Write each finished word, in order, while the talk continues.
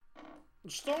The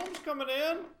storm's coming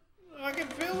in. I can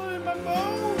feel it in my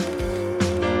bones.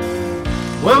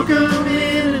 Welcome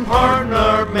in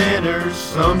partner manners.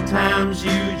 Sometimes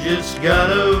you just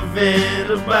gotta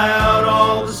vent about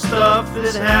all the stuff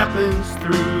that happens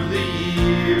through the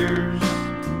years.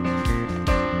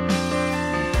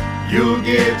 You'll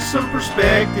get some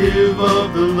perspective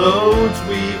of the loads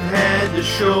we've had to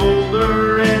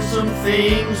shoulder and some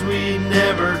things we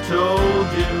never told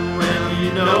you. Well,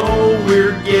 you know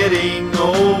we're getting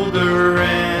older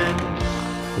and...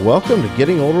 Welcome to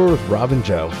Getting Older with Rob and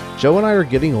Joe. Joe and I are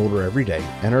getting older every day,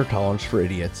 and our tolerance for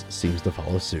idiots seems to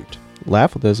follow suit.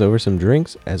 Laugh with us over some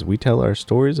drinks as we tell our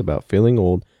stories about feeling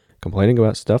old, complaining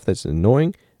about stuff that's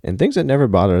annoying, and things that never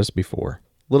bothered us before.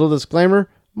 Little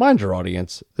disclaimer, mind your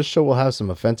audience. This show will have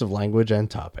some offensive language and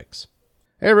topics.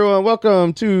 Hey everyone,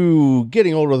 welcome to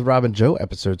Getting Older with Rob and Joe,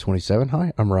 episode 27.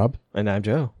 Hi, I'm Rob. And I'm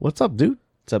Joe. What's up, dude?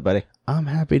 What's up, buddy? I'm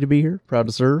happy to be here. Proud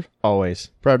to serve. Always.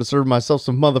 Proud to serve myself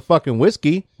some motherfucking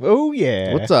whiskey. Oh,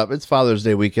 yeah. What's up? It's Father's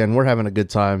Day weekend. We're having a good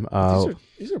time.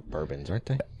 These are bourbons, aren't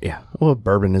they? Yeah. Well,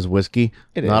 bourbon is whiskey.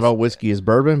 Not all whiskey is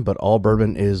bourbon, but all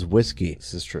bourbon is whiskey.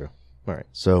 This is true. All right.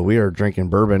 So we are drinking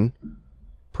bourbon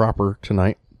proper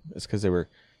tonight. It's because they were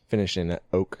finished in an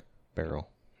oak barrel.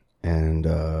 And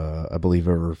I believe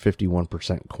over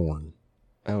 51% corn.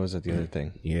 Oh, was that the other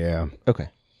thing? Yeah. Okay.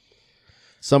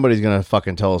 Somebody's going to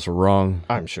fucking tell us we're wrong.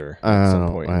 I'm sure at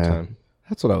some point in time.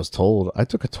 That's what I was told. I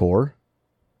took a tour.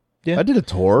 Yeah. I did a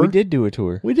tour. We did do a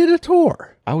tour. We did a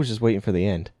tour. I was just waiting for the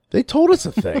end. They told us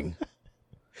a thing.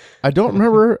 I don't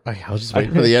remember. I was just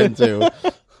waiting for the end, too.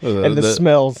 And the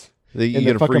smells you in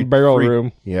get the a fucking barrel free,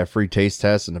 room. Yeah, free taste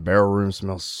test, and the barrel room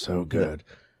smells so good.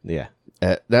 Yeah.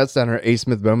 That's down at A.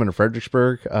 Smith Bowman in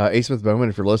Fredericksburg. A. Smith Bowman,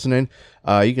 if you're listening,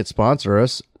 you can sponsor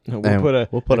us.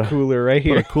 We'll put a cooler right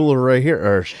here. Put a cooler right here,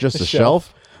 or just a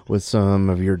shelf with some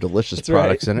of your delicious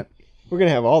products in it. We're going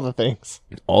to have all the things.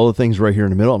 All the things right here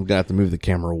in the middle. I'm going to have to move the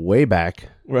camera way back.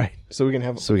 Right. So we can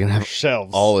have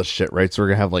shelves. All this shit, right? So we're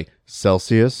going to have like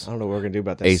Celsius. I don't know what we're going to do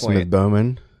about that. A. Smith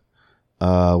Bowman.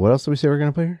 What else did we say we're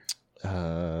going to put here?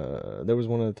 There was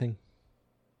one other thing.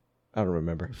 I don't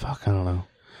remember. Fuck, I don't know.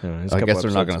 I guess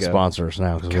they're not going to sponsor us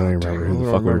now because we don't even remember who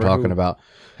the fuck we were talking about.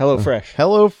 HelloFresh.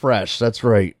 HelloFresh, that's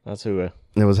right. That's who. It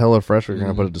was HelloFresh. We're going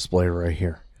to put a display right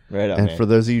here. Right up. And for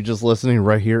those of you just listening,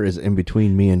 right here is in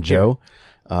between me and Joe.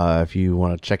 If you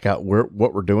want to check out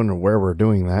what we're doing and where we're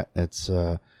doing that, it's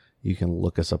you can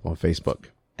look us up on Facebook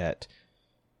at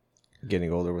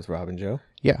Getting Older with Rob and Joe.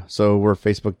 Yeah, so we're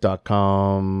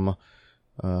facebook.com.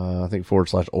 I think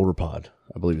 /olderpod.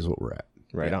 I believe is what we're at.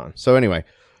 Right on. So anyway,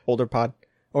 olderpod,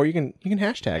 or you can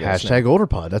hashtag us hashtag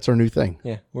olderpod. That's our new thing.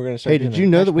 Yeah, we're gonna start. Hey, did you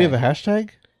know that we have a hashtag?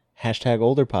 Hashtag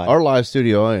olderpod. Our live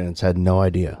studio audience had no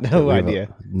idea. No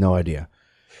idea. No idea.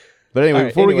 But anyway, All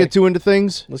right, before we get too into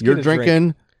things, you're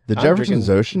drinking the Jefferson's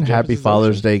Ocean. Happy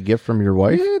Father's Day gift from your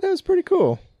wife. Yeah, that was pretty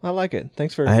cool. I like it.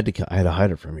 Thanks for. I had to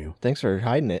hide it from you. Thanks for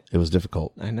hiding it. It was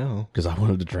difficult. I know because I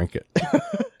wanted to drink it.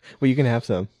 Well, you can have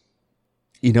some.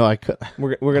 You know, I could.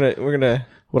 We're gonna.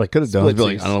 What I could have done is be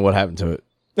like, I don't know what happened to it.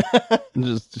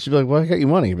 She'd be like, "Well, I got you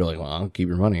money." You'd be like, "Well, I don't keep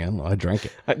your money. I don't know. I drank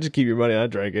it." I just keep your money. I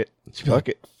drank it. She'd be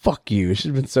like, "Fuck you." She'd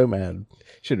have been so mad.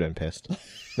 Should have been pissed.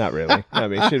 Not really. I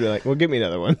mean, she'd be like, "Well, give me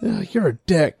another one." You're a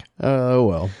dick. Oh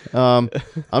well.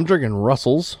 I'm drinking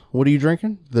Russell's. What are you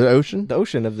drinking? The Ocean. The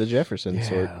Ocean of the Jefferson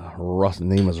sort.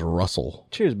 Name is Russell.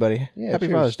 Cheers, buddy. Yeah, Happy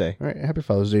cheers. Father's Day. All right. Happy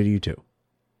Father's Day to you too.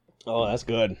 Oh, that's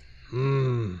good.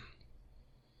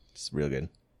 It's real good.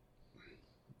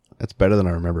 That's better than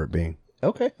I remember it being.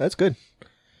 Okay, that's good.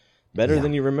 Better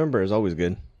than you remember is always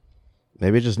good.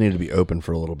 Maybe it just needed to be open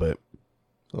for a little bit.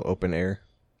 A little open air.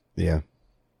 Yeah.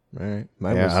 All right.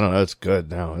 I don't know. It's good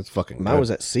now. It's fucking good. Mine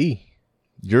was at sea.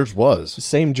 Yours was. The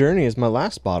same journey as my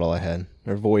last bottle I had.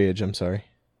 Or voyage, I'm sorry.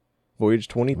 Voyage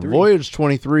 23. Voyage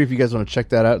 23, if you guys want to check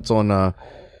that out. It's on,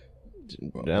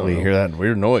 you hear that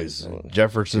weird noise.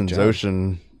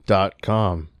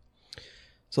 JeffersonsOcean.com.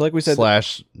 So like we said.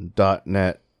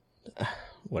 /.net.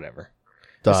 Whatever.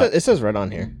 It says right on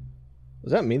here.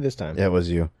 Was that me this time? Yeah, it was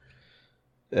you.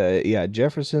 Yeah,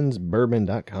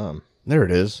 jeffersonsbourbon.com. There it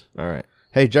is. All right.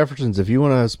 Hey, Jeffersons, if you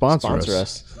want to sponsor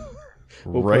us.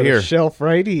 We'll right put here. A shelf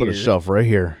right here. Put a shelf right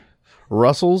here.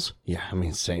 Russell's? Yeah, I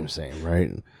mean, same,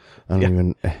 right? I don't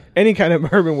even... Any kind of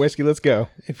bourbon whiskey, let's go.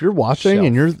 If you're watching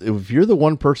and if you're the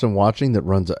one person watching that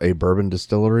runs a bourbon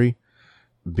distillery,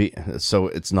 so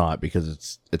it's not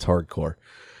because it's hardcore.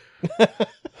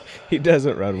 He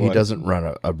doesn't run one. He doesn't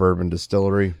run a bourbon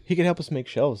distillery. He could help us make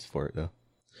shelves for it, though.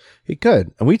 He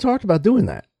could. And we talked about doing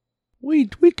that. We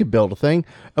could build a thing.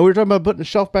 And we were talking about putting a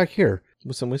shelf back here.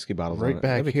 With some whiskey bottles right on it.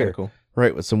 back That'd be here. Cool.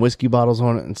 Right, with some whiskey bottles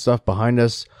on it and stuff behind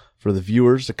us. for the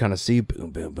viewers to kind of see,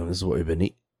 boom, boom, boom, this is what we've been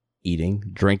eating,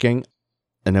 drinking.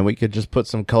 And then we could just put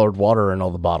some colored water in all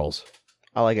the bottles.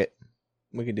 I like it.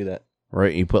 We could do that.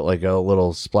 Right? You put like a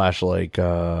little splash like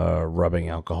rubbing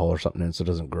alcohol or something in so it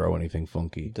doesn't grow anything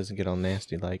funky. It doesn't get all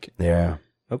nasty like. Yeah.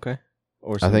 Okay.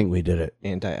 Or I think we did it.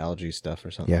 anti-algae stuff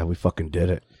or something. Yeah, we fucking did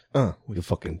it. We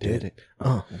fucking did it.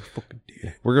 We fucking did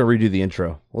it. We're going to redo the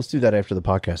intro. Let's do that after the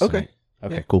podcast. Okay. Tonight.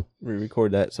 Okay, Yeah. cool.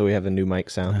 Re-record that so we have the new mic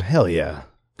sound. Hell yeah.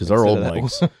 Because our old Instead of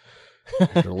mics. that-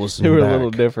 They're listening They were back. a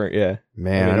little different, yeah.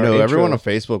 Man, I I mean, know our everyone on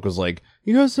intro- Facebook was like,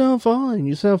 you guys sound fine.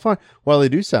 You sound fine. Well, they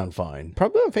do sound fine.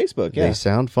 Probably on Facebook, yeah. They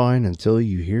sound fine until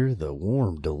you hear the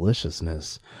warm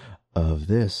deliciousness of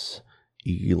this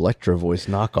Electro Voice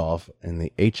knockoff and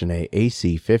the H&A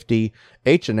AC50.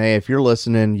 H&A, if you're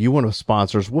listening, you want to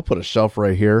sponsor us, we'll put a shelf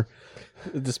right here.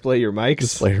 Display your mics.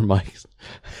 Display your mics.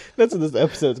 That's what this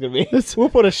episode's going to be. We'll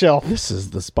put a shelf. This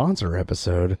is the sponsor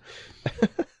episode.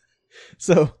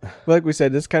 So, like we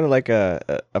said, this is kind of like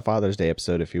a Father's Day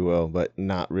episode, if you will, but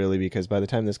not really, because by the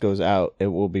time this goes out, it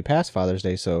will be past Father's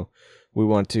Day. So we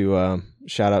want to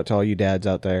shout out to all you dads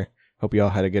out there. Hope you all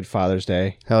had a good Father's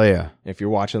Day. Hell yeah. If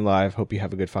you're watching live, hope you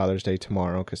have a good Father's Day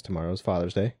tomorrow, because tomorrow's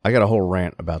Father's Day. I got a whole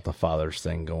rant about the Father's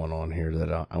thing going on here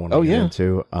that I want to Oh, get yeah.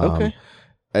 into. Okay.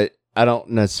 I don't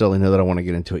necessarily know that I want to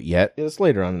get into it yet. It's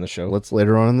later on in the show. Let's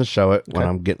later on in the show it when Okay.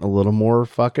 I'm getting a little more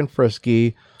fucking frisky,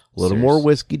 a little Serious. more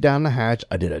whiskey down the hatch.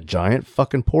 I did a giant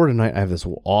fucking pour tonight. I have this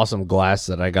awesome glass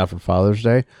that I got for Father's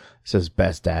Day. It says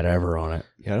best dad ever on it.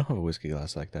 Yeah, I don't have a whiskey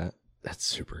glass like that. That's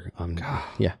super.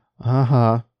 Yeah.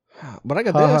 Uh-huh. But I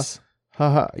got Ha-ha. this.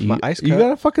 Haha. My You, ice you cup.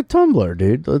 got a fucking tumbler,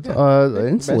 dude. It's,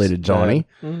 insulated, Best Johnny.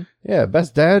 dad. Mhm. Yeah,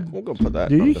 best dad. We'll go put that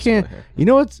Dude, on you display can't. here. You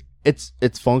know what's it's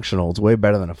functional. It's way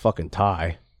better than a fucking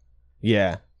tie.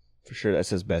 Yeah, for sure. That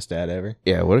says best dad ever.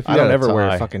 Yeah, what if you I don't got a ever wear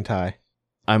tie? a fucking tie.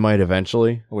 I might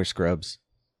eventually. I wear scrubs.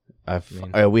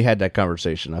 We had that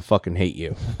conversation. I fucking hate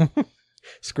you.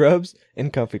 Scrubs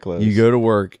and comfy clothes. You go to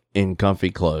work in comfy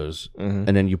clothes, Mhm.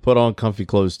 and then you put on comfy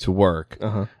clothes to work,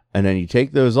 Uh-huh. and then you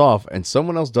take those off, and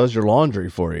someone else does your laundry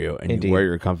for you, and Indeed. you wear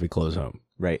your comfy clothes home.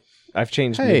 Right. I've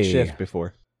changed Hey. mid-shift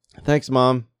before. Thanks,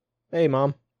 Mom. Hey,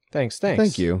 Mom. Thanks.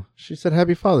 Thank you. She said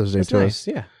Happy Father's Day That's to nice.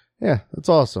 us. Yeah, Yeah, that's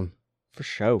awesome. for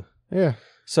sure. Yeah.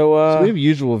 So, So we have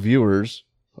usual viewers.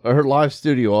 Her live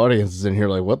studio audience is in here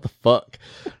like, what the fuck?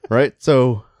 Right?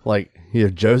 So, like, you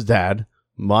have Joe's dad,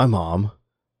 my mom.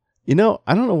 You know,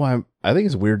 I don't know why. I think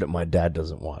it's weird that my dad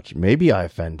doesn't watch. Maybe I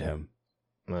offend him.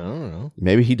 I don't know.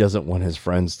 Maybe he doesn't want his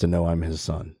friends to know I'm his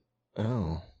son.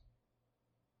 Oh.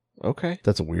 Okay.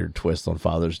 That's a weird twist on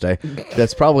Father's Day.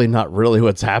 That's probably not really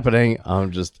what's happening. I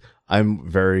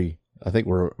think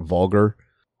we're vulgar.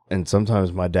 And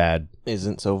sometimes my dad.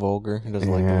 Isn't so vulgar. He doesn't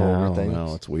like the vulgar things.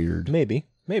 No, it's weird. Maybe.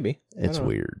 I It's don't know.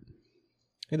 weird.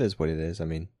 It is what it is. I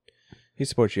mean, he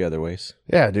supports you other ways.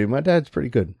 Yeah, dude, my dad's pretty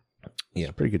good. He's Yeah.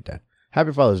 a pretty good dad.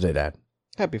 Happy Father's Day, Dad.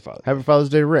 Happy Father. Happy Father's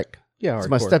Day, Rick. Yeah, It's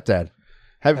my hardcore. stepdad.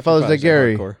 Happy Father's Day, Father's Day,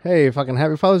 Gary. hardcore. Hey, fucking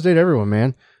happy Father's Day to everyone,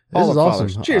 man. This All is the awesome.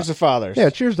 fathers. Cheers to fathers. Yeah,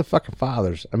 cheers to fucking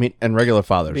fathers. I mean, and regular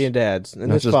fathers. Being dads. And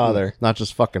Not this just father. Not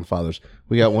just fucking fathers.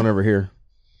 We got one over here.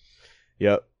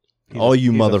 Yep. All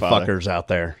you he's a father. motherfuckers out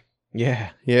there. Yeah.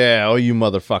 Yeah, all you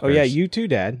motherfuckers. Oh, yeah, you too,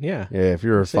 Dad. Yeah. Yeah, if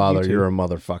you're a said you father, too. you're a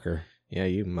motherfucker. Yeah,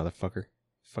 you motherfucker.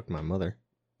 Fuck my mother.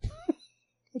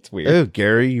 That's weird. Ew,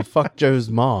 Gary, you fucked Joe's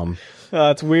mom.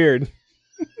 Oh, it's weird.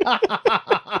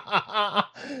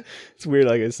 It's weird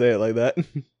I can say it like that.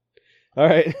 All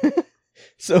right.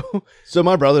 So, So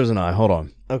my brothers and I, hold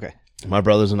on. okay. My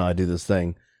brothers and I do this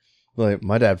thing. Like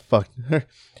my dad fucked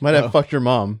fucked your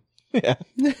mom. Yeah.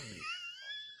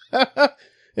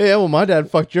 Yeah, well, my dad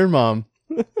fucked your mom.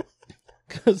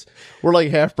 Because we're like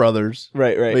half brothers.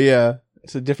 Right, right. But yeah.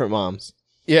 So different moms.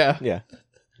 Yeah. Yeah.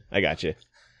 I got you.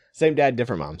 Same dad,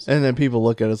 different moms. And then people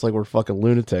look at us like we're fucking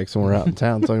lunatics when we're out in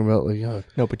town talking about, like, oh,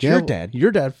 No, but yeah, your dad.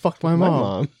 Your dad fucked my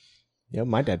mom. Yeah,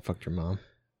 my dad fucked your mom.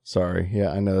 Sorry.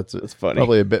 Yeah, I know it's funny.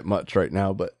 probably a bit much right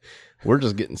now, but we're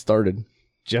just getting started.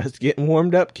 Just getting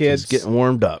warmed up, kids. Just getting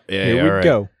warmed up. Yeah, Here yeah, we all right.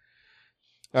 go.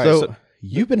 All right, So,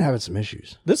 you've been having some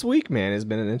issues. this week, man, has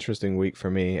been an interesting week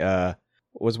for me.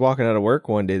 Was walking out of work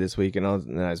one day this week, and I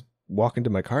was walking to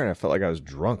my car, and I felt like I was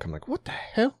drunk. I'm like, what the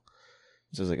hell?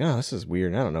 So I was like, oh, this is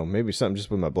weird. I don't know. Maybe something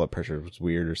just with my blood pressure was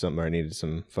weird or something. Or I needed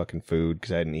some fucking food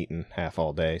because I hadn't eaten half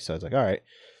all day. So I was like, all right,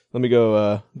 let me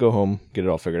go home, get it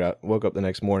all figured out. Woke up the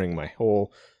next morning, my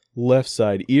whole left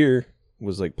side ear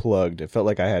was like plugged. It felt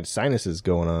like I had sinuses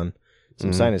going on,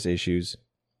 some sinus issues.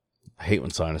 I hate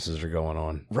when sinuses are going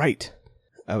on. Right.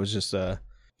 I was just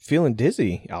feeling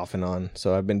dizzy off and on.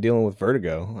 So I've been dealing with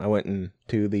vertigo. I went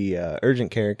into the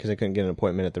urgent care because I couldn't get an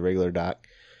appointment at the regular doc.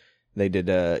 they did,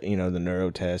 the neuro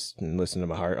test and listened to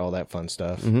my heart, all that fun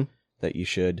stuff Mhm. that you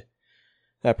should.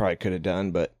 I probably could have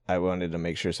done, but I wanted to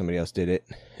make sure somebody else did it.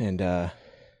 And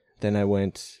then I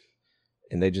went,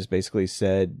 and they just basically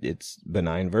said it's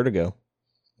benign vertigo,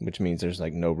 which means there's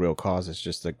like no real cause. It's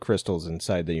just the crystals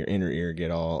inside your inner ear get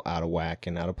all out of whack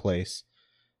and out of place.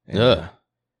 And, Ugh.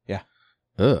 yeah.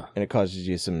 Ugh. And it causes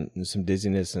you some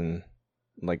dizziness and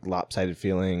like lopsided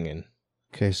feeling. And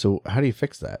Okay, so how do you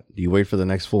fix that? Do you wait for the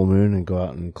next full moon and go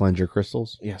out and cleanse your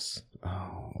crystals? yes,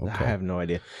 Oh, I okay. have no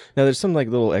idea. Now there's some like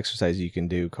little exercise you can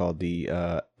do called the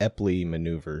Epley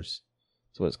maneuvers.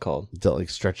 That's what it's called. Is that like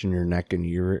stretching your neck and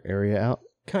ear area out?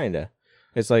 Kinda.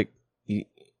 It's like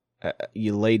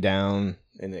you lay down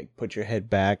and like put your head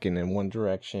back in one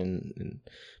direction and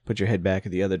put your head back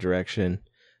in the other direction,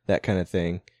 that kind of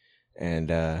thing.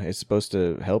 And it's supposed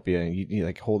to help you. You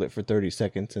like hold it for 30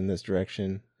 seconds in this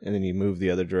direction, and then you move the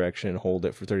other direction, hold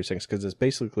it for 30 seconds, because it's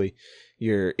basically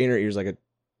your inner ear is like a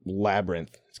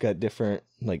labyrinth. It's got different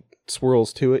like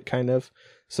swirls to it, kind of.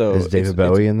 So Is David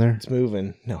Bowie in there? It's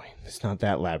moving. No, it's not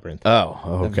that labyrinth. Oh,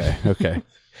 okay. Okay.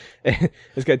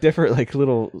 It's got different like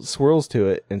little swirls to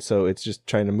it, and so it's just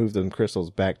trying to move them crystals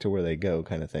back to where they go,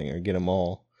 kind of thing, or get them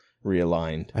all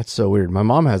realigned. That's so weird. My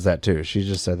mom has that too. She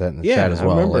just said that in the chat as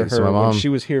well. I remember Like, her so my mom, when she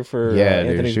was here for yeah,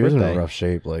 dude, Anthony's she was birthday. in a rough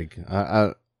shape. Like,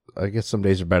 I guess some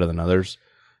days are better than others.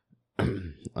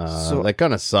 So- that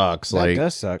kind of sucks. That Like,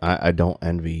 does suck. I don't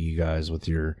envy you guys with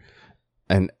your,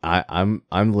 and I'm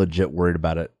legit worried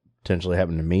about it potentially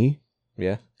happening to me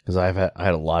Yeah. because I had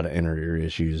a lot of inner ear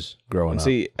issues growing And up.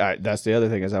 see, that's the other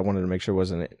thing, is I wanted to make sure it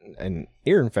wasn't an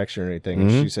ear infection or anything. And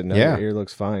Mhm. she said, no, Yeah. your ear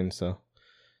looks fine. So,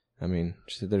 I mean,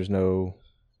 she said there's no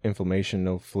inflammation,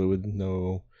 no fluid,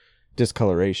 no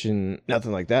discoloration,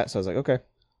 nothing like that. So I was like, okay.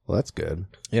 Well, that's good.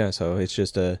 Yeah, so it's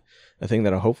just a thing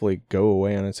that'll hopefully go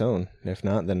away on its own. If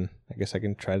not, then I guess I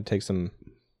can try to take some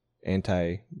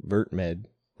anti-vert med.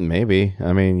 Maybe.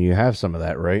 I mean, you have some of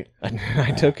that, right?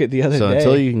 I took it the other So day.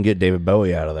 until you can get David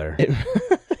Bowie out of there,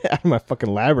 out of my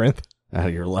fucking labyrinth. out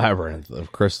of your labyrinth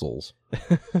of crystals.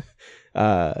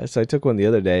 So I took one the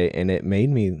other day, and it made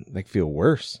me like feel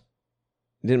worse.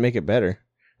 It didn't make it better.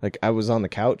 Like, I was on the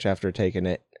couch after taking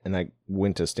it, and I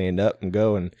went to stand up and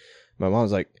go, and my mom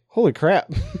was like, "Holy crap!"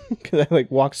 Because I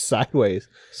like walked sideways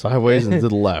Sideways and to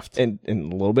the left. and a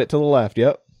little bit to the left.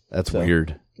 Yep. That's So-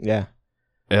 weird. Yeah.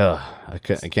 Ugh, I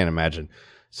can't imagine.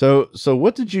 So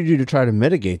what did you do to try to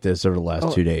mitigate this over the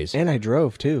last 2 days? And I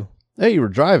drove too. Hey, you were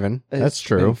driving. That's It's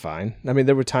true. been fine. I mean,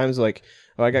 there were times like,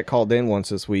 I got called in once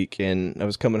this week, and I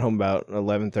was coming home about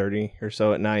 11:30 or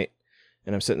so at night,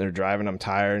 and I'm sitting there driving. I'm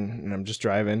tired, and I'm just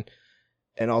driving,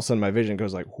 and all of a sudden my vision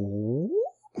goes like, whoop,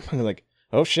 and I'm like,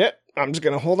 oh shit! I'm just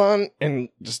gonna hold on and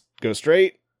just go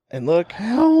straight and look.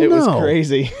 Hell It no. was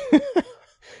crazy.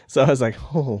 So I was like,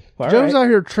 oh, all Joe's right. out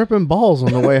here tripping balls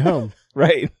on the way home.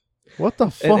 Right. What the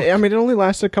And, fuck? I mean, it only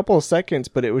lasted a couple of seconds,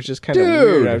 but it was just kind of Dude.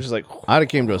 weird. I was just like, I'd have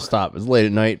came to a stop. It's late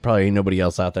at night. Probably ain't nobody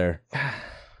else out there.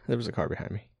 there was a car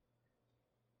behind me.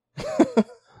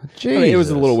 Jesus. I mean, it was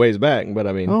a little ways back, but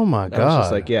I mean, Oh my I was god.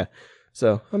 just like, yeah.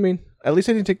 So, I mean, at least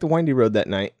I didn't take the windy road that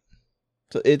night.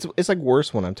 So it's like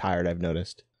worse when I'm tired, I've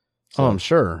noticed. So, Oh, I'm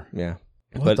sure. yeah.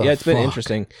 What But the yeah, it's been fuck?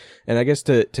 interesting. And I guess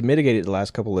to mitigate it the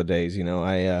last couple of days,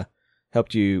 I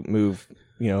helped you move,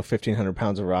 1,500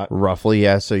 pounds of rock. Roughly,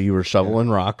 yeah. So you were shoveling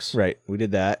rocks Right. We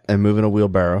did that. and moving a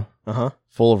wheelbarrow Uh-huh.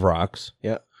 full of rocks.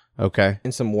 Yeah. Okay.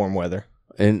 In some warm weather.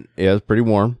 And yeah, it's pretty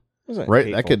warm. Wasn't Right.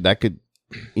 hateful. That could.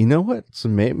 You know what?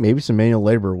 Maybe some manual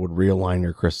labor would realign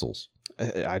your crystals.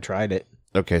 I tried it.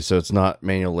 Okay, so it's not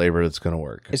manual labor that's going to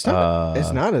work. It's not.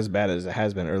 It's not as bad as it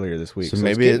has been earlier this week. So, So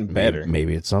maybe it's getting better.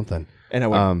 Maybe it's something. And I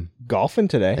went golfing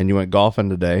today. And you went golfing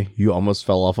today. You almost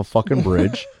fell off a fucking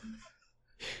bridge.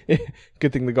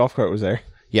 Good thing the golf cart was there.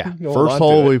 Yeah, You hold first on to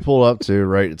hole it. we pulled up to,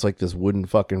 right? It's like this wooden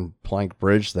fucking plank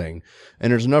bridge thing,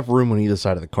 and there's enough room on either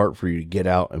side of the cart for you to get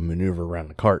out and maneuver around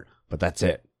the cart. But that's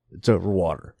it. It's over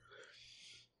water.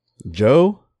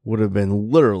 Joe would have been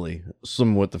literally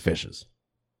swimming with the fishes.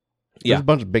 There's Yeah. a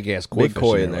bunch of big ass koi Big fish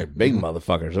koi in in there, there. big Mhm.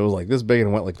 motherfuckers. It was like this big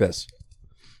and went like this.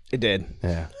 It did.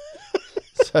 Yeah.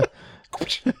 So-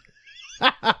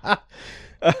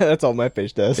 That's all my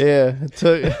fish does. yeah. It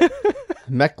took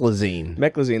meclizine.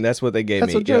 Meclizine, that's what they gave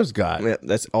That's me. what Joe's got. Yeah,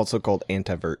 that's also called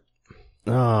antivert.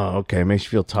 Oh, okay. Makes you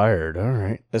feel tired. All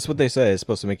right. That's what they say. It's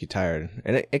supposed to make you tired.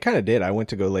 And it kind of did. I went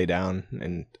to go lay down,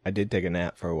 and I did take a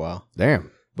nap for a while.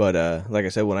 Damn. But like I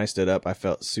said, when I stood up, I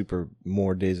felt super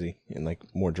more dizzy and like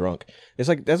more drunk. It's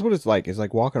like, that's what it's like. It's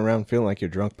like walking around feeling like you're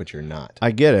drunk, but you're not.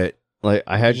 I get it. Like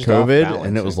I had You're just off COVID balance.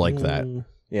 and it was like that.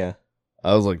 Yeah.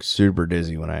 I was like super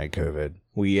dizzy when I had COVID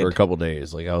Weird. for a couple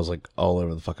days. Like I was like all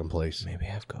over the fucking place. Maybe I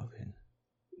have COVID.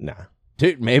 Nah.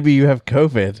 Dude, maybe you have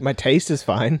COVID. My taste is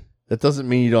fine. That doesn't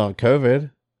mean you don't have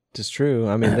COVID. It's true.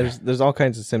 I mean, there's all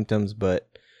kinds of symptoms, but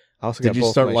I also got Did you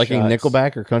both start my liking shots.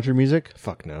 Nickelback or country music?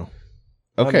 Fuck no.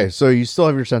 Okay, so you still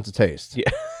have your sense of taste. Yeah.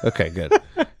 Okay, good.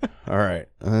 All right.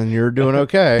 And you're doing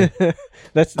okay.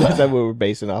 that's what we're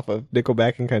basing off of.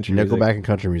 Nickelback and country music. Nickelback and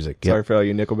country music. Yep. Sorry for all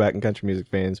you Nickelback and country music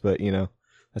fans, but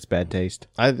that's bad taste.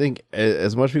 I think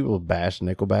as much people bash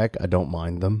Nickelback, I don't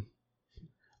mind them.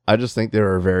 I just think they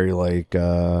were very like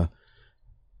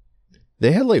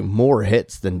they had like more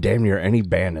hits than damn near any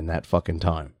band in that fucking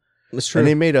time. That's true. And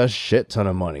they made a shit ton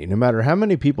of money. No matter how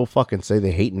many people fucking say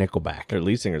they hate Nickelback. Their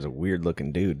lead singer's a weird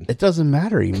looking dude. It doesn't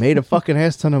matter. He made a fucking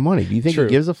ass ton of money. Do you think True. he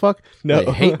gives a fuck? No.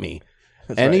 They hate me.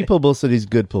 That's Any right. publicity is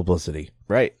good publicity.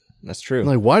 Right. That's true. I'm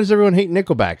like, why does everyone hate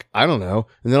Nickelback? I don't know.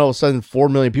 And then all of a sudden, 4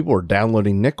 million people are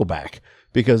downloading Nickelback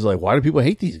because, like, why do people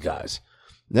hate these guys?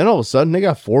 And then all of a sudden, they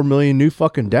got 4 million new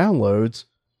fucking downloads,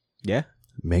 yeah.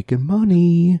 making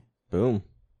money. Boom.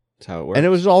 That's how it works. And it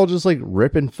was all just like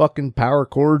ripping fucking power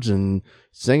chords and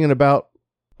singing about,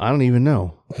 I don't even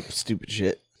know. stupid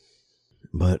shit.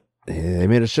 But they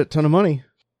made a shit ton of money.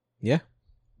 Yeah.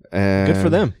 And Good for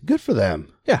them. Good for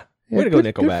them. Yeah. Yeah, Way to go,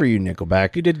 good, Nickelback. Good for you,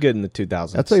 Nickelback. You did good in the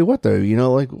 2000s. I'll tell you what,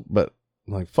 though, but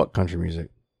fuck country music.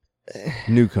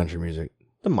 New country music.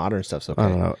 The modern stuff's okay. I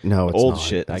don't know. No, it's Old not.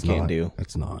 shit I It's can't not. do.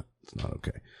 It's not. It's not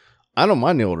okay. I don't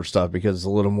mind the older stuff because it's a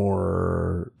little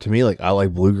more, to me, like, I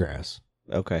like bluegrass.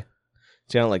 Okay.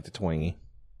 See, I don't like the twangy.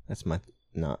 That's my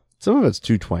not. Some of it's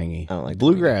too twangy. I don't like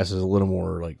bluegrass is a little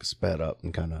more, like, sped up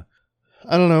and kind of,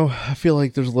 I don't know. I feel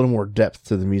like there's a little more depth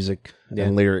to the music Yeah.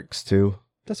 and lyrics, too.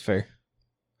 That's fair.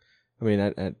 I mean,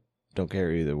 I don't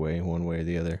care either way, one way or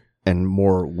the other. And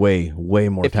way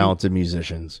more If you- talented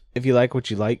musicians. If you like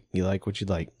what you like, you like what you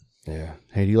like. Yeah.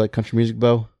 Hey, do you like country music,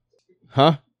 Bo?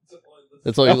 Huh?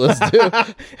 That's all you listen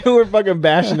to? We're fucking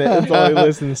bashing it. That's all he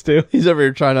listens to. He's over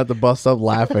here trying not to bust up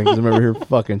laughing because I'm over here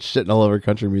fucking shitting all over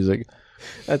country music.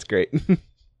 That's great.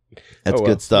 That's well,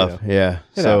 good stuff. Yeah.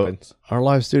 It So happens. our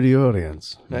live studio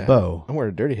audience, Yeah. Bo, I'm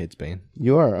wearing a Dirty Hits band.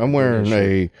 you are. I'm wearing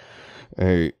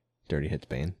a. Dirty Hits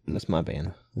band. That's my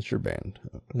band. That's your band.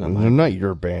 Not They're mine. not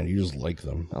your band. You just like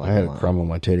them. I like I had them. a crumb on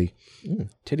my titty.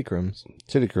 Titty crumbs.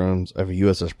 Titty crumbs. I have a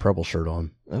USS Preble shirt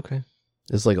on. Okay.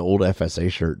 It's like an old FSA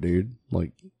shirt, dude.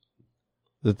 Like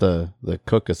that the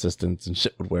cook assistants and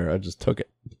shit would wear. I just took it.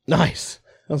 Nice.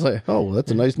 I was like, oh,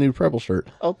 that's a nice new Preble shirt.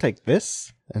 I'll take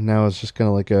this. And now it's just kind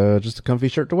of like just a comfy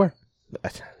shirt to wear.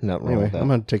 Not wrong Anyway, with that. I'm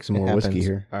gonna take some It more whiskey happens.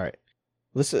 here. All right.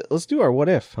 Let's do our what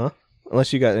if, huh?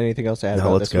 Unless you got anything else to add. No,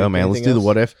 about let's this go, week. man. Let's Anything do the else?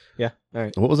 what if. Yeah. All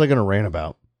right. What was I gonna rant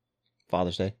about?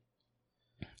 Father's Day.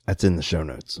 That's in the show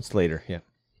notes. It's later. Yeah.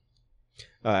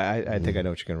 I think I know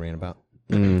what you're gonna rant about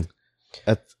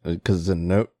That's because it's in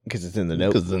the note. because it's in the note.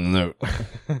 Because it's in the note.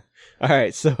 All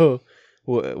right. So,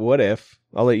 what if?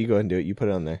 I'll let you go ahead and do it. You put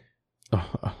it on there.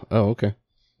 Oh, okay.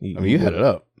 I mean, you had it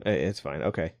up. It's fine.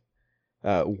 Okay.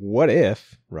 What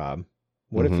if, Rob?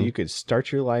 What if Mhm. you could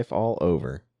start your life all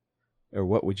over, or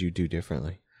what would you do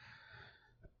differently,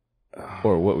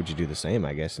 or what would you do the same?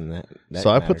 I guess in that. So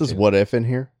I put matter, this too. what if in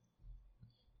here,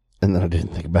 and then I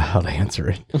didn't think about how to answer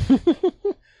it.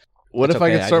 What It's if I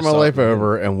okay, could I start just my saw it life in the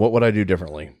over, and what would I do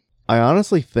differently? I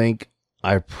honestly think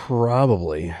I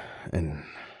probably, and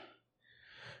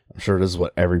I'm sure this is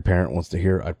what every parent wants to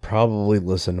hear, I'd probably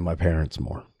listen to my parents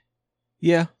more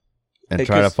Yeah, and Hey,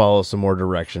 try to 'cause- follow some more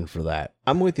direction for that.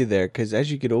 I'm with you there because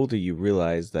as you get older, you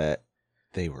realize that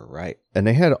they were right. And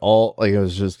they had all, like, it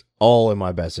was just all in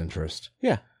my best interest.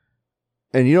 Yeah.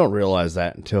 And you don't realize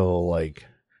that until, like,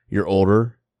 you're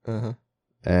older. Uh-huh.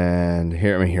 And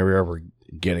here we are, we're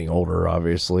getting older,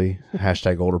 obviously.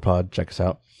 Hashtag olderpod, check us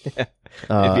out. If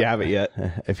you haven't yet.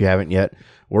 If you haven't yet,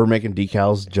 we're making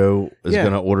decals. Joe is Yeah.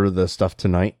 going to order the stuff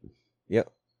tonight.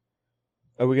 Yep.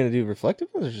 Are we gonna do reflective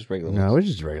ones or just regular No, ones?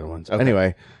 it's just regular ones. Okay.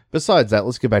 Anyway, besides that,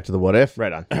 let's get back to the what if.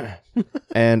 Right on.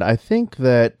 And I think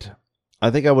I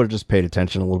would have just paid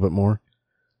attention a little bit more.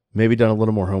 Maybe done a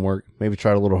little more homework. Maybe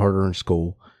tried a little harder in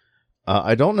school.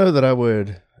 I don't know that I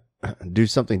would do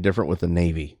something different with the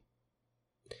Navy.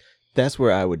 That's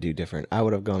where I would do different. I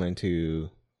would have gone into.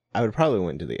 I would probably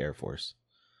went into the Air Force.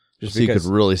 Just So you could because.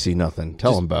 really see nothing.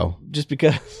 Tell just- him, Bo. Just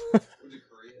because.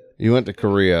 You went to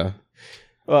Korea.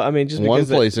 Well, I mean, just One because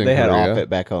place in they had Korea. off it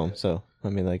back home. So I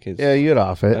mean, like it's Yeah, you had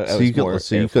off it. I So was you more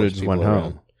could Air have Force just went people home.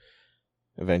 around.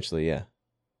 Eventually, yeah.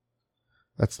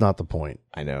 That's not the point.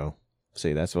 I know.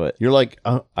 See, that's what. You're like,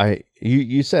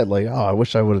 you said like, oh, I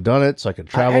wish I would have done it so I could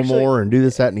travel actually- more and do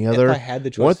this, that, and the If other. I had the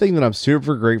choice, One thing that I'm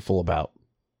super grateful about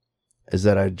is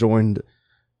that I joined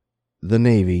the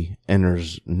Navy, and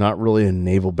there's not really a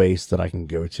naval base that I can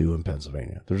go to in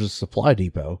Pennsylvania. There's a supply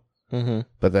depot, Mm-hmm.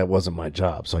 but that wasn't my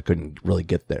job, so I couldn't really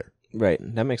get there. Right.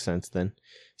 That makes sense then.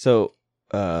 So,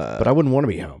 But I wouldn't want to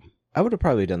be home. I would have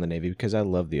probably done the Navy because I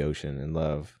love the ocean and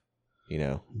love,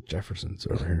 Jefferson's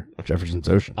over here. Jefferson's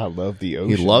Ocean. I love the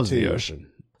He loves the ocean.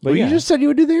 But But yeah. you just said you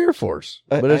would do the Air Force.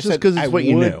 But it's just because it's what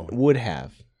you knew. Would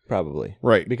have probably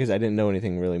Right. because I didn't know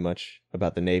anything really much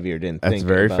about the Navy or didn't That's think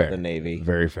very about fair. the Navy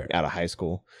Very fair. out of high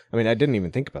school. I mean, I didn't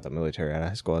even think about the military out of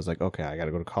high school. I was like, okay, I got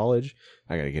to go to college.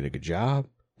 I got to get a good job,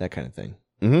 that kind of thing.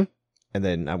 Mhm. And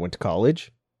then I went to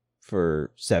college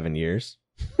for 7 years.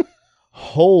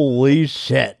 Holy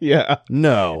shit. Yeah.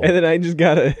 No. And then I just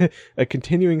got a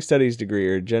continuing studies degree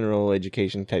or general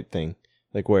education type thing.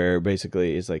 Like where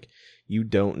basically it's like you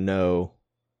don't know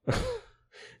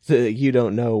you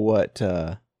don't know what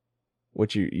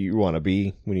you want to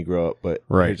be when you grow up, but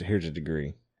Right. here's a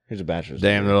degree. Here's a bachelor's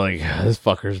Damn, degree. they're like, this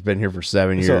fucker's been here for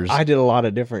 7 So years. I did a lot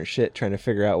of different shit trying to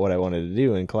figure out what I wanted to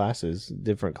do in classes,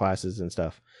 different classes and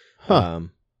stuff. Huh.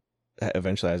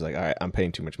 Eventually I was like, all right, I'm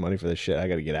paying too much money for this shit. I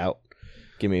got to get out.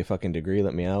 Give me a fucking degree.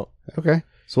 Let me out. Okay.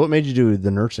 So what made you do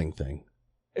the nursing thing?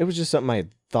 It was just something I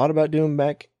had thought about doing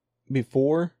back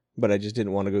before, but I just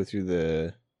didn't want to go through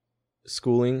the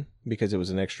schooling because it was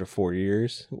an extra 4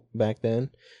 years back then.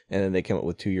 And then they came up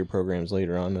with 2-year programs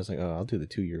later on. I was like, oh, I'll do the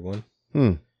 2-year one.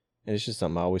 Hmm. And it's just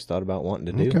something I always thought about wanting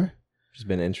to do. Okay. Just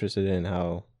been interested in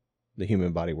how the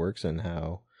human body works and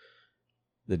how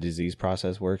the disease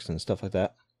process works and stuff like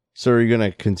that. So are you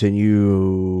going to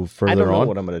continue further I don't know on?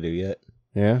 what I'm going to do yet.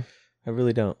 Yeah. I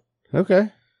really don't. Okay.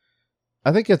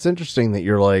 I think it's interesting that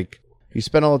you're like, you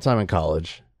spent all the time in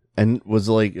college, and was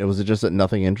it just that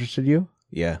nothing interested you?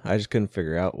 Yeah, I just couldn't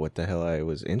figure out what the hell I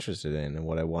was interested in and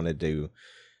what I wanted to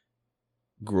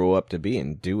grow up to be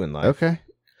and do in life. Okay.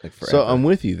 Like forever. So I'm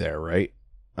with you there, right?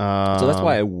 So that's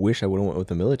why I wish I would have went with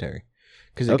the military.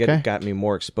 Because it Okay. got me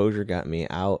more exposure, got me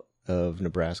out of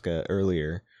Nebraska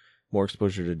earlier, more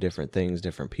exposure to different things,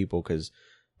 different people. Because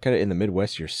kind of in the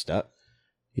Midwest, you're stuck.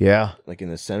 Yeah. Like in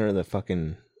the center of the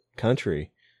fucking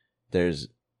country, there's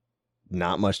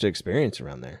not much to experience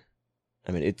around there.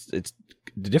 I mean, it's a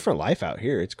different life out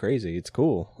here. It's crazy. It's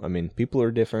cool. I mean, people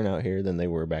are different out here than they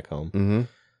were back home. Mm-hmm.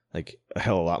 Like a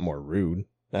hell of a lot more rude.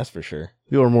 That's for sure.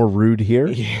 People are more rude here?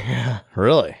 Yeah.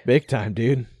 Really? Big time,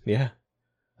 dude. Yeah.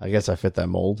 I guess I fit that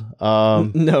mold.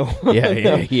 No. Yeah,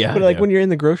 No. yeah. But I like know. when you're in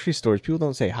the grocery stores, people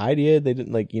don't say hi to you. They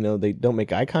didn't they don't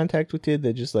make eye contact with you.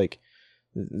 They just like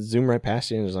zoom right past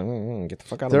you and just like, get the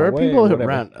fuck out There of are my way. people or whatever.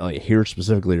 around like here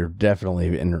specifically are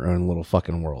definitely in their own little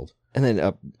fucking world. And then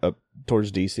up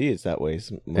towards DC, it's that way.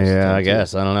 Most of the Yeah, time, I too.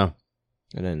 guess. I don't know.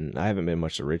 And then I haven't been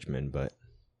much to Richmond, but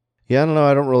Yeah, I don't know.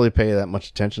 I don't really pay that much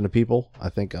attention to people. I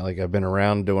think like I've been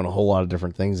around doing a whole lot of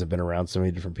different things. I've been around so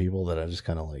many different people that I just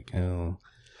kind of like,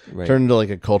 right. turn into like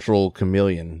a cultural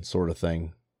chameleon sort of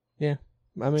thing.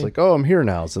 I mean, It's like, oh, I'm here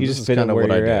now, so you this just is fit in kind of where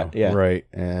what I you're do. at, yeah. Right,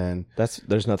 and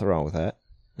there's nothing wrong with that.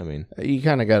 I mean, you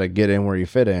kind of got to get in where you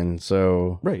fit in.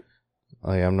 So, right.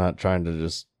 like, I'm not trying to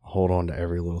just hold on to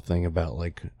every little thing about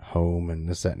like home and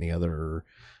this, that, and the other, or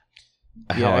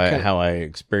Yeah, how I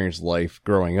experienced life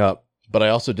growing up. But I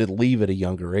also did leave at a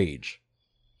younger age.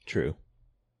 True.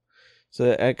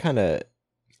 So I kind of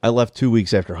I left 2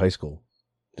 weeks after high school.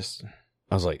 just,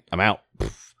 I was like, I'm out,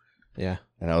 yeah.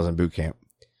 and I was in boot camp.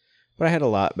 But I had a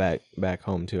lot back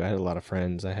home too. I had a lot of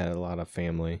friends. I had a lot of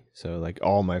family. So like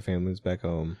all my family's back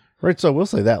home. Right, so I will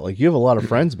say that, like, you have a lot of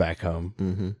friends back home,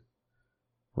 Mm-hmm.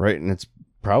 right? And it's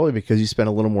probably because you spent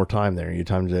a little more time there. You had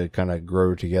time to kind of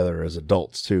grow together as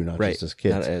adults too, not Right. just as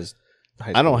kids. Not as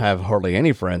I don't have hardly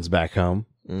any friends back home.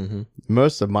 Mm-hmm.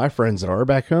 Most of my friends that are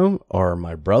back home are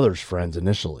my brother's friends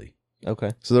initially.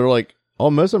 Okay. So they're like,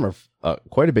 most of them are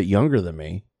quite a bit younger than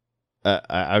me.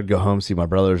 I would go home, see my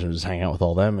brothers, and just hang out with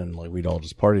all them, and like we'd all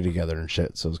just party together and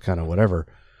shit. So it was kind of whatever.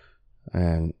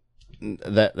 And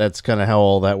that's kind of how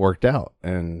all that worked out.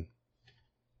 And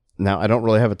now I don't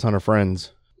really have a ton of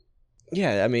friends.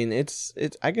 Yeah, I mean, it's.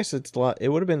 I guess it's a lot. Life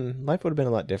would have been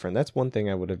a lot different. That's one thing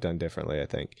I would have done differently. I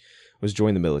think was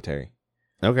join the military.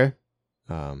 Okay.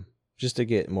 Just to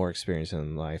get more experience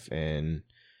in life. And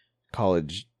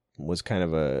college was kind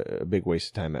of a big waste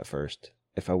of time at first.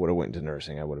 If I would have went into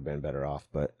nursing, I would have been better off.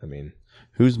 But I mean,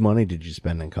 Whose money did you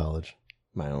spend in college?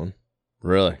 my own.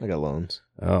 Really? I got loans.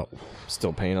 Oh,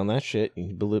 Still paying on that shit.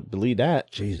 You can believe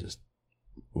that. Jesus.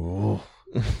 Ooh.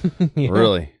 Yeah.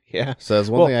 Really? Yeah. So that's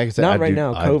one Well, thing I can say. not I right do-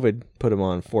 now. I- COVID put them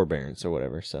on forbearance or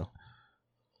whatever, so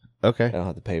I Okay. don't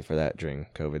have to pay for that during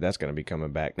COVID. That's going to be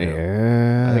coming back now.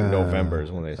 Yeah. I think November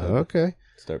is when they said Okay.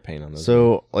 start paying on those.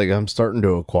 So, like, I'm starting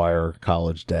to acquire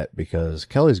college debt because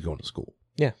Kelly's going to school.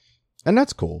 Yeah. And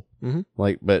that's cool. Mhm.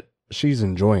 Like, but she's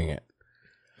enjoying it.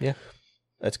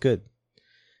 That's good.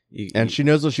 And she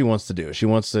knows what she wants to do. She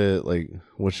wants to, like,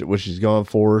 what she's going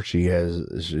for.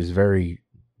 She's very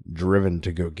driven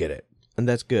to go get it. and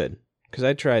that's good because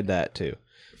I tried that too.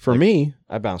 For me,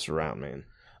 I bounced around, man,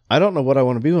 I don't know what I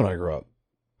want to be when I grow up.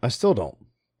 I still don't.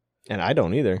 and I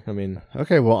don't either. I mean,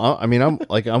 Okay, well,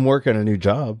 I'm working a new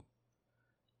job,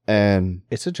 and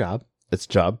it's a job, it's a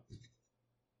job.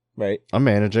 right? I'm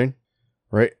managing,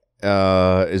 right?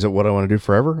 Is it what I want to do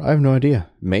forever? I have no idea.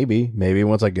 Maybe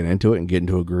once I get into it and get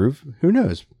into a groove, who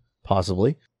knows?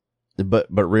 Possibly, but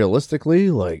realistically,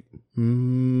 like,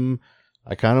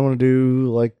 I kind of want to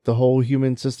do like the whole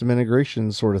human system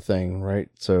integration sort of thing, right?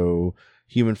 So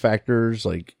human factors,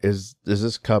 like, is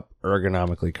this cup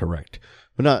ergonomically correct?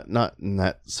 But not in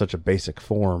that such a basic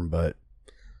form, but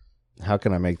how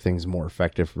can I make things more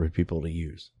effective for people to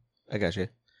use? I got you.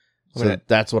 So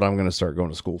that's what I'm going to start going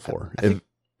to school for.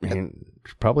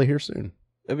 Probably here soon.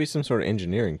 It'd be some sort of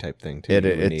engineering type thing too. It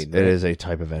is a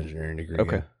type of engineering degree.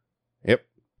 Okay. Yeah. Yep.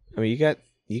 I mean,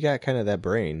 you got kind of that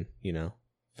brain,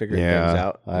 figuring Yeah, things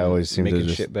out. I always seem to making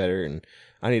just- shit better, and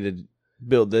I need to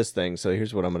build this thing. So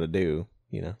here's what I'm gonna do.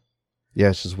 Yeah,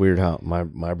 it's just weird how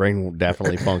my brain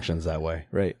definitely functions that way.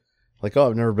 Right. Like, oh,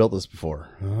 I've never built this before.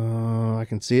 I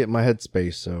can see it in my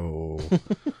headspace, so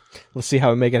Let's see how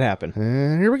we make it happen.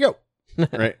 and here we go.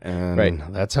 Right. And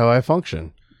Right. that's how I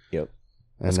function. Yep.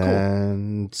 And That's cool.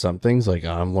 then some things, like,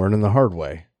 I'm learning the hard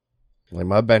way. Like,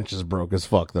 my bench is broke as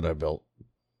fuck that I built.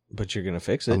 But you're gonna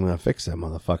fix it. I'm going to fix that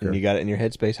motherfucker. And you got it in your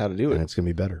headspace how to do and it. it's going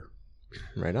to be better.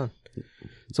 Right on.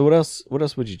 So what else? What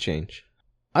else would you change?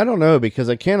 I don't know, because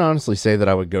I can't honestly say that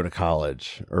I would go to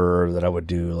college or that I would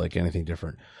do like anything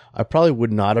different. I probably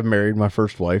would not have married my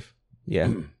first wife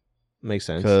Yeah, makes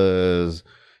sense. because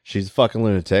she's a fucking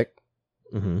lunatic.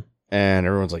 Mm-hmm. And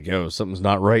everyone's like, yo, something's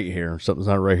not right here. Something's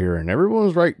not right here. And everyone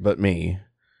was right but me.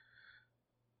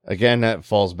 Again, that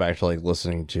falls back to like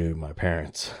listening to my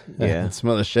parents. Yeah. And some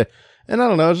other shit. And I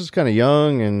don't know, I was just kind of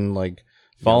young and like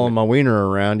following my wiener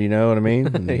around, you know what I mean?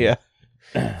 And Yeah.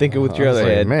 Thinking with your I was other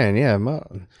like, head. man, yeah,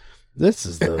 this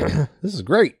is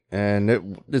great.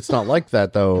 And it's not like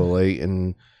that though. Like,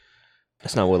 and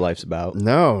That's not what life's about.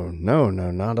 no,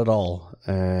 not at all.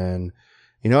 And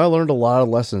I learned a lot of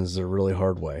lessons the really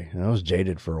hard way, and I was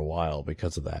jaded for a while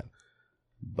because of that.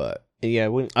 But Yeah.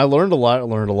 When, I learned a lot. I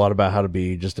learned a lot about how to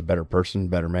be just a better person,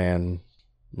 better man.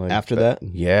 Like, After that?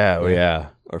 yeah.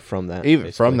 or from that. Even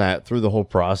basically. from that, through the whole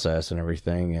process and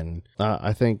everything. And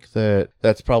I think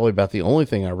that's probably about the only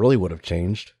thing I really would have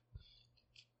changed.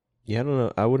 Yeah, I don't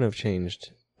know. I wouldn't have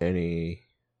changed any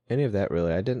of that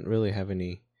really. I didn't really have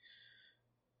any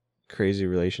crazy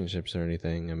relationships or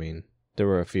anything. I mean, there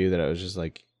were a few that I was just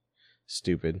like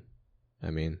stupid. I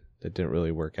mean, that didn't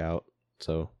really work out.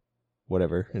 So,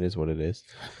 whatever. It is what it is.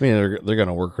 I mean, they're going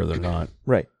to work or they're not,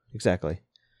 Right. Exactly.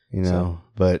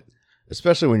 But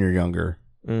especially when you're younger.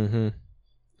 Mm-hmm.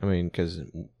 I mean, because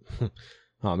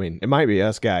it might be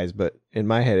us guys, but in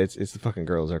my head, it's the fucking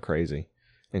girls are crazy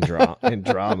and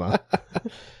drama.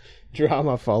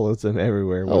 Drama follows them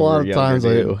everywhere. A when lot we're of younger, times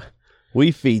dude.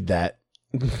 we feed that.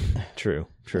 True.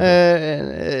 And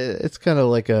it's kind of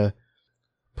like a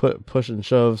push and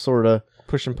shove sort of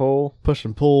Push and pull. push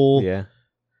and pull Yeah.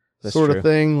 That's sort true. of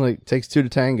thing. Like, takes two to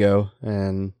tango,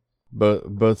 and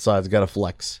both sides got to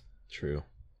flex. True.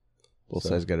 Both So-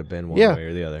 sides got to bend one Yeah. way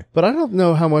or the other. But I don't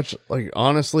know how much, like,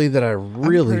 honestly, that I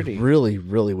really, pretty- really,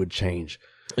 really would change.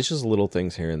 It's just little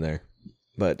things here and there.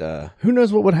 But Who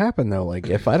knows what would happen though? Like,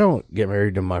 if I don't get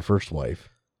married to my first wife,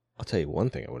 I'll tell you one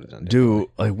thing I would have done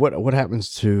differently. what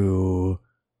happens to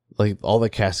like all the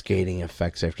cascading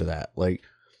effects after that? Like,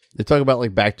 they talk about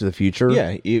like Back to the Future.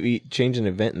 Yeah, you change an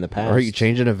event in the past. Or you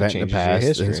change an event in the changes your past, and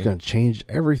it's history. going to change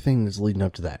everything that's leading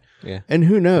up to that. Yeah. And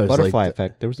who knows? Butterfly like,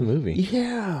 Effect. There was a movie.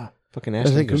 Yeah. Fucking I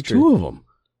Ashton think there's Kutcher. two of them.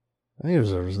 I think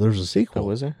there's a Oh, sequel.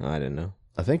 was there? Oh, I didn't know.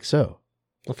 I think so.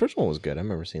 The first one was good. I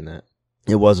remember seeing that.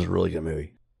 It was a really good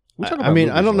movie. We talk I about mean,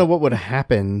 I movies don't a know lot. what would have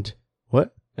happened.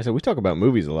 What? I said we talk about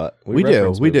movies a lot. We do.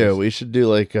 reference We do. movies. We should do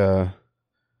like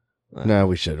no,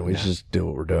 we shouldn't. We no. should just do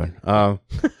what we're doing.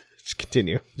 Just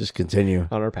continue Just continue.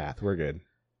 on our path. We're good.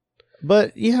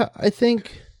 But yeah, I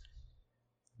think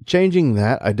changing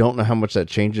that, I don't know how much that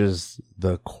changes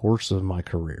the course of my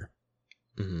career.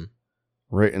 Mm-hmm.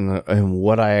 Right, and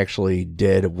what I actually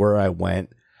did, where I went.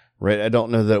 Right, I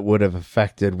don't know that it would have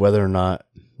affected whether or not,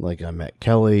 like, I met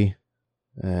Kelly,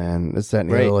 and this, that, and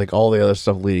the Right. other, like all the other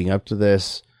stuff leading up to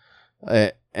this.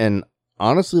 And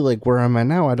honestly, like where I'm at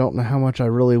now, I don't know how much I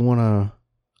really want to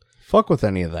fuck with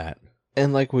any of that.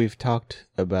 And like we've talked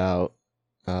about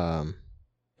in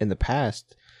the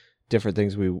past, different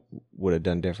things we would have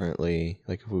done differently.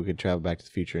 Like if we could travel back to the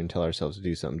future and tell ourselves to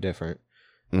do something different.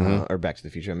 Or Back to the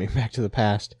Future. I mean, Back to the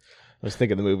Past. I was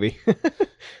thinking the movie.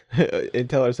 And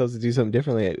tell ourselves to do something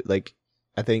differently. Like,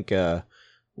 I think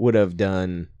would have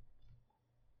done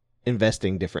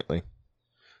investing differently.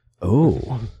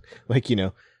 Oh. Like,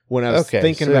 when I was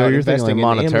thinking so about you're investing thinking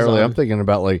like in monetarily, Amazon, I'm thinking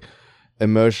about like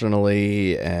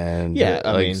emotionally and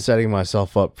I mean, setting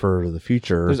myself up for the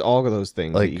future. there's all of those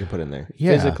things like, that you can put in there.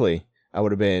 yeah. Physically, I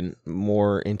would have been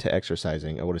more into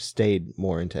exercising. I would have stayed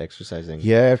more into exercising.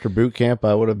 Yeah, after boot camp,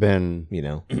 I would have been,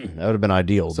 that would have been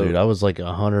ideal, So- dude. I was like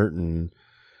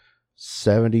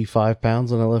 175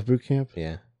 pounds when I left boot camp.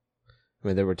 Yeah. I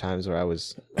mean, there were times where I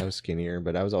was skinnier,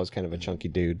 but I was always kind of a chunky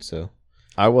dude, so.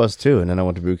 I was too, and then I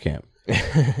went to boot camp.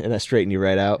 And that straightened you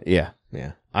right out. Yeah.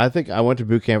 Yeah. I think I went to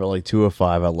boot camp at like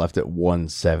 205. I left at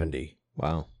 170.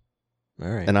 Wow. All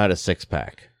right. And I had a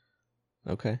 6-pack.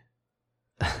 Okay.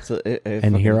 So it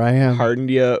And here I am.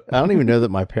 hardened you up I don't even know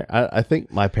that I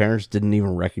think my parents didn't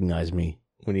even recognize me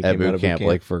when you at came out boot of camp,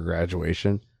 like for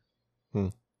graduation. Hmm.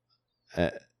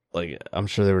 Like I'm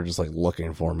sure they were just like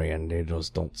looking for me, and they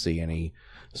just don't see any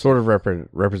sort of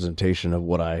representation of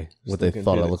what they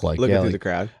thought I looked like. Looking Yeah, through like, the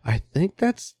crowd. I think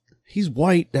he's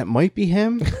white. That might be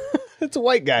him. It's a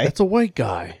white guy. That's a white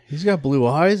guy. He's got blue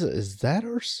eyes. Is that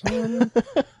our son?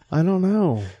 I don't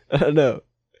know. I don't know.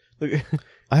 Look,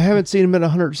 I haven't seen him at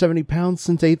 170 pounds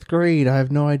since 8th grade. I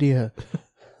have no idea.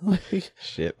 Like,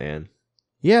 shit, man.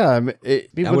 yeah, I mean, I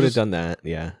people would have just, done that.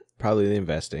 Yeah, probably the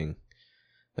investing.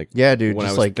 Like, yeah, dude. when Just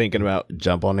I was like thinking about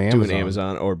jump on Amazon. doing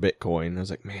Amazon or Bitcoin, I was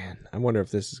like, man, I wonder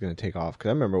if this is going to take off. Because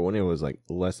I remember when it was like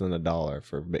less than $1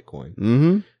 for Bitcoin,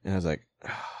 Mm-hmm. and I was like,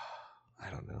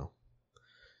 I don't know,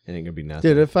 it ain't gonna be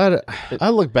nothing. Dude, if I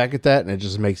look back at that and it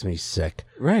just makes me sick.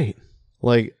 Right?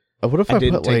 Like, what if I I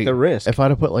didn't put take like the risk. if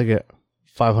I'd have put like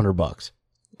 $500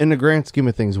 in the grand scheme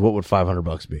of things, what would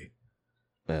 $500 be?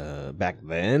 Back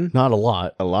then, Not a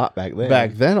lot. a lot back then.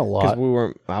 Back then, a because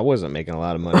lot. I wasn't making a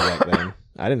lot of money back then.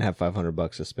 I didn't have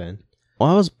 $500 to spend. Well,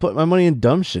 I was putting my money in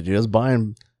dumb shit, dude. I was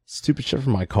buying stupid shit for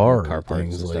my car, Car and parts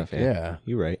things and like, stuff. yeah.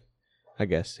 You're right. I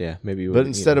guess. Yeah. Maybe. But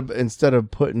instead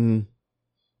of putting,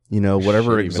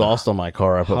 whatever Shit, exhaust on my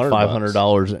car, I put $100.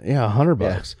 $500. Yeah,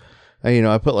 $100. And,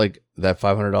 I put like that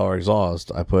 $500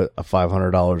 exhaust. I put a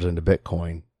 $500 into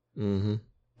Bitcoin Mm-hmm.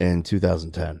 in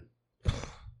 2010.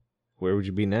 Where would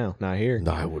you be now? Not here.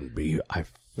 No, I wouldn't be.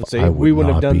 Let's say I would we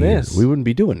wouldn't have not done be- this. We wouldn't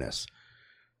be doing this.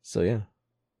 So yeah.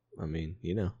 I mean,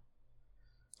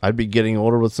 I'd be getting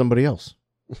older with somebody else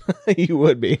you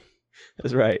would be.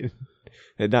 That's right.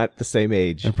 And not the same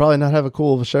age. and probably not have a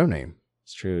cool of a show name.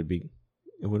 It's true.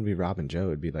 It wouldn't be Rob and Joe.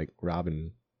 It'd be like Rob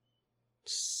and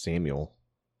Samuel.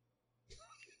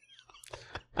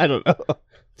 I don't know.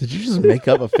 Did you just make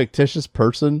up a fictitious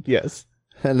person Yes.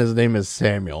 and his name is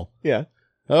Samuel? Yeah.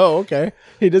 Oh, okay.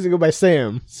 He doesn't go by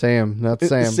Sam. Sam, not It's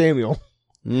Sam. Samuel.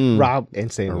 Mm. Rob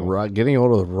and Samuel. Getting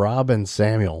older with Rob and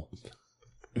Samuel.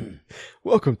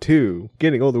 Welcome to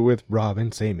Getting Older with Rob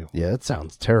and Samuel. Yeah, that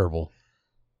sounds terrible.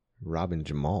 Rob and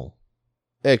Jamal.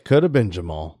 It could have been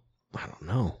Jamal. I don't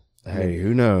know. Hey,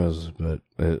 who knows? But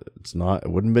it's not.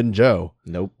 It wouldn't have been Joe.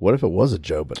 Nope. What if it was a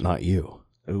Joe, but not you?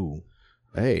 Ooh.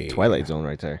 Hey, Twilight Zone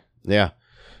right there. Yeah.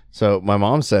 So my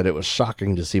mom said it was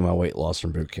shocking to see my weight loss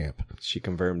from boot camp. She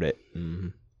confirmed it. Mm-hmm.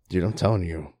 Dude, I'm telling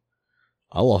you,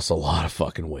 I lost a lot of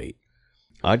fucking weight.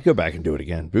 I'd go back and do it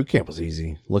again. Boot camp was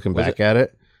easy. Looking Was back at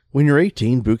it, when you're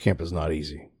 18, boot camp is not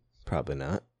easy. Probably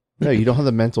not. No, you don't have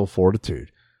the mental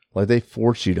fortitude. Like, they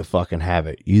force you to fucking have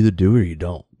it. You either do or you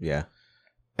don't. Yeah.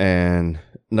 And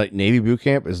like Navy boot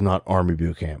camp is not Army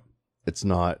boot camp. It's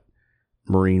not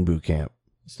Marine boot camp.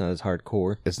 It's not as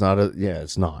hardcore. It's not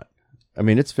it's not. I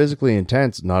mean, it's physically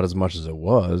intense, not as much as it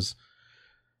was.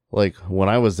 Like, when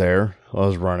I was there, I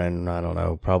was running, I don't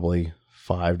know, probably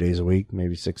 5 days a week,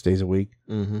 maybe 6 days a week.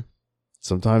 Mm-hmm.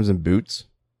 Sometimes in boots.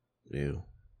 Ew.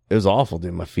 It was awful,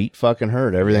 dude. My feet fucking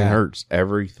hurt. Everything Yeah. hurts.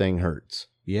 Everything hurts.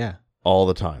 Yeah. All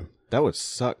the time. That would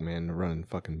suck, man, to run in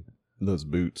fucking those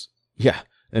boots. Yeah.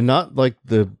 And not like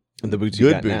the The boots you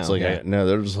good got boots. now. Like, yeah. no,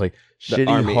 they're just like The shitty,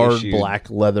 Army hard, issued. black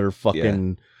leather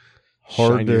fucking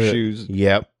hard Shine to... your shoes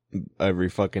Yep. every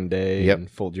fucking day. Yep. And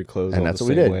fold your clothes And all that's the what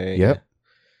we same did. way. Yep.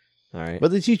 Yeah. All right.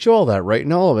 But they teach you all that, right?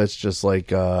 And all of it's just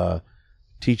like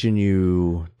teaching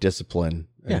you discipline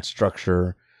and Yeah.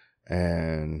 structure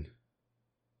and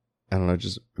I don't know,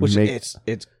 just Which make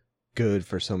it's good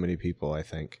for so many people, I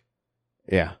think.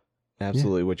 yeah.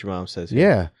 Absolutely what your mom says here.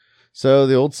 Yeah. So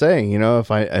the old saying, if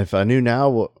I knew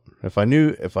now, if I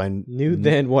Knew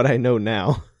then what I know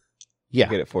now. yeah,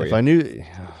 get it for if you. I knew,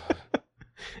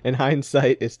 And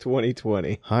hindsight is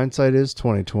 20/20. hindsight is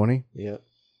 20/20. Yep.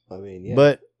 I mean, yeah.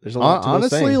 But there's a lot to those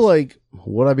honestly, things. like,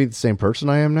 would I be the same person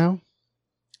I am now?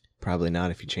 Probably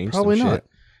not if you change Probably some not. shit.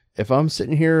 If I'm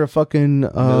sitting here a fucking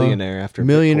Millionaire after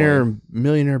millionaire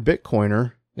Bitcoin.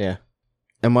 Bitcoiner, Yeah.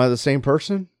 am I the same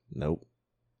person? Nope.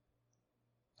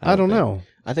 I don't think. know.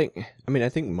 I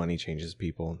think money changes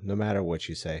people, no matter what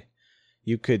you say.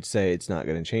 You could say it's not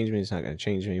going to change me, it's not going to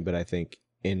change me, but I think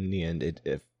in the end,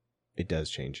 it does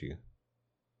change you.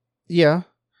 Yeah.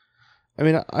 I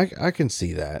mean, I can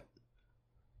see that.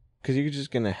 Because you're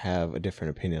just going to have a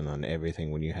different opinion on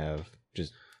everything when you have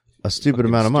just A stupid fucking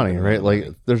amount of money, stupid amount right? of Like,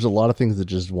 money. there's a lot of things that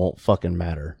just won't fucking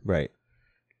matter. right.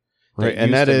 Right. That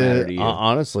And used that to matter is, to you.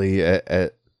 honestly,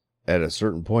 at a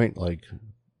certain point, like,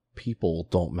 people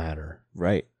don't matter.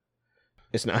 Right.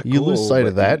 It's not You lose cool, sight but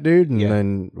of that, dude, and yeah.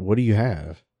 then what do you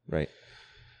have? Right.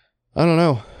 I don't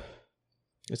know.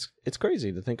 It's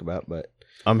crazy to think about, but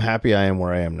I'm happy I am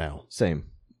where I am now. same.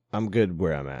 I'm good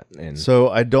where I'm at. And So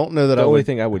I don't know that the I only would.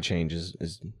 thing I would change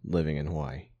is living in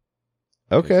Hawaii.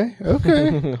 Okay.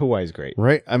 Okay. Hawaii's great.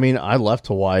 Right. I mean, I left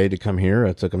Hawaii to come here.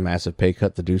 I took a massive pay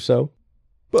cut to do so.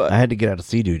 But I had to get out of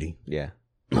sea duty. yeah.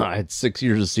 I had 6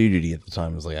 years of sea duty at the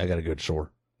time. I was like, I got to go to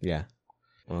shore. Yeah.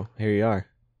 Well, here you are.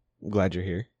 I'm glad you're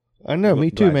here. I know, me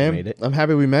Glad too, you man. made it. I'm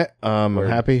happy we met. I'm Word.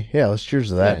 happy. Yeah, let's cheers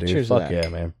to that, Yeah, dude. cheers to Fuck that. yeah,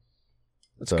 man.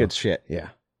 That's So, good shit. Yeah.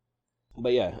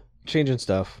 But yeah, changing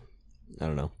stuff. I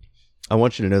don't know. I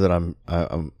want you to know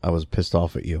that I was pissed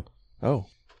off at you. Oh,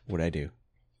 what'd I do?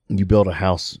 You built a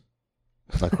house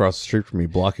across the street from me,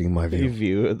 blocking my You view,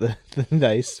 view of the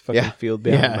nice fucking Yeah. field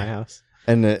behind Yeah. my house.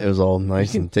 and it was all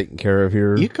nice and taken care of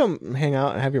here. You come hang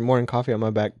out and have your morning coffee on my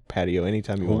back patio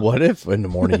anytime you want. What if in the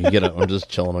morning you get up and I'm just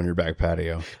chilling on your back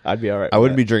patio? I'd be all right. I with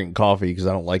wouldn't that. be drinking coffee because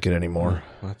I don't like it anymore.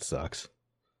 That sucks.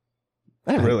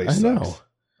 That really I sucks. know.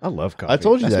 I love coffee. I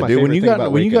told you That's that, my dude. When favorite you thing got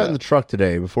about when you waking got in the up. truck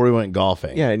today before we went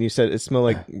golfing, Yeah, and you said it smelled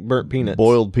like burnt peanuts.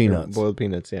 boiled peanuts. Boiled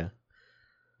peanuts, yeah.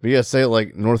 But yeah, say it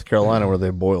like North Carolina where they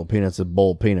boil peanuts and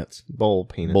bowl peanuts. Bowl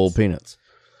peanuts. Bowl peanuts.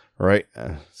 Right?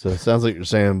 So it sounds like you're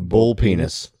saying bull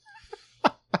penis.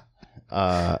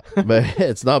 But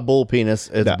it's not bull penis.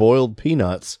 It's No. boiled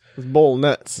peanuts. It's bowl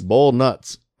nuts. Boiled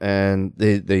nuts. And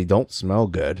they don't smell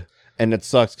good. And it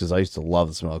sucks because I used to love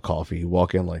the smell of coffee. You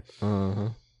walk in like, Uh-huh.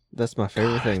 That's my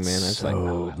favorite thing, man. It's like,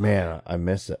 so, man, I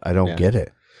miss it. I don't Yeah. get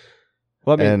it.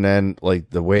 well, I mean, And then like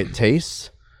the way it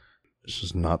tastes, it's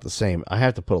just not the same. I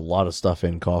have to put a lot of stuff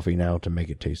in coffee now to make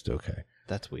it taste okay.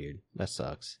 that's weird. That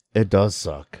sucks. It does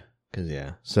suck. Cause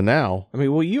yeah, So now I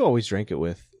mean, well, you always drink it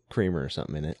with creamer or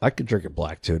something in it. I could drink it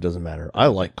black too. It doesn't matter. I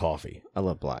like coffee. I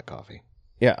love black coffee.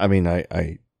 Yeah, I mean,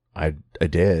 I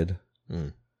did.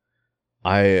 Mm.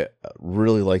 I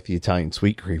really like the Italian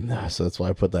sweet cream though, so that's why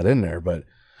I put that in there. But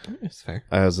It's fair.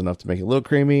 I was enough to make it a little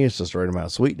creamy. It's just the right amount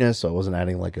of sweetness, so I wasn't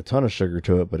adding like a ton of sugar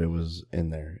to it, but it was in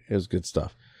there. It was good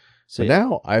stuff. So Yeah.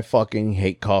 now I fucking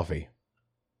hate coffee.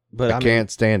 But I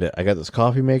can't stand it. I got this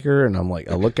coffee maker, and I'm like,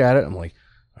 I look at it, I'm like,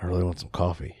 I really want some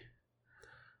coffee,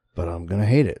 but I'm gonna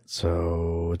hate it,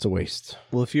 so it's a waste.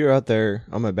 Well, if you're out there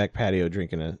on my back patio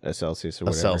drinking a Celsius or A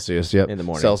whatever, Celsius, yep. in the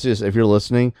morning. Celsius, if you're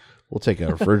listening, we'll take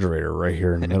a refrigerator right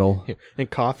here in the middle. and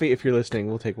coffee, if you're listening,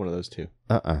 we'll take one of those too.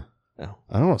 Oh.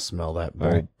 I don't want to smell that All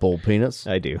right. bull peanuts.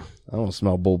 I do. I don't want to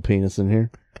smell bull penis in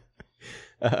here.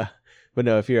 But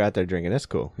no, if you're out there drinking, that's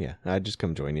cool. Yeah, I'd just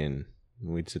come join you, and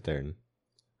we'd sit there and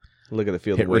look at the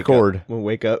field. Hit and wake record. Up. When we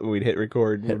wake up, we'd hit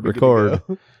record. Hit We'd be good to record.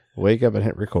 go. Wake up and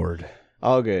hit record.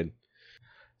 All good.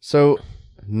 So,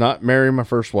 not marry my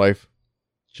first wife.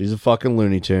 She's a fucking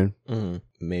Looney Tune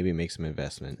Maybe make some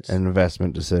investments and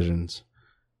investment decisions.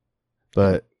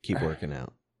 But keep working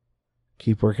out.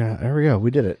 keep working out. There we go.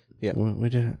 We did it. Yep. We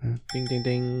did it. Ding, ding,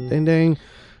 ding. Ding, ding.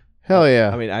 Hell yeah.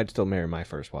 I mean, I'd still marry my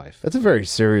first wife. That's a very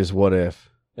serious what if.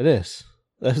 It is.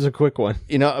 That is a quick one.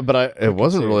 You know, but it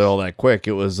wasn't really serious. all that quick.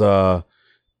 It was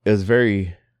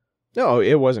very, No,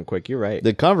 it wasn't quick. You're right.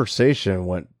 the conversation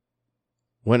went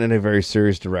in a very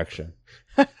serious direction.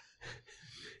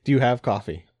 Do you have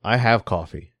coffee? I have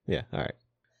coffee. Yeah. All right.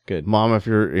 Good. Mom, if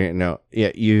you're,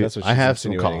 you, That's what I she's have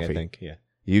some insinuating, coffee. I think. Yeah.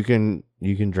 You can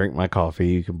drink my coffee.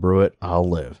 You can brew it. I'll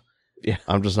live. Yeah.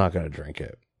 I'm just not going to drink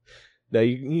it. No,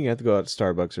 you have to go out to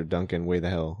Starbucks or Dunkin' way the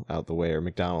hell out the way, or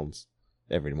McDonald's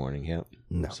every morning. Yep.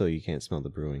 No. So you can't smell the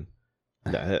brewing.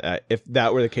 If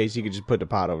that were the case, you could just put the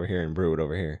pot over here and brew it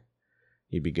over here.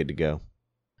 You'd be good to go.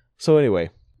 So anyway,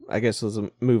 I guess let's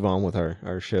move on with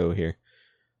our show here.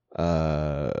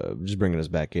 Just bringing us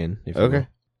back in. If you Okay.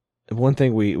 will. One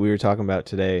thing we were talking about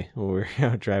today when we were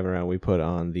out driving around, we put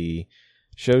on the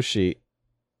show sheet.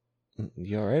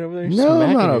 You all right over there? No, I'm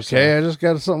Smacking not yourself. okay. I just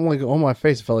got something like on my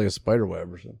face. It felt like a spider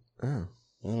web or something. Oh,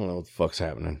 I don't know what the fuck's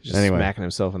happening. just Anyway. smacking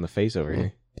himself in the face over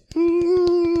here.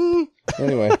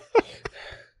 Anyway,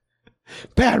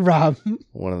 Bad Rob.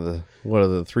 one of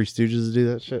the Three Stooges do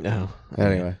that shit. No.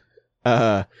 Anyway,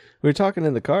 We were talking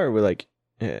in the car.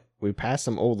 We passed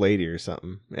some old lady or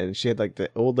something, and she had like the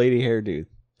old lady hairdo.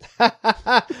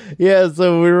 yeah.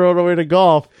 So we were on our way to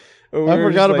golf. We I were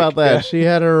forgot just about like, that. She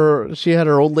had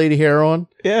her old lady hair on.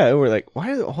 Yeah, and we're like,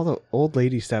 why do all the old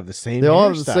ladies have the same? They all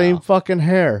have the hairstyle? same fucking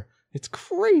hair. It's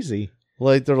crazy.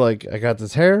 Like they're like, I got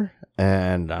this hair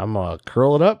and I'm gonna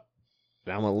curl it up.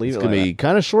 I'm gonna leave It's it. gonna be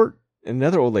kind of short. And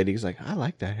another old lady's like, I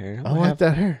like that hair. I like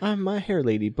that hair. I'm my hair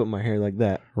lady. Put my hair like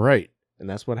that, Right. and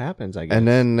that's what happens. I guess. And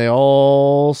then they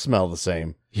all smell the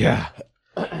same. yeah,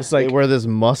 it's They like wear this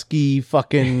musky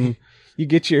fucking. you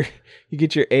get your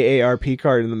AARP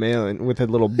card in the mail and with a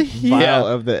little vial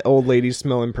Yeah. of the old lady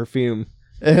smelling perfume.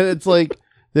 And it's like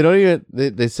they don't even.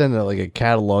 They send out like a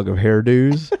catalog of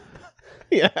hairdos,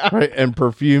 Yeah, right, and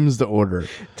perfumes to order.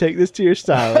 take this to your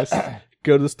stylist.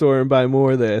 Go to the store and buy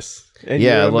more of this. And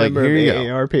Yeah, you're a like member here of you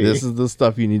AARP. go. This is the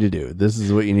stuff you need to do. This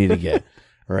is what you need to get,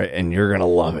 right? And you're gonna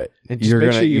love it. and just You're make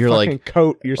gonna. sure you You're fucking like.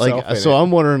 coat yourself. Like, so I'm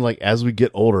wondering, like, as we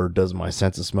get older, does my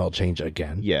sense of smell change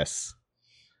again? yes,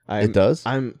 It does?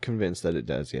 I'm convinced that it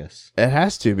does. Yes, It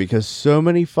has to, because so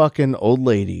many fucking old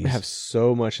ladies they have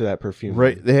so much of that perfume.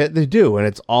 right, they do, and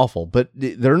it's awful. But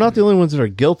they're not the only ones that are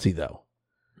guilty, though,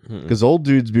 Mm-mm. because old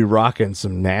dudes be rocking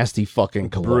some nasty fucking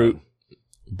cologne.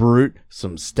 Brute,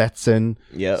 some Stetson,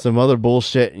 Yep. some other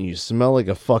bullshit, and you smell like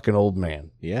a fucking old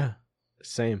man. Yeah.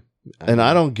 Same. And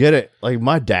I don't get it. Like,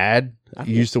 my dad I-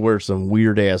 used to wear some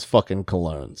weird ass fucking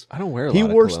colognes. I don't wear a He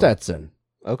lot of wore cologne. Stetson.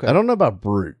 Okay. I don't know about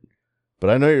Brute, but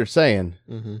I know what you're saying.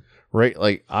 Mm-hmm. Right?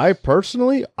 Like, I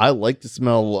personally, I like the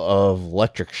smell of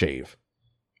electric shave.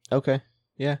 Okay.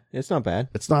 Yeah, it's not bad.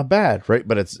 It's not bad, right?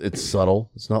 But it's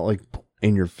subtle. It's not like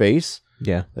in your face.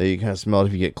 Yeah. That you kind of smell it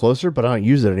if you get closer, but I don't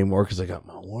use it anymore because I got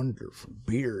my wonderful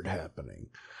beard happening.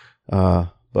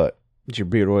 But Does your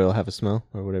beard oil have a smell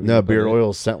or whatever? no, you put beard in it? oil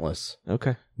is scentless.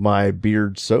 Okay. My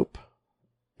beard soap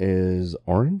is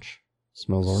orange.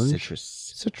 Smells orange.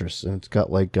 Citrus. And it's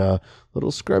got like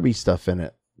little scrubby stuff in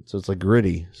it. So it's like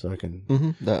gritty, so I can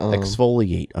Mm-hmm.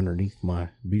 exfoliate underneath my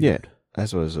beard. Yeah.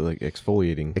 That's what it was like,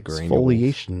 exfoliating. granules.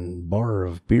 Exfoliation bar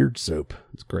of beard soap.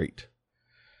 It's great.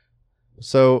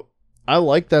 So I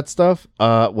like that stuff.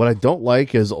 What I don't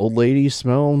like is old ladies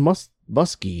smell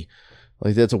musky.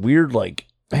 Like that's a weird, like,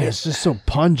 man, it's just so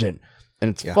pungent and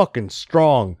it's Yeah. fucking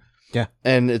strong. Yeah.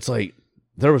 And it's like,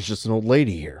 there was just an old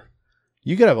lady here.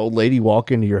 You could have an old lady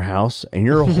walk into your house and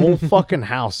your whole fucking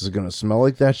house is going to smell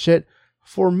like that shit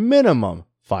for minimum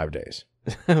 5 days.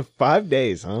 5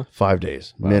 days, huh? 5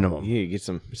 days, Wow. minimum. You need to get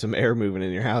some air moving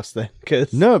in your house then.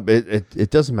 Cause... No, it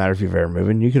doesn't matter if you've air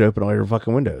moving. You could open all your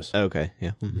fucking windows. Okay.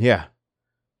 Yeah. Yeah.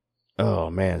 Oh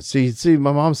man. See,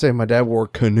 my mom's saying my dad wore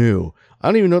Canoe. I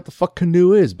don't even know what the fuck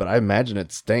Canoe is, but I imagine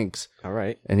it stinks. All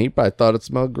right. And he probably thought it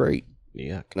smelled great.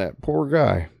 Yeah. That poor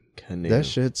guy. Canoe. That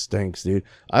shit stinks, dude.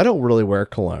 I don't really wear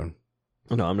cologne.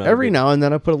 No, I'm not. Every now and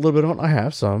then I put a little bit on. I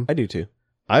have some. I do too.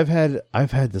 I've had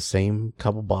the same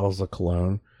couple bottles of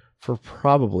cologne for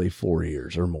probably 4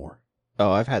 years or more.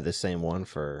 Oh, I've had the same one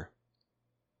for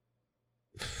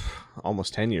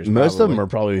almost 10 years. Most of them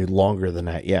probably. are probably longer than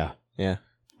that. Yeah. Yeah.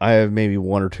 I have maybe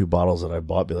 1 or 2 bottles that I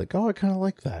bought. Be like, oh, I kind of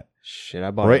like that. Shit,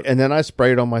 I bought Right. it. And then I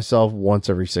spray it on myself once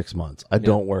every 6 months. I Yeah.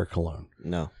 don't wear cologne.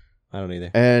 No, I don't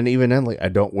either. And even then, like, I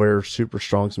don't wear super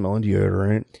strong smelling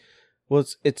deodorant. Well,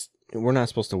 it's we're not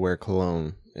supposed to wear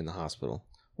cologne in the hospital.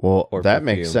 Well, Or that perfume.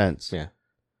 makes sense. Yeah.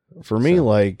 For me, So-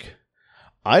 like,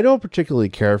 I don't particularly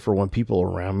care for when people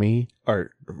around me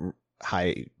Or high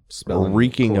are smelling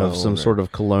reeking of cologne some or sort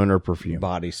of cologne or perfume.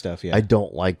 body stuff. Yeah. I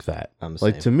don't like that. I'm the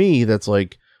Like, same. to me, that's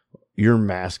like, you're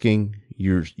masking,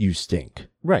 you stink.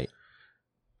 Right.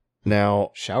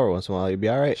 Now, Shower once in a while, you'd be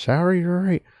all right. shower, you're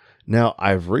right. Now,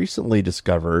 I've recently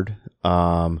discovered,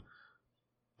 and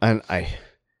I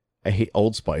hate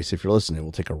Old Spice. If you're listening,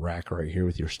 we'll take a rack right here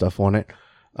with your stuff on it.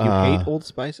 You hate Old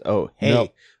Spice? Oh, hey. no, Old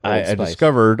I Spice.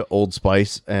 discovered Old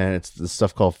Spice, and it's the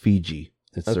stuff called Fiji.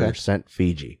 It's their Okay. scent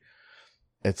Fiji.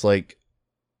 It's like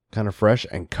kind of fresh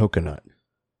and coconut.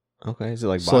 Okay. Is it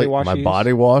like So body like, wash? my you use?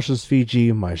 body wash is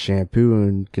Fiji, my shampoo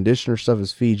and conditioner stuff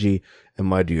is Fiji, and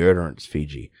my deodorant's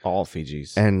Fiji. All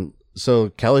Fijis. And so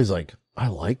Kelly's like, I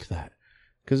like that.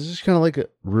 Because it's just kind of like a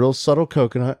real subtle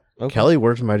coconut. Okay. Kelly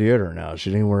wears my deodorant now. She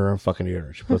didn't wear her own fucking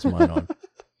deodorant. She puts mine on.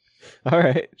 All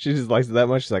right. She just likes it that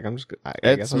much. She's like, I'm just. I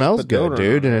It guess I'll smells just put good, deodorant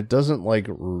dude. on And it. it doesn't like,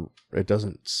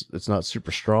 it's not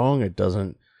super strong. It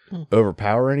doesn't Hmm.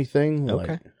 overpower anything.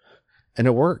 Okay. Like, and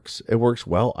it works. It works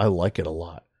well. I like it a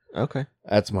lot. Okay.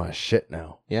 That's my shit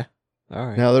now. All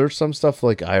right. Now there's some stuff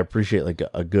like I appreciate like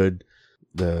a good,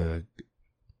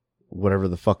 whatever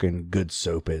the fucking good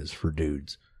soap is for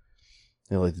dudes.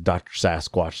 You know, like the Dr.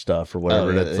 Sasquatch stuff or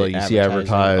whatever that's like you see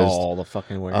advertised all the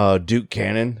fucking way. Duke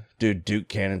Cannon. Dude, Duke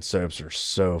Cannon soaps are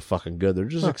so fucking good. They're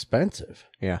just expensive.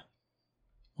 Yeah.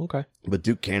 Okay. But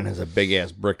Duke Cannon has a big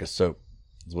ass brick of soap.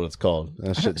 That's what it's called.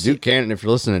 That shit. Duke Cannon, if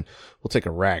you're listening, we'll take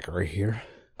a rack right here.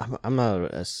 I'm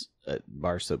not a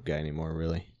bar soap guy anymore,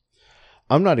 really.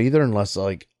 I'm not either unless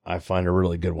like I find a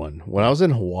really good one. When I was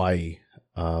in Hawaii,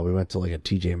 we went to like a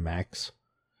TJ Maxx.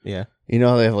 Yeah. You know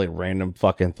how they have like random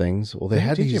fucking things? Well, they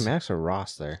had TJ these... Maxx or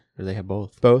Ross there? Or they have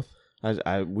both? Both?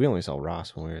 We only saw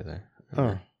Ross when we were there.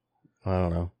 Oh. I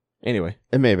don't know. Anyway.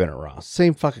 It may have been at Ross.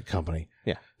 Same fucking company.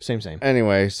 Yeah. Same.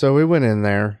 Anyway, so we went in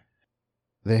there.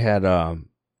 They had,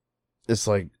 it's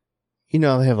like, you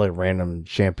know, they have like random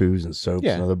shampoos and soaps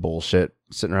and other bullshit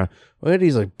sitting around. We had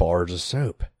these like bars of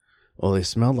soap. Well, they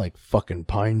smelled like fucking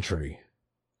pine tree.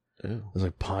 Ew. It was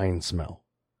like pine smell.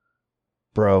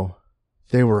 Bro,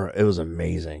 it was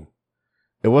amazing.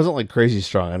 It wasn't like crazy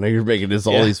strong. I know you're making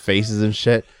all these faces and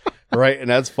shit. Right. And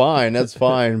that's fine. That's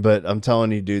fine. But I'm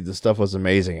telling you, dude, the stuff was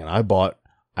amazing. And I bought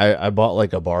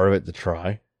like a bar of it to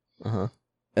try. Uh-huh.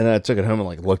 And then I took it home and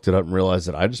like looked it up and realized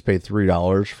that I just paid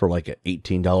 $3 for like an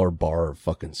 $18 bar of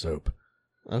fucking soap.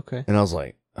 Okay. And I was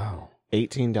like, oh.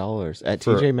 $18 at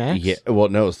TJ Maxx? Yeah. Well,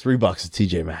 no, it was $3 at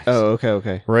TJ Maxx. Oh,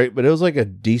 okay. Right. But it was like a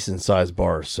decent sized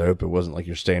bar of soap. It wasn't like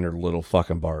your standard little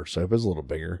fucking bar of soap. It was a little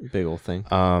bigger. Big old thing.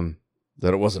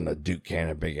 That it wasn't a Duke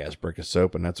Cannon big ass brick of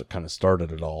soap. And that's what kind of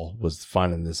started it all, was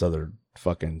finding this other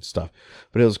fucking stuff.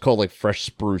 But it was called like Fresh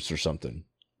Spruce or something.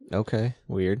 Okay.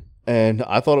 Weird. And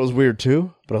I thought it was weird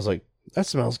too. But I was like, that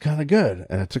smells kind of good.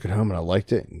 And I took it home and I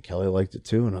liked it. And Kelly liked it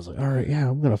too. And I was like, all right, yeah,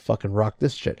 I'm going to fucking rock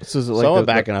this shit. So, I went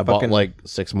back and I bought like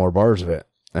 6 more bars of it.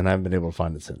 And I haven't been able to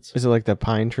find it since. Is it like the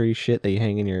pine tree shit that you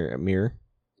hang in your mirror?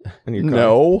 In your car?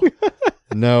 No.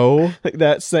 No. Like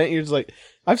that scent, you're just like,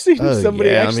 I've seen somebody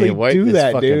actually do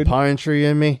that, dude. Pine tree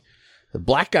in me. The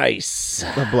black ice.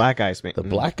 The black ice, man. The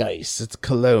black ice. It's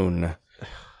cologne.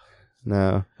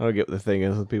 No. I don't get what the thing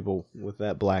is with people with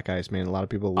that black ice, man. A lot of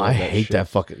people love I that hate shit. that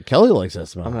fucking... Kelly likes that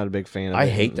smell. I'm not a big fan of it. I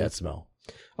hate that smell.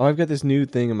 Oh, I've got this new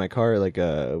thing in my car. Like,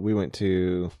 we went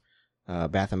to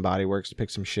Bath and Body Works to pick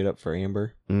some shit up for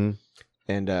Amber. Mm.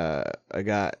 And I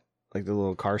got like the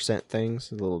little car scent things,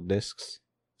 the little discs.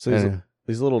 So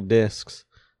these little discs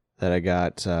that I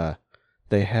got,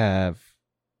 they have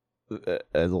a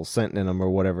little scent in them or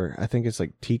whatever. I think it's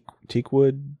like teak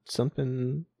wood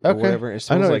something or whatever. It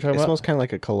smells like it smells kind of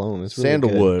like a cologne. It's really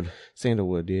sandalwood. Good.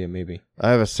 Sandalwood, yeah, maybe.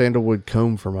 I have a sandalwood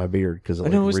comb for my beard because it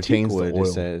like retains the oil. It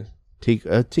said. Teak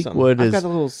wood is. I've got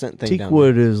a little scent thing. Teak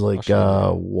wood is like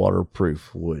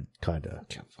waterproof wood, kind of.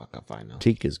 Fuck if I know.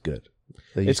 Teak is good.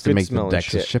 They used to make the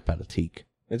Dexter ship out of teak.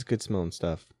 It's good smelling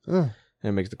stuff. And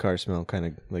it makes the car smell kind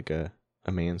of like a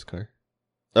man's car.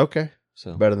 Okay.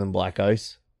 So better than black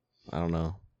ice. I don't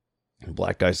know.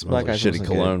 Black ice smells like shitty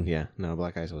cologne. Good. Yeah, no,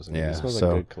 black ice wasn't good. Yeah, It smells so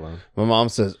like good cologne. My mom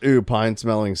says, ooh, pine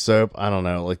smelling soap. I don't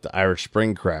know, like the Irish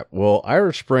Spring crap. Well,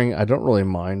 Irish Spring, I don't really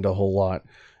mind a whole lot.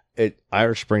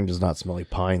 Irish Spring does not smell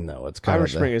like pine though. It's kind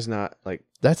Irish Spring is not like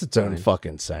that's its own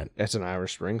fucking scent. That's an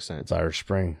Irish Spring scent. It's Irish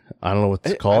Spring. I don't know what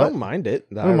to call it. I don't mind it.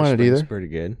 I don't mind it either. It's pretty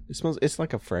good. It smells. It's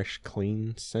like a fresh,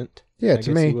 clean scent. Yeah,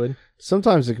 to me.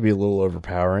 Sometimes it can be a little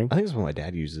overpowering. I think it's what my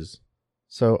dad uses.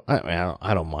 So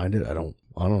I don't mind it. I don't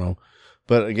know.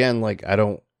 But again, like I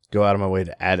don't go out of my way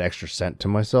to add extra scent to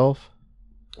myself.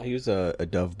 I use a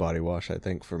Dove body wash, I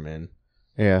think, for men.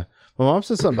 Yeah. My mom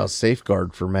said something about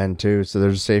Safeguard for men too. So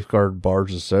there's Safeguard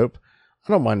bars of soap.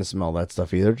 I don't mind the smell of that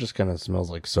stuff either. It just kind of smells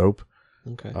like soap.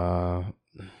 Okay. And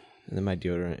then my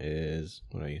deodorant is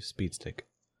what I use, Speed Stick.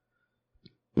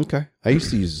 Okay. I used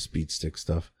to use the Speed Stick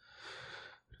stuff.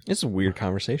 It's a weird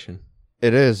conversation.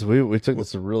 It is. We took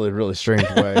this a really, really strange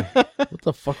way. What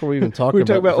the fuck are we even talking about?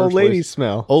 We're talking about old lady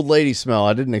smell. Old lady smell.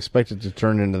 I didn't expect it to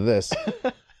turn into this.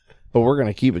 But we're going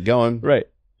to keep it going. Right.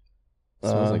 It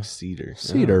smells like cedar.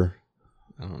 Cedar.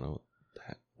 I don't know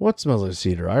that. What smells like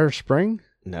cedar? Irish Spring?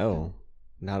 No,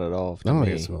 not at all. I don't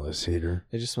think it smells like cedar.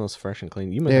 It just smells fresh and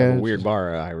clean. You might have a weird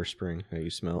bar at Irish Spring that you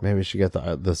smell. Maybe we should get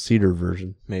the cedar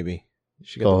version. Maybe.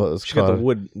 She got the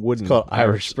wooden. It's called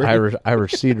Irish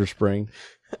Cedar Spring.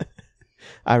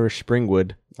 Irish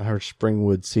Springwood. Irish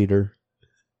Springwood cedar.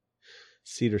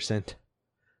 Cedar scent.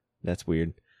 That's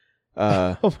weird.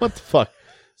 What the fuck?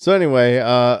 So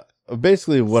anyway,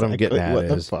 basically what I'm getting at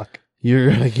is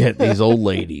you're gonna get these old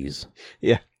ladies.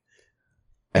 Yeah.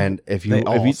 And if you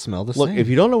smell the same. If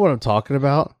you don't know what I'm talking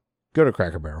about, go to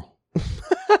Cracker Barrel.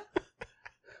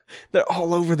 They're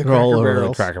all over the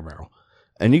Cracker Barrel.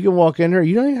 And you can walk in there,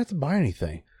 you don't even have to buy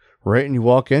anything. Right? And you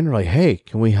walk in, you're like, hey,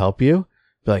 can we help you?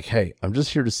 Be like, hey, I'm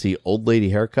just here to see old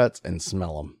lady haircuts and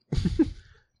smell them.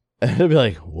 And they'd be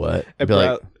like, what? I'd be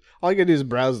like, all you gotta do is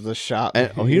browse the shop.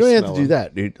 and, you don't have to do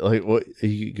that, dude. Like, what?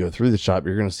 You go through the shop,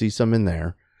 you're gonna see some in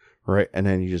there, right? And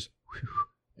then you just,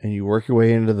 and you work your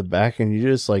way into the back, and you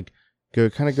just like go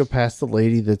past the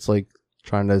lady that's like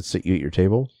trying to sit you at your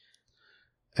table,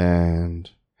 and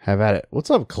have at it. What's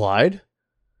up, Clyde?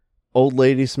 Old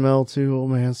lady smell to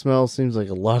old man smell seems like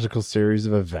a logical series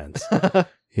of events.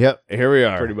 Yep, here we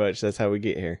are. Pretty much. That's how we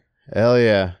get here. Hell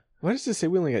yeah. Why does it say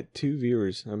we only got 2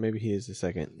 viewers? Or maybe he is the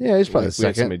second. Yeah, he's probably the We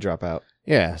had second. somebody drop out.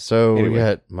 Yeah, so Anyway. we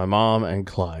got my mom and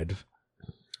Clyde.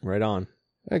 Right on.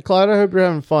 Hey, Clyde, I hope you're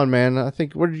having fun, man. I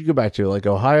think, where did you go back to? Like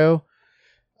Ohio?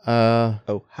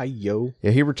 Oh, hi, yo.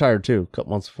 Yeah, he retired too, a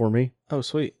couple months before me. Oh,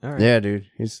 sweet. All right. Yeah, dude.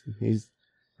 He's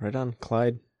Right on.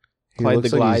 Clyde. he Clyde the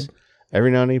looks like Glide. he's-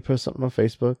 every now and then he posts something on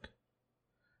Facebook.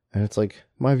 And it's like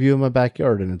my view of my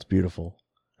backyard and it's beautiful.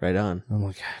 Right on. I'm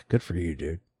like, good for you,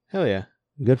 dude. Hell yeah.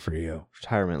 Good for you.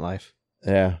 Retirement life.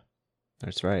 Yeah.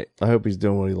 That's right. I hope he's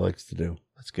doing what he likes to do.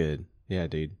 That's good. Yeah,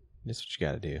 dude. That's what you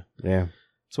gotta do. Yeah.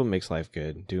 That's what makes life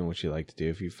good. Doing what you like to do.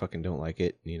 If you fucking don't like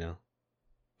it,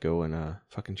 go and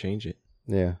fucking change it.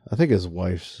 Yeah. I think his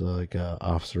wife's like a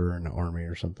officer in the army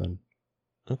or something.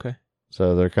 Okay.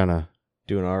 So they're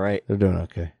Doing all right. they're doing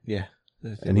okay. Yeah.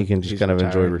 And he can just kind of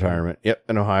enjoy retirement. Yep,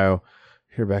 in Ohio.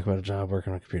 Hear back about a job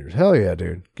working on computers. Hell yeah,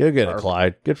 dude. Go get it, Perfect.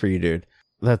 Clyde. Good for you, dude.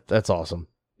 That's awesome.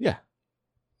 Yeah.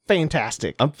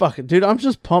 Fantastic. I'm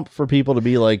just pumped for people to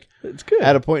be like It's good.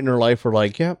 at a point in their life where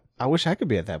like, yep, I wish I could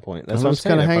be at that point. That's I'm what I'm just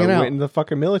saying. kinda If I hanging went out. in the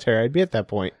fucking military, I'd be at that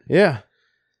point. yeah.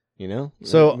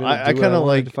 So I'm gonna I do what kinda wanted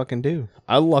like- to fucking do.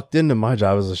 I lucked into my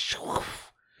job as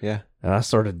Yeah. and I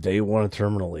started day one of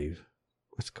terminal leave.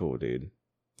 That's cool, dude.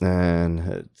 And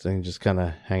it's just kind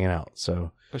of hanging out.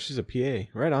 So Oh, she's a PA.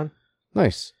 Right on.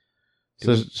 nice.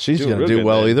 So Doing- she's doing going to real do good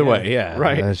well then, either yeah. way. Yeah.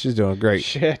 Right. She's doing great.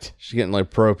 Shit. She's getting like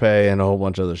pro pay and a whole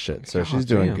bunch of other shit. So God she's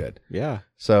doing damn. good. Yeah.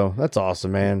 So that's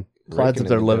awesome, man. Clyde's Raking up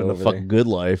there in the living dough a over fucking good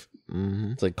life.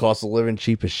 Mm-hmm. It's like cost of living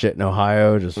cheap as shit in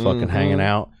Ohio, just fucking Mhm. hanging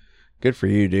out. Good for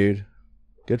you, dude.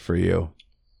 Good for you.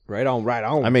 Right on. Right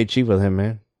on. I made chief with him,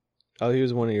 man. Oh, he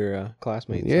was one of your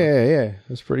classmates. huh? Yeah.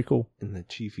 That's pretty cool. In the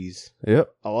chiefies.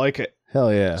 Yep. I like it.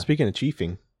 Hell yeah. Speaking of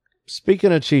chiefing,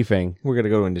 Speaking of chiefing. we're gonna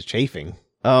go into chafing.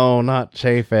 Oh, not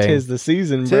chafing. Tis the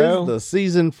season, bro. Tis the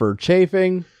season for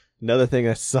chafing. Another thing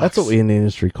that sucks. That's what we in the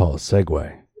industry call a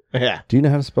segue. Yeah. Do you know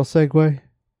how to spell segue?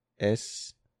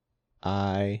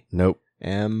 SIMT. Nope.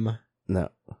 No.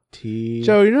 Joe.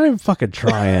 Joe, you're not even fucking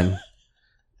trying.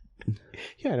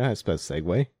 Yeah, I know how to spell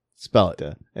segue. Spell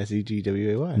it.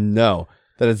 SEGWAY. No.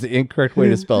 That is the incorrect way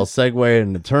to spell segue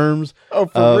in the terms Oh,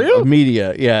 for of real?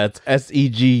 media. Yeah, it's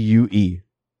SEGUE.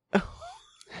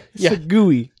 Yeah.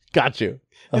 Segui. Got you.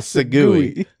 A A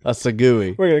segui. segui. A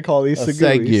segui. We're gonna call these A seguis.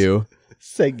 segu.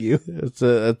 Segu. It's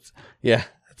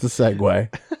a segue.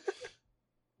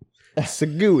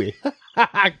 Segui.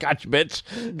 Gotcha,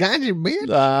 bitch. Gotcha,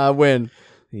 bitch. Win.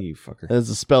 You fucker. That's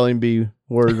a spelling bee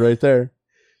word right there.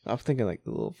 I'm thinking like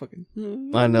the little fucking.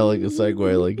 I know, like a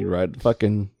segue, like you ride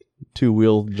fucking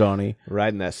two-wheel Johnny.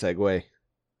 Riding that Segway.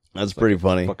 That's pretty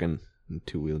funny. Fucking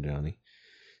two-wheel Johnny.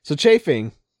 So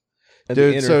chafing. At the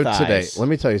Dude, inner so thighs. today, let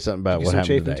me tell you something about You what some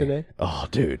happened chafing today. Oh,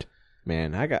 dude.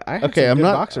 Man, I had Okay, some I'm good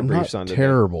not, boxer I'm briefs not on today.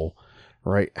 terrible,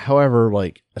 right? However,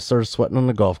 like, I started sweating on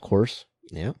the golf course.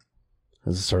 Yep.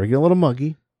 As it started getting a little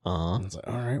muggy. Uh-huh. I was like,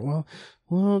 all right,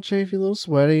 well, chafy, a little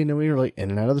sweaty. And then we were like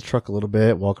in and out of the truck a little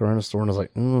bit, walking around the store, and I was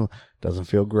like, doesn't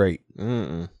feel great.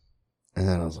 Mm-mm. And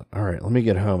then I was like, all right, let me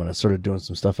get home. And I started doing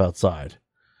some stuff outside.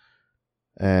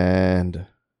 And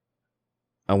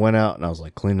I went out and I was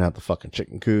like cleaning out the fucking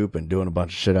chicken coop and doing a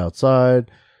bunch of shit outside.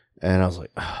 And I was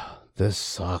like, this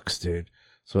sucks, dude.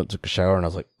 So I took a shower and I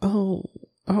was like, oh.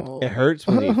 It hurts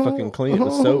when you fucking clean it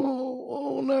with soap.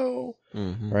 Oh, no.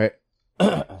 Mm-hmm. Right?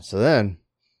 So then,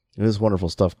 this wonderful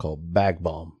stuff called Bag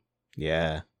Balm.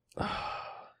 Yeah. I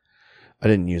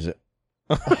didn't use it.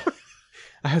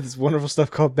 I have this wonderful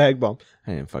stuff called Bag Balm.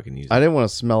 I didn't fucking use it. I didn't want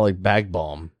to smell like Bag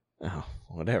Balm. Oh,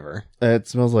 whatever. It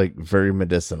smells like very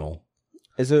medicinal.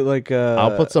 Is it like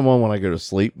I'll put some on when I go to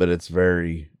sleep, but it's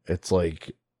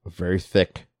like very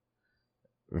thick,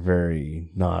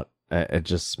 very not. It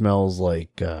just smells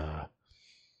like it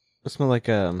smell like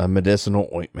a medicinal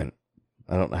ointment.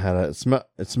 I don't know how to smell.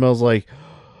 It smells like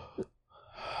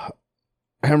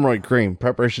hemorrhoid cream,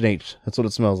 Preparation H. That's what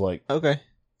it smells like. okay.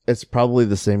 It's probably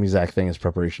the same exact thing as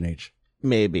Preparation H.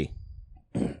 Maybe.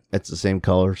 It's the same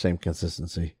color, same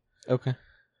consistency. Okay.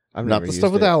 I've Not never the used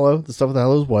stuff with it. aloe. The stuff with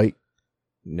aloe is white.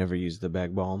 Never used the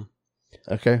Bag Balm.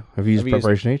 Okay. Have you used Have you used-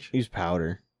 Preparation H? Use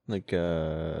powder. Like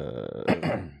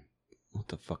what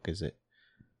the fuck is it?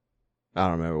 I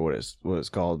don't remember what it's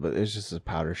called, but it's just a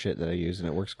powder shit that I use, and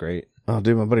it works great. Oh,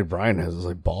 dude, my buddy Brian has this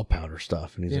like ball powder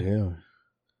stuff, and he's like, yeah.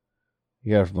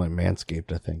 You got it from like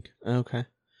Manscaped, I think. Okay.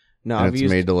 No, and I've it's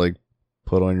used made to like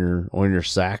put on your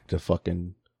sack to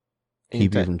fucking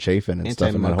keep you from chafing and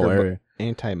stuff in that whole area.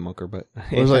 Anti-munker butt.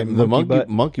 It was like the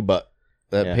monkey butt,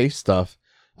 that Yeah. paste stuff.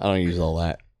 I don't use all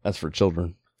that. That's for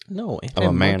children. No, I'm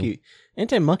a man.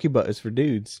 Anti-monkey butt is for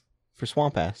dudes, for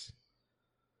swamp ass,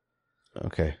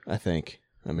 Okay. I think.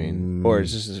 I mean, or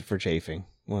it's just for chafing.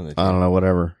 One of the two. I don't know,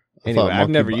 whatever. Anyway, I've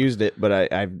never used it, but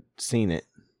I've seen it.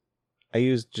 I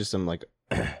used just some like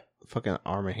fucking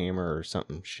Arm & Hammer or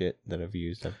something shit that I've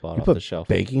used. I've bought You off put the shelf.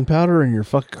 baking powder in your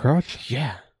fucking crotch?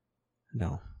 Yeah.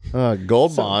 No.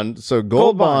 Gold Bond. So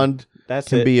Gold Bond That's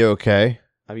can it. be okay,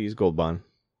 I've used Gold Bond.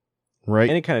 right?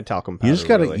 Any kind of talcum powder. You just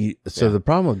gotta really. eat. So Yeah. the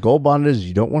problem with Gold Bond is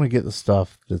you don't want to get the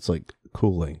stuff that's like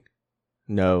cooling.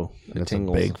 No. And It it's a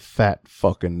tingles. big fat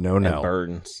fucking and no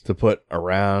burdens. to put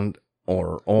around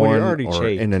or Well, on you're already or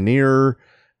chafed. in a near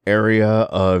area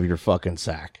of your fucking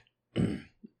sack.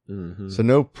 Mm-hmm. So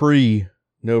no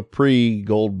pre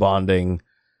Gold Bonding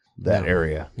that No.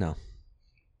 area. No.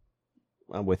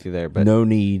 I'm with you there, but No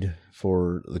need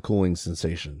for the cooling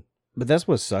sensation. that's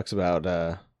what sucks about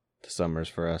the summers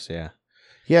for us, yeah.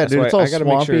 Yeah, That's dude, why it's all I gotta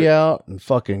make swampy sure- out and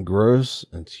fucking gross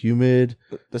and it's humid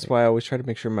That's why I always try to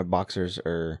make sure my boxers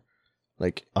are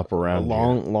like up around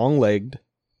long legged,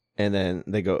 and then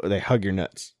they hug your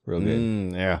nuts real here.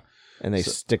 good, Yeah. and they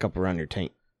So- stick up around your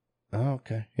taint. Oh,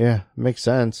 okay. Yeah, makes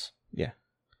sense. Yeah.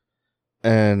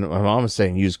 And my mom was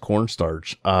saying use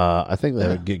cornstarch. I think that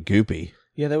would get goopy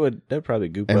Yeah, that'd probably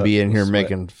goop and up be in with here sweat.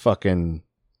 making fucking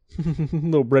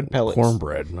little bread pellets,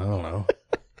 cornbread. I don't know.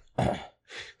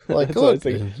 Like, That's what I look,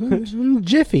 was thinking.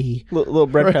 Jiffy. little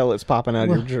bread Right. pellets popping out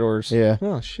of your drawers. Yeah.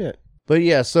 Oh shit. But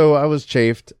yeah, so I was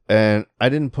chafed and I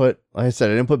didn't put, like I said,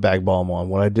 I didn't put bag balm on.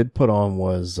 What I did put on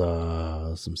was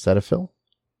some Cetaphil,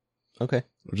 Okay.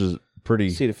 which is pretty.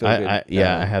 Cetaphil,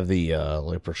 I have the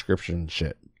like prescription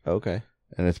shit, Okay.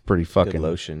 and it's pretty Good fucking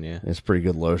lotion. Yeah. It's pretty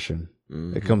good lotion.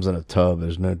 Mhm. It comes in a tub.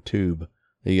 There's no tube.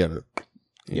 You gotta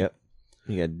Yep.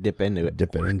 You gotta dip into it.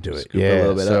 dip it into it. Scoop a Yeah.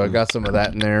 little bit So up. I got some of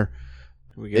that in there.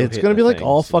 We go It's hit gonna the be like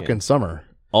all things again. fucking summer,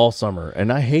 all summer,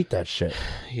 and I hate that shit.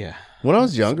 Yeah. When I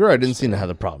was younger, I didn't seem to have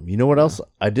the problem. You know what else?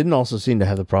 I didn't also seem to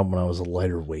have the problem when I was a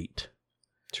lighter weight.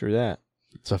 True that.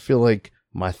 So I feel like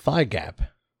my thigh gap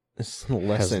It's has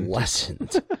lesson.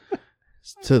 lessened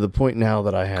to the point now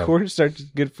that I have. Cornstarch is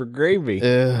good for gravy.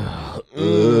 Ugh.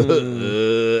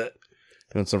 Mm. You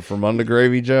want some Fermunda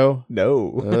gravy, Joe?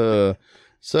 No.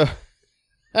 So,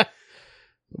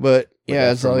 but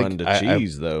yeah, it's like Fermunda I,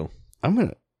 cheese though. I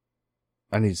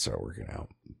need to start working out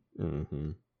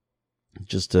Mm-hmm.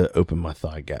 just to open my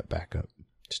thigh gap back up.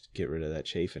 Just to get rid of that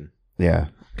chafing. Yeah,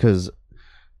 because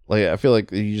like I feel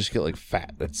like you just get like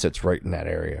fat that sits right in that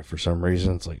area for some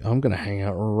reason. It's like I'm gonna hang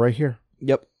out right here,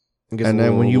 Yep. and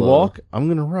then when you walk, I'm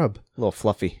gonna rub, a little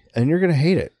fluffy. and you're gonna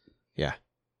hate it. Yeah.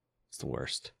 It's the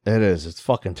worst. It is. It's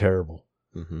fucking terrible.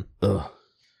 Mm-hmm. Ugh.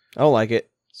 I don't like it.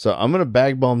 So I'm gonna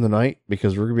bag bomb tonight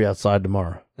because we're gonna be outside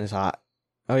tomorrow. It's hot.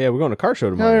 Oh yeah, we're going to car show Oh,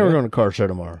 tomorrow. yeah, we're yeah? going to car show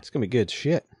tomorrow. It's gonna be good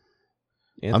shit.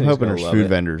 I'm Anthony's hoping gonna there's love food it.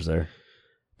 vendors there.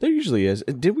 There usually is.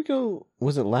 Did we go?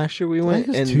 Was it last year we I went?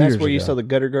 think it was And 2 that's years where you ago. saw the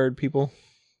gutter guard people.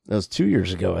 That was 2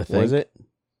 years ago, I think. Was it?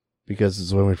 Because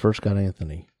it's when we first got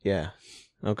Anthony. Yeah.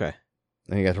 Okay.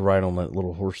 And he got to ride on that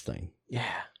little horse thing. Yeah.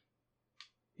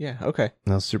 Yeah. Okay.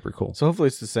 That was super cool. So hopefully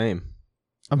it's the same.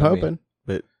 I'm I mean, hoping.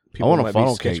 But I people want a might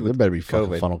funnel be sketchy cake. There with better be fucking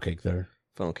COVID. funnel cake there.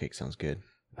 Funnel cake sounds good.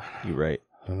 You're right.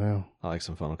 I don't know. I like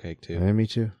some funnel cake too. Yeah, me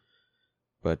too.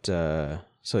 But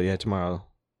so yeah, tomorrow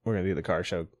we're gonna do the car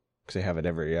show because they have it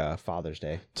every Father's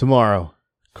Day. Tomorrow,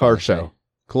 car Father's show. Day.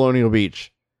 Colonial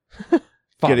Beach. Getting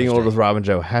Father's old Day. with Robin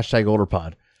Joe. Hashtag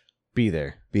olderpod. Be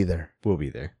there. Be there. We'll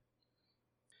be there.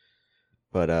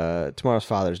 But tomorrow's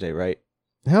Father's Day, right?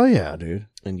 Hell yeah, dude.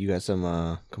 And you got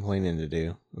some complaining to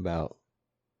do about.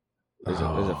 Is it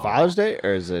Oh. Father's Day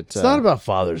or is it? It's not about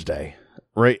Father's Day,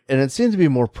 right? And it seems to be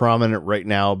more prominent right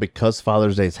now because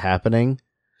Father's Day is happening.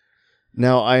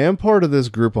 Now, I am part of this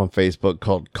group on Facebook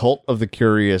called Cult of the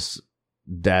Curious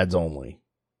Dads Only.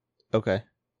 Okay.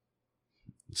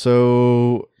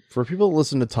 So, for people that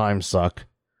listen to Time Suck,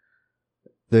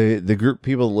 the group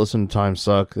people that listen to Time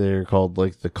Suck, they're called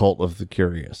like the Cult of the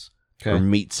Curious. Or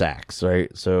meat sacks, right?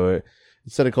 So,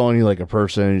 instead of calling you like a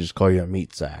person, you just call you a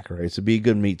meat sack, right? So, be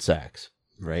good meat sacks.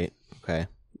 Right. Okay.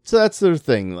 So that's their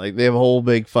thing. Like they have a whole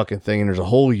big fucking thing, and there's a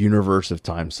whole universe of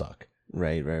Time Suck.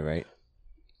 Right.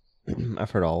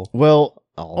 I've heard all. Well,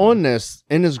 All on this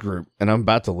in this group, and I'm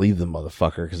about to leave the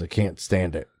motherfucker because I can't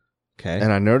stand it. Okay.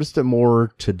 and I noticed it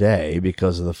more today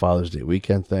because of the Father's Day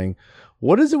weekend thing.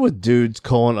 What is it with dudes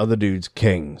calling other dudes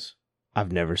kings?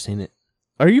 I've never seen it.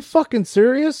 Are you fucking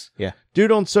serious? Yeah.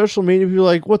 Dude, on social media, people are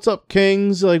like, what's up,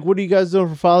 kings? Like, what are you guys doing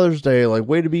for Father's Day? Like,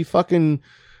 way to be fucking,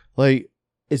 like,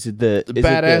 Is it the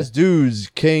badass dudes,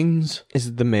 kings. Is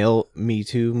it the male Me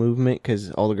Too movement?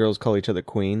 Because all the girls call each other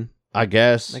queen. I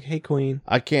guess. Like, hey, queen.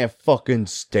 I can't fucking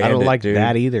stand it, I don't like dude.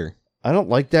 that either. I don't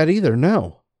like that either,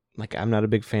 no. Like, I'm not a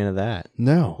big fan of that.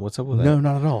 No. What's up with that? No,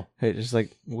 not at all. Hey, just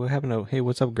like, what happened to, hey,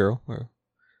 what's up, girl? Or,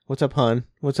 what's up, hun?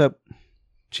 What's up,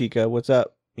 chica? What's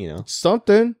up? You know,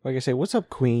 Something. like I say, what's up,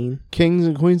 queen? Kings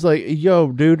and queens, like,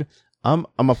 yo, dude, I'm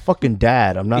a fucking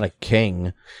dad. I'm not a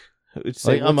king. It's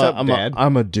Like, like, what's up, dad?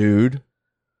 I'm a dude,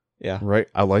 Yeah, right?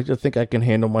 I like to think I can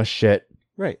handle my shit,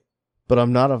 right. but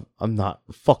I'm not a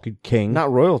fucking king.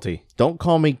 Not royalty. Don't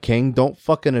call me king. Don't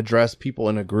fucking address people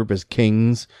in a group as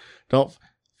kings. Don't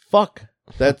fuck.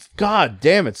 That's god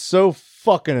damn. It's so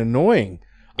fucking annoying.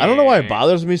 I don't know why it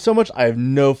bothers me so much. I have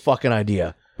no fucking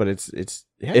idea. But it's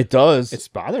yeah, It does. it's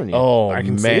bothering you. Oh I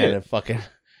can see man, it. it fucking.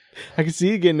 I can see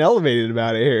you getting elevated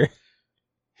about it here.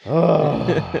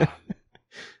 Oh.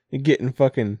 You're getting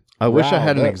fucking. I wish I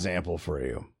had an riled up. example for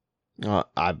you.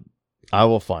 I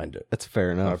will find it. That's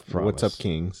fair enough. I What's up, promise.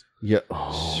 kings? Yeah,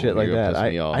 Shit like you're gonna that.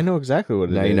 piss me off. I know exactly what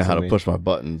it is. Now you know how I to mean, push my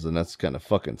buttons, and that's kind of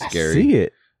fucking I scary. see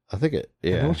it. I think it. I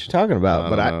know Yeah, what you're talking about,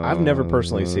 but I've never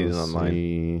personally seen it let's online.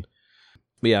 see.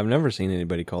 But yeah, I've never seen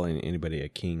anybody calling anybody a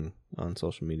king on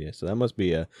social media, so that must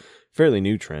be a fairly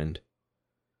new trend.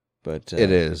 But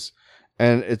It is,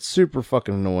 and it's super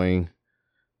fucking annoying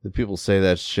that people say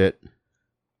that shit,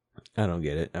 I don't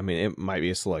get it. I mean, it might be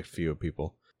a select few of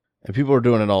people. and people are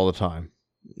doing it all the time.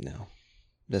 No,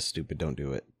 that's stupid. Don't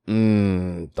do it.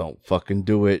 Don't fucking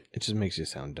do it. It just makes you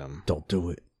sound dumb. Don't do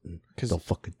it. Because Don't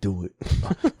fucking do it.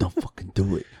 Don't fucking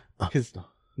do it.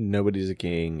 nobody's a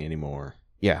king anymore.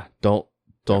 Yeah, don't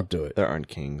do it. There aren't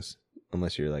kings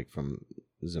unless you're like from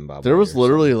Zimbabwe. There was or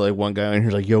literally like one guy in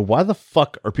here like, yo, why the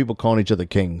fuck are people calling each other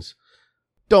kings?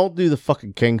 Don't do the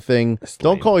fucking king thing. That's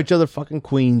Don't lame. call each other fucking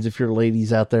queens if you're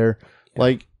ladies out there. Yeah.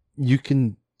 Like, you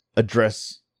can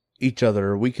address each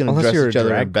other. We can Unless address you're a each other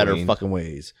in drag better queen. fucking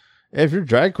ways. If you're a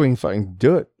drag queen, fucking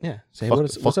do it. Yeah. Say, Fuck-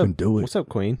 what's fucking up? do it. What's up,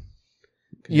 queen?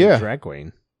 'Cause you're a Yeah. drag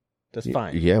queen. That's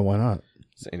fine. Yeah, why not?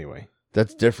 So anyway,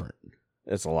 That's different.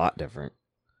 it's a lot different.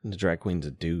 The drag queen's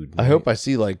a dude. I hope I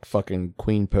see like fucking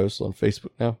queen posts on Facebook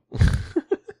now.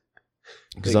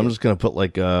 Because I'm just going to put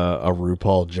like a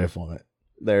RuPaul GIF on it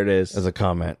There it is. as a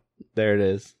comment. There it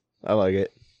is. I like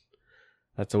it.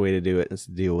 That's the way to do it. Let's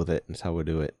deal with it. That's how we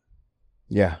do it.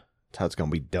 Yeah. That's how it's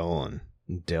gonna be done.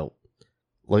 Dealt.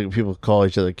 Like if people call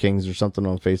each other kings or something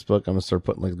on Facebook, I'm going to start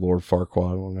putting like Lord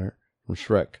Farquaad on there from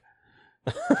Shrek.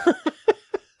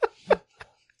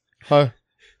 Hi.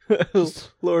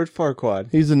 Lord Farquaad.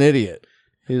 He's an idiot.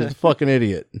 He's a fucking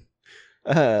idiot.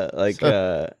 Lord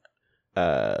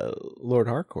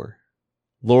Hardcore.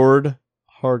 Lord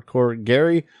Hardcore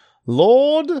Gary.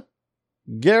 Lord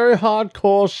Gary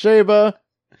Hardcore Shaber.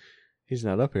 He's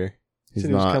not up here. He's Said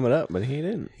he was not. coming up, but he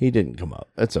didn't. He didn't come up.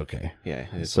 That's okay. Yeah.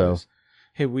 it is So- what it is.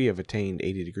 Hey, we have attained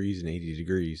 80 degrees and 80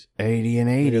 degrees. 80 and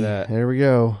 80. that. There we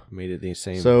go. Made it the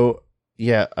same. So,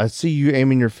 yeah, I see you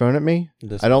aiming your phone at me.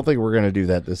 This I don't think we're going to do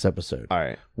that this episode. All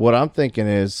right. What I'm thinking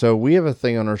is, so we have a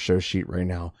thing on our show sheet right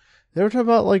now. They were talking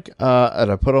about like,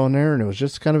 and I put on there and it was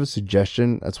just kind of a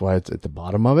suggestion. That's why it's at the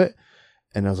bottom of it.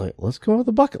 And I was like, let's come up with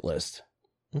a bucket list.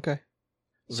 Okay.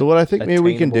 So what I think maybe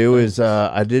we can Attainable do things. is,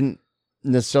 I didn't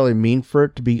necessarily mean for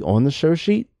it to be on the show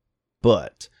sheet,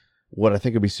 but what I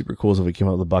think would be super cool is if we came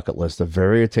up with a bucket list of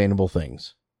very attainable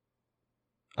things,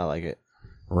 I like it.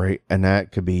 right? And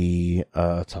that could be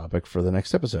a topic for the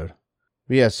next episode.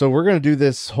 But yeah, so we're going to do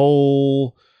this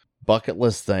whole bucket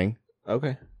list thing.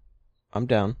 Okay. I'm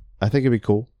down. I think it'd be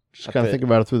cool. Just I kind of bet- think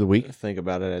about it through the week. Think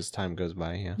about it as time goes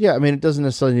by. Yeah. Yeah, I mean, it doesn't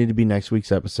necessarily need to be next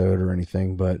week's episode or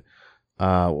anything, but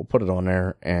we'll put it on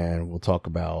there and we'll talk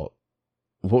about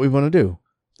what we want to do,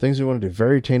 things we want to do,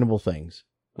 very attainable things.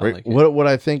 I Right? like it. What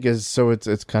I think is, so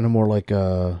it's kind of more like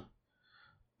a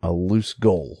loose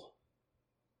goal,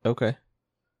 Okay.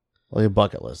 like a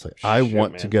bucket list. Like I Shit,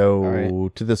 want to man. go All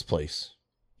to this place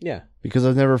Yeah. because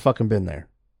I've never fucking been there,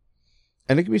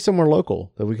 and it could be somewhere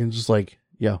local that we can just like,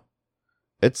 yeah,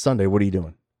 it's Sunday. What are you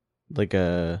doing? Like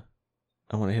I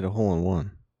want to hit a hole in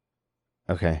one.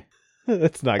 Okay,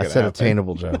 That's not I gonna said happen.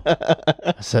 attainable, Joe.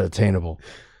 I said attainable.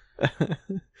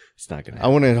 It's not gonna I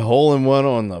happen. went in a hole in one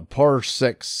on the par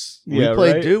 6. Yeah, we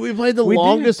played, right? dude. We played the We did.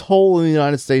 longest hole in the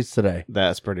United States today.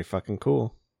 That's pretty fucking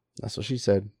cool. That's what she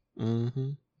said.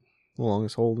 Mm-hmm. The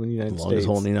longest hole in the United The States. longest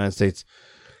hole in the United States.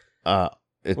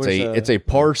 It's a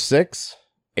par 6,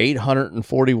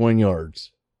 841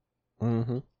 yards.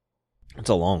 Mm-hmm. It's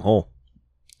a long hole.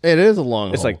 It is a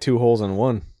long It's hole. like 2 holes in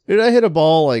one. Dude, I hit a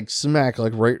ball like smack,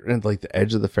 like right at like the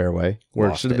edge of the fairway where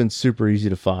it Lost should have it. been super easy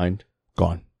to find.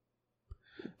 Gone.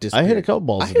 I hit a Disappeared. couple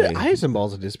balls today. I had some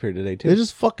balls that disappeared today too. They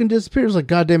just fucking disappears like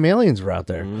goddamn aliens were out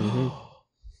there. Mhm.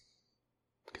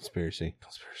 Conspiracy.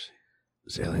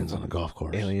 It's aliens on the golf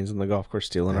course. Aliens on the golf course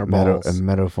stealing our Meadow, balls. and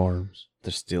Meadow Farms.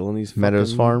 They're stealing these Meadows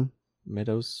fucking- Farm?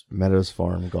 Meadows. Meadows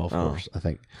Farm golf Oh. course, I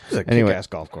think. It's a Anyway, kick-ass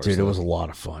golf course. Dude, it though. was a lot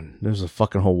of fun. There's a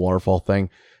fucking whole waterfall thing.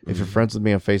 If you're Mhm. friends with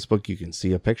me on Facebook, you can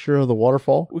see a picture of the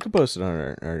waterfall. We could post it on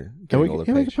our And Getting we Older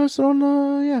can page. post it on,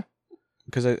 yeah.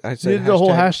 Because I You said did the whole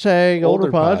hashtag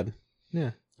older pod.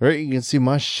 Yeah. Right? You can see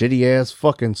my shitty ass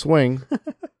fucking swing.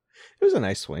 It was a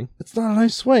nice swing. It's not a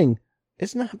nice swing.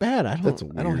 It's not bad. I That's a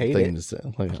don't. weird I don't hate thing it. to say.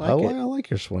 Like, I I like it. like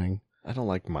your swing. I don't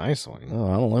like my swing. Oh,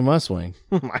 I don't like my swing.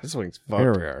 My swing's Here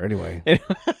fucked. we are. Anyway,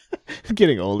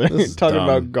 Getting older. This is Talking dumb.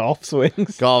 about golf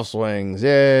swings. golf swings.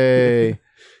 Yay.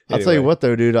 I'll tell you Anyway. what,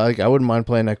 though, dude. I wouldn't mind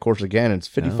playing that course again. It's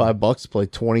 $55 to play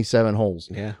 27 holes.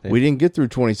 Yeah. We didn't get through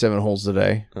 27 holes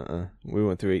today. We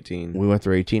went through 18. We went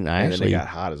through 18. I and then actually, it got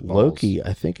hot as balls. low-key,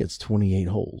 I think it's 28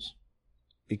 holes.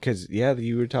 Because,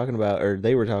 you were talking about, or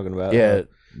they were talking about. Yeah.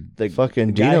 the Fucking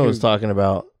guy Dino who- was talking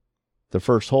about the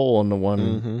first hole on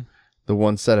Mhm. the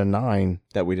one set of 9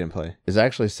 that we didn't play. is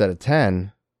actually set of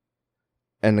 10.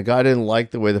 And the guy didn't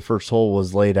like the way the first hole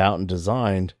was laid out and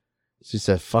designed. So he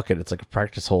said, fuck it. It's like a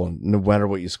practice hole. And no matter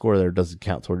what you score there, it doesn't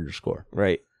count toward your score.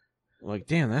 Right. Like,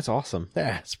 damn, that's awesome.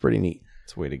 Yeah, it's pretty neat.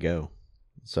 That's the way to go.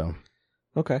 So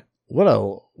Okay.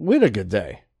 we had a good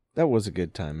day. That was a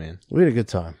good time, man. We had a good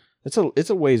time. It's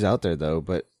a ways out there, though,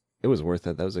 but it was worth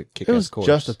it. That was a It kick-ass was course.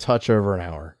 just a touch over an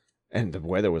hour. And the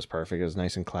weather was perfect. It was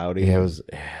nice and cloudy. Yeah, it was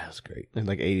great. And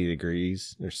like 80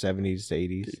 degrees or 70s to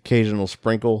 80s. Occasional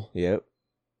sprinkle. Yep.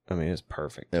 I mean, it was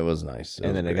perfect. It was nice.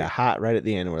 And then it got hot right at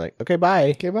the end. And we're like, okay, bye.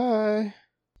 okay, bye.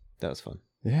 That was fun.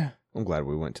 Yeah. I'm glad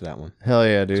we went to that one. Hell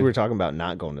yeah, dude. So we were talking about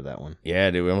not going to that one. Yeah,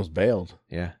 dude. We almost bailed.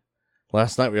 Yeah.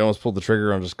 Last night we almost pulled the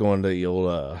trigger on just going to the old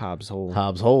Hobbs Hole.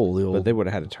 Hobbs Hole. The old, But they would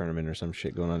have had a tournament or some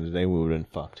shit going on today. We would have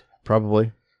been fucked.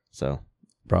 probably.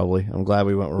 I'm glad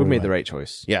we went. Where We made went. the right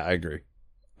choice. Yeah, I agree.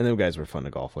 And them guys were fun to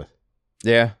golf with.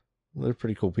 Yeah, they're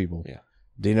pretty cool people. Yeah.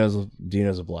 Dino's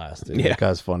a blast. Dude. Yeah. That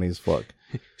guy's funny as fuck.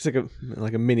 He's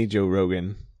like a mini Joe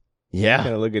Rogan Yeah.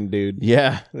 kind of looking dude.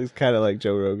 Yeah. He's kind of like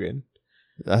Joe Rogan.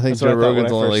 I think That's what I Joe thought when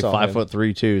Rogan's I only first like saw him.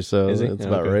 5'3" too, so Is he? that's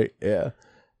about Okay. right. Yeah.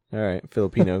 All right,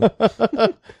 Filipino.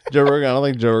 Joe Rogan. I don't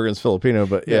think Joe Rogan's Filipino,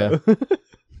 but yeah,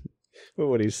 but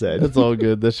what he said. it's all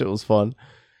good. That shit was fun.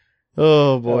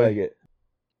 Oh I boy. like it.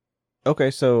 Okay,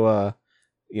 so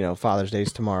Father's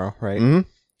Day's tomorrow, right? Mhm.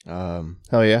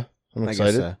 Hell yeah. I'm I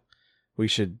excited. guess we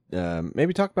should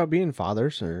maybe talk about being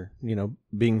fathers, or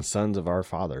being sons of our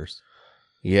fathers.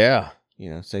 Yeah.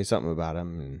 Say something about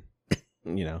them,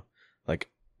 and like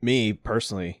me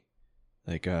personally,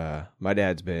 like my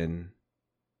dad's been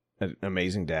an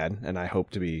amazing dad, and I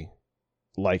hope to be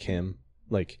like him,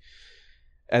 like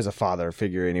as a father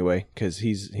figure anyway, because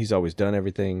he's always done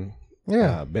everything.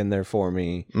 Yeah. Been there for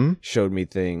me, Mhm. showed me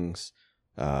things,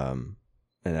 and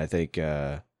I think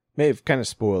may have kind of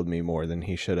spoiled me more than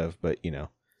he should have, but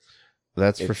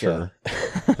That's for it's, sure.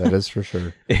 That is for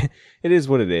sure. it is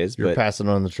what it is. You're but passing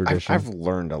on the tradition. I've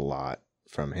learned a lot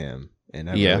from him, and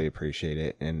I Yeah. really appreciate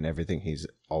it, and everything he's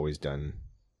always done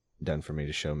for me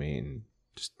to show me, and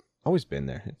just always been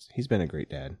there. He's been a great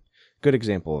dad, good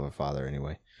example of a father,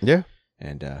 anyway. Yeah.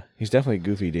 And he's definitely a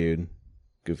goofy dude,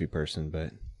 goofy person,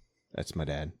 but that's my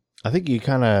dad. I think you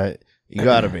gotta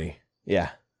be.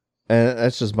 Yeah, And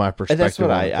that's just my and perspective. that's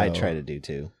what on it, I though. try to do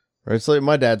too. Right? It's like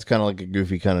my dad's kind of like a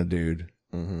goofy kind of dude.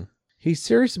 Mm-hmm. He's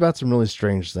serious about some really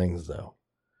strange things, though.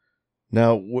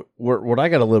 Now, what I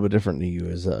got a little bit different than you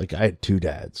is that, like, I had two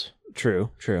dads, True.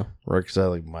 right? Because I had,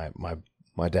 like,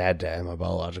 my dad, my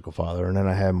biological father, and then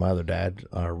I had my other dad,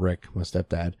 Rick, my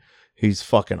stepdad. He's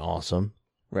fucking awesome,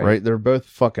 right? They're both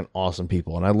fucking awesome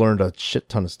people, and I learned a shit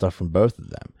ton of stuff from both of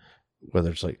them,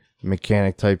 whether it's like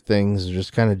mechanic type things or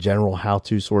just kind of general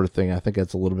how-to sort of thing. I think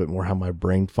that's a little bit more how my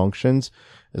brain functions,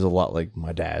 is a lot like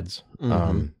my dad's.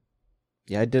 Mhm.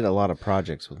 Yeah, I did a lot of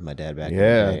projects with my dad back.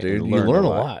 Yeah, in the day, dude, and you learned learn a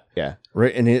lot. Yeah,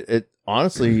 Right. And it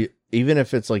honestly, even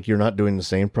if it's like you're not doing the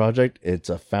same project, it's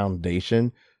a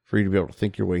foundation for you to be able to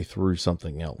think your way through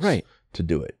something else. Right. To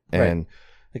do it. Right. And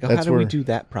like, oh, that's how do we where- do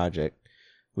that project?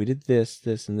 We did this,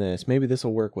 this, and this. Maybe this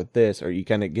will work with this, or you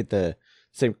kind of get the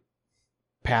same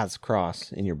paths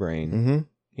cross in your brain. mhm,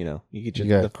 You get you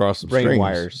your got to cross some brain strings.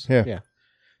 wires. Yeah.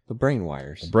 The brain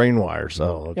wires. Brain wires.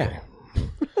 Oh, okay. Yeah.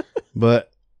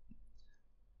 But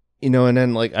and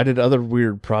then like I did other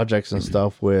weird projects and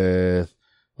stuff with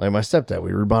like my stepdad.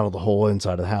 We remodeled the whole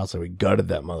inside of the house. Like we gutted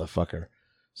that motherfucker.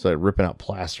 So like ripping out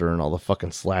plaster and all the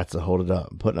fucking slats that hold it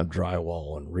up and putting up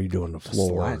drywall and redoing the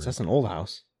floor. Slats, that's an old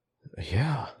house.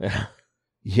 Yeah.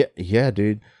 Yeah. Yeah,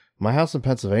 dude. My house in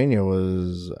Pennsylvania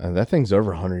that thing's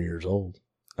over 100 years old.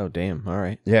 Oh, damn. All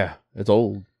right. Yeah, it's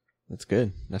old. That's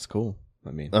good. That's cool.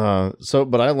 I mean,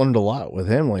 but I learned a lot with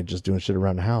him, like just doing shit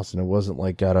around the house. And it wasn't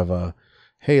like out of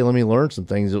hey, let me learn some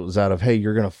things. It was out of, hey,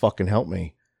 you're going to fucking help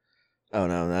me. oh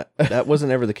no, that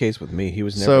wasn't ever the case with me. He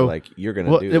was never like, you're going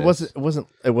to do this. It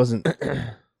wasn't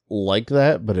like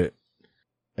that, but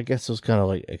I guess it was kind of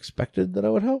like expected that I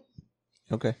would help.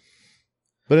 Okay.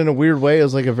 But in a weird way, it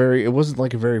wasn't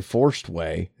like a very forced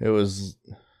way. It was,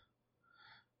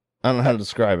 I don't know how to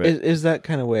describe it. Is that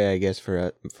kind of way, I guess,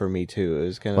 for me too. It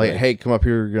was kind of like, hey, come up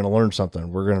here. You're going to learn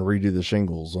something. We're going to redo the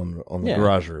shingles on the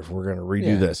garage roof. We're going to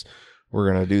redo this. We're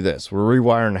going to do this. We're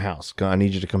rewiring the house. I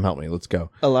need you to come help me. Let's go.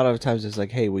 A lot of times it's like,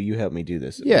 hey, will you help me do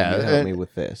this? Yeah. Will you help me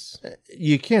with this?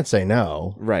 You can't say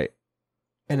no. Right.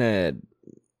 And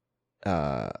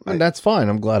that's fine.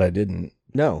 I'm glad I didn't.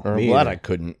 No. Or I'm glad I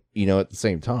couldn't, at the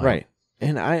same time. Right.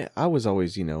 And I was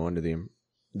always, under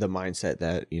the mindset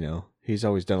that, he's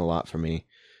always done a lot for me.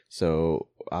 So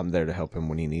I'm there to help him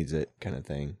when he needs it, kind of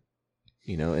thing.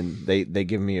 And they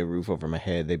give me a roof over my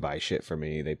head. They buy shit for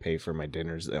me. They pay for my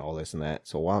dinners, all this and that.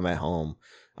 So while I'm at home,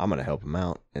 I'm going to help him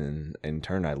out. And in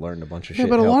turn, I learned a bunch of shit. Yeah,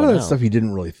 but a lot of that stuff you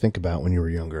didn't really think about when you were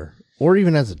younger or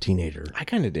even as a teenager. I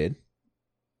kind of did.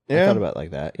 Yeah. I thought about it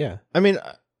like that. Yeah. I mean,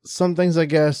 some things, I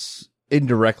guess,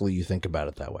 indirectly you think about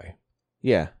it that way.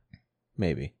 Yeah.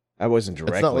 Maybe. I wasn't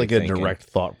directly It's not like thinking. a direct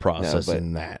thought process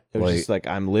in that. It was just like,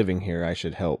 I'm living here. I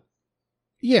should help.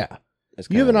 Yeah.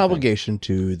 You have an obligation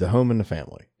to the home and the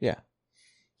family. Yeah.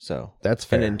 So that's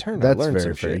fair. And in turn, that's I learned very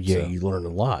some fair. shit. Yeah, So. you learned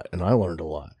a lot, and I learned a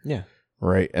lot. Yeah.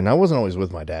 Right. And I wasn't always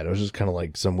with my dad. It was just kind of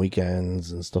like some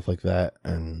weekends and stuff like that.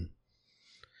 And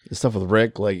the stuff with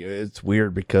Rick, like, it's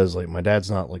weird because like my dad's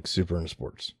not like super into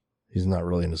sports. He's not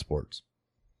really into sports.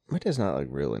 My dad's not like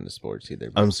real into sports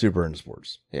either. I'm super into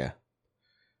sports. Yeah.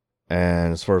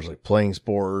 And as far as like playing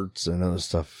sports and other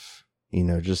stuff,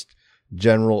 just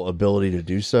general ability to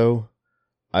do so,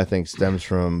 I think stems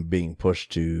from being pushed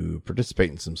to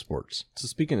participate in some sports. So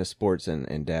speaking of sports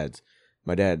and dads,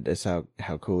 my dad, that's how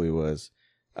cool he was.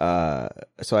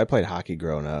 So I played hockey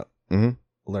growing up,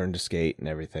 learned to skate and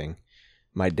everything.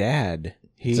 My dad,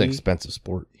 it's an expensive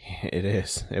sport. It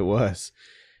is. It was.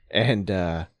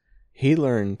 And he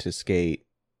learned to skate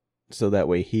so that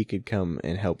way he could come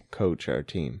and help coach our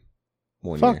team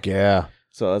one year. Fuck yeah.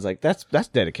 So I was like, that's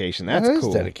dedication. That's that is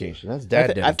cool. dedication. That's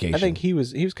dad dedication. I think he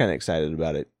was kind of excited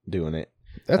about it, doing it.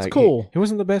 That's like, cool. He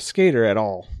wasn't the best skater at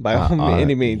all, by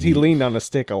any means. He leaned on a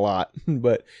stick a lot,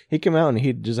 but he'd come out and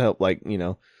he'd just help, like,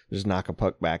 just knock a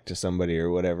puck back to somebody or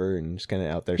whatever, and just kind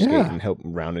of out there skating, help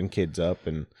rounding kids up,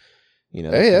 and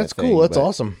hey, that's cool. That's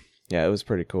awesome. Yeah, it was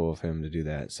pretty cool of him to do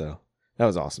that. So that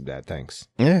was awesome, Dad. Thanks.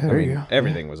 Yeah, there you go.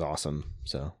 Everything was awesome.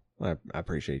 So I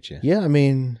appreciate you. Yeah, I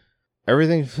mean,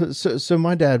 everything. So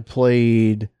my dad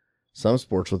played some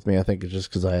sports with me. I think it's just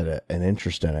because I had an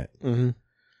interest in it. Mm-hmm.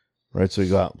 Right, so we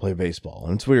go out and play baseball,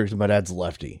 and it's weird because my dad's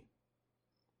lefty,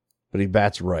 but he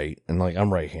bats right, and like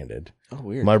I'm right-handed. Oh,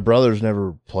 weird. My brothers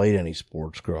never played any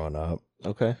sports growing up.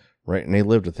 Okay. Right, and they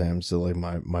lived with him. So like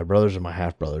my brothers and my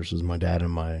half brothers, was my dad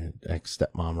and my ex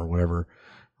stepmom or whatever.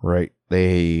 Right,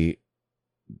 they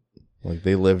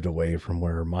lived away from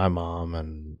where my mom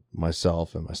and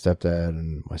myself and my stepdad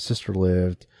and my sister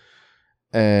lived,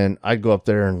 and I'd go up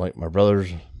there and like my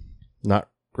brothers, not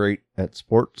great at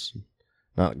sports.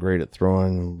 Not great at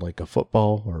throwing like a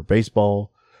football or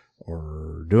baseball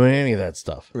or doing any of that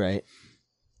stuff. Right.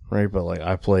 Right. But like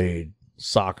I played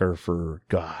soccer for,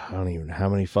 God, I don't even know how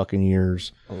many fucking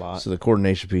years. A lot. So the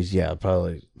coordination piece, yeah,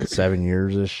 probably like 7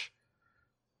 years-ish.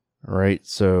 Right.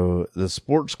 So the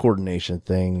sports coordination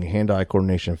thing, hand-eye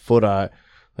coordination, foot-eye,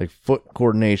 like foot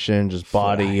coordination, just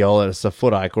body, all that stuff,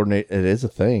 foot-eye coordination, it is a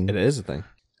thing. It is a thing.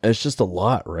 It's just a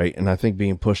lot, right? And I think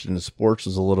being pushed into sports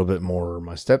is a little bit more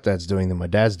my stepdad's doing than my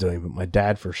dad's doing. But my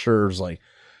dad for sure is like,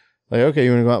 okay, you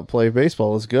want to go out and play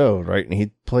baseball? Let's go, right? And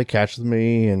he'd play catch with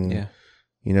me, and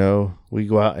we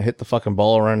go out and hit the fucking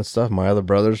ball around and stuff. My other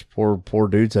brothers, poor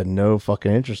dudes, had no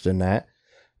fucking interest in that.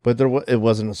 But it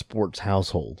wasn't a sports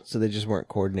household, so they just weren't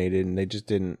coordinated, and they just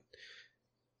didn't.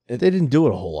 They didn't do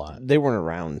it a whole lot. They weren't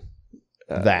around.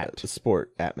 That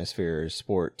sport atmosphere,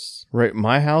 sports. Right.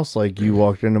 My house, like you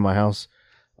walked into my house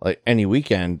like any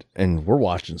weekend and we're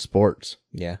watching sports.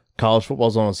 Yeah. College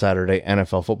football's on Saturday,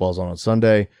 NFL football's on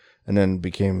Sunday, and then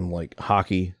became like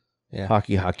hockey Yeah.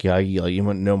 Hockey. Like, you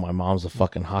wouldn't know my mom's a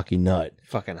fucking hockey nut.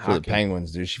 Fucking For the hockey.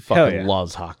 Penguins, dude. She Hell fucking yeah.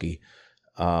 loves hockey.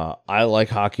 I like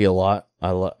hockey a lot.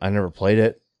 I never played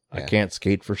it. I Yeah. can't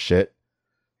skate for shit.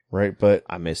 Right, but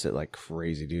I miss it like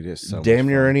crazy, dude. It's so damn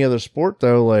much near fun. any other sport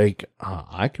though, like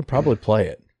I could probably play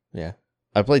it. Yeah.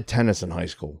 I played tennis in high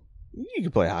school. You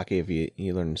could play hockey if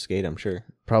you learn to skate, I'm sure.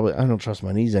 Probably I don't trust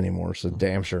my knees anymore, so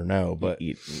damn sure no. But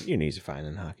Your knees are fine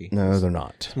in hockey. no, they're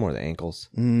not. It's more the ankles.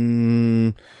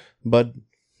 But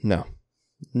no.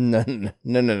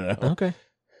 No. Okay.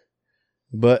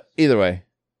 But either way,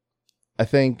 I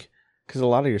think Because a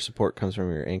lot of your support comes from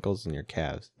your ankles and your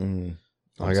calves.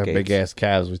 I got big ass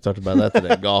calves. We talked about that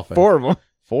today golfing. 4 of them.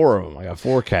 4 of them. I got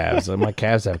 4 calves. And my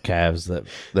calves have calves that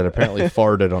apparently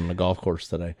farted on the golf course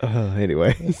today.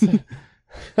 Anyway.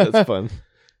 That's fun.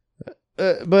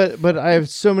 But I have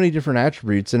so many different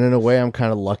attributes, and in a way, I'm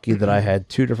kind of lucky that I had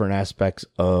 2 different aspects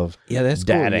of Yeah, that's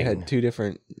cool. You dadding. had two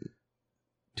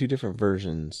different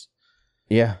versions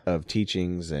Yeah, of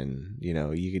teachings, and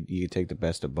you could take the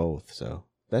best of both. So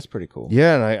that's pretty cool.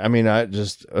 yeah, and I mean, I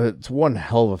just it's one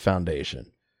hell of a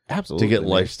foundation Absolutely. to get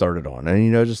life started on,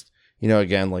 and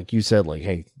again, like you said, like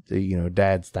hey,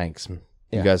 dads, thanks,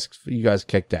 Yeah. you guys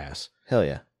kicked ass. Hell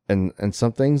yeah. And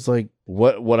some things like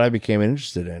what I became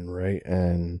interested in, right?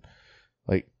 And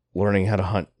like learning how to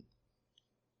hunt,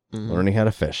 Mhm. learning how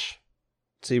to fish.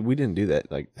 See, we didn't do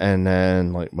that. Like, And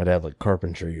then like my dad, like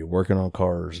carpentry, working on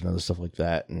cars and other stuff like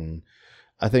that. And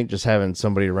I think just having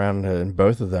somebody around and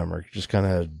both of them are just kind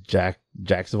of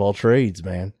jacks of all trades,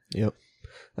 man. yep.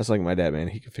 That's like my dad, man.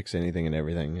 He can fix anything and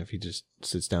everything if he just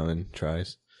sits down and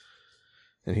tries.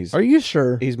 And Are you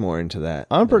sure? he's more into that.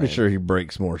 I'm than pretty I am. sure he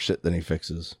breaks more shit than he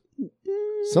fixes.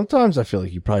 Sometimes I feel like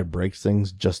he probably breaks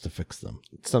things just to fix them.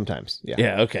 Sometimes, yeah.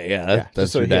 Yeah, okay, yeah. Yeah, That's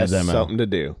just so your he has dad's MO. something to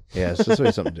do. Yeah, it's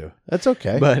just something to do. That's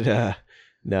okay. But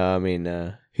no, I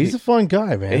mean, He's a fun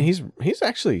guy, man. and he's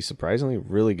actually surprisingly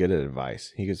really good at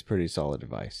advice. He gives pretty solid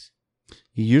advice.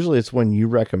 Usually it's when you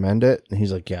recommend it, and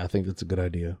he's like, yeah, I think that's a good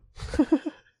idea.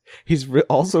 He's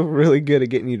also really good at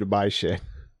getting you to buy shit.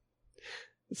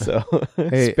 So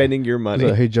Hey, spending your money.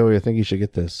 He's like, hey, Joey, I think you should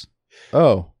get this.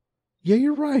 Oh, yeah,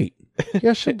 you're right.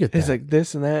 Yeah, I should get that. It's like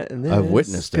this and that and this. I've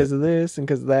witnessed it. because of this and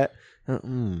because of that. All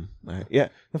right. Yeah,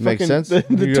 the Makes fucking- sense. The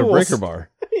You got a tools. breaker bar.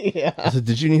 Yeah, I said,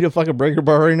 did you need a fucking breaker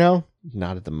bar right now?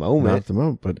 not at the Not moment. at the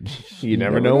moment, but You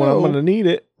never know when I'm going to need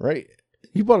it. Right.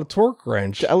 You bought a torque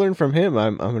wrench. I learned from him.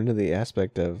 I'm into the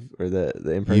aspect of, or the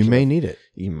impression. You may of, need it.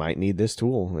 you might need this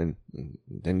tool, and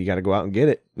then you got to go out and get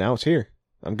it. Now it's here.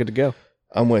 I'm good to go.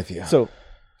 I'm with you. So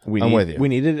I'm with you. We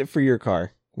needed it for your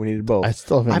car. We needed both. I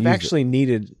still haven't I've used actually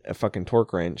needed a fucking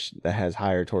torque wrench that has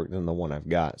higher torque than the one I've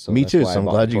got. So Me that's too, why I so I'm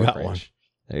bought glad the you torque got wrench.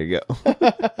 There you go.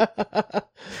 it.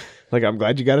 Like, I'm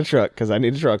glad you got a truck because I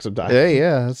need a truck sometimes. Yeah,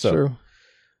 yeah, that's So, true.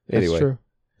 That's anyway. true.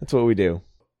 That's what we do.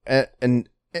 And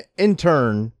in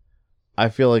turn, I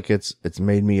feel like it's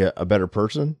made me a better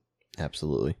person.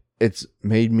 Absolutely. It's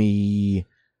made me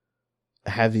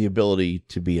have the ability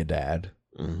to be a dad.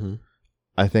 Mm-hmm.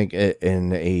 I think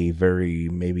in a very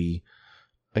maybe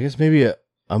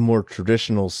a more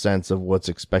traditional sense of what's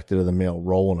expected of the male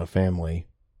role in a family.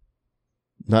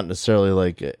 Not necessarily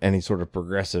like any sort of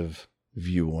progressive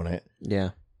view on it. Yeah.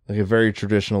 Like a very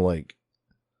traditional, like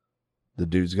the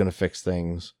dude's gonna fix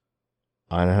things.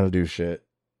 I know how to do shit.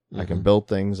 I can Mhm. build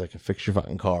things. I can fix your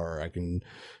fucking car. I can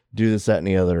do this, that, and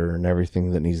the other, and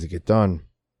everything that needs to get done.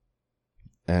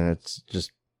 And it's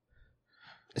just,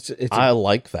 It's I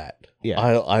like that. Yeah.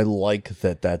 I like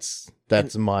that.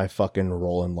 That's my fucking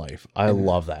role in life. I And-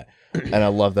 love that, and I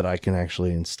love that I can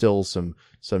actually instill some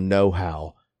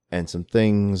know-how and some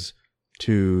things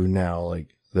to now,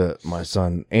 like my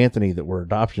son Anthony that we're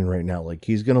adopting right now. Like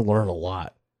he's gonna learn a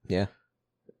lot. Yeah.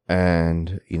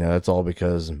 And that's all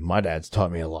because my dad's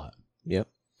taught me a lot. Yep.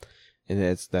 And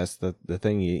that's the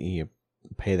thing. You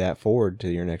pay that forward to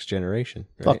your next generation.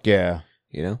 Right? Fuck yeah.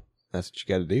 That's what you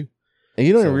got to do. And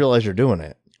you don't even So- realize you're doing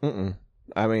it. Mm-mm.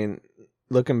 I mean,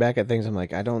 looking back at things, I'm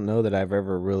like, I don't know that I've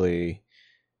ever really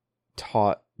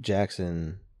taught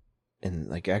Jackson and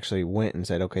like actually went and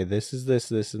said, okay, this is this,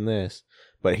 this, and this.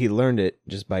 But he learned it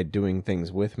just by doing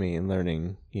things with me and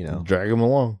learning, Drag him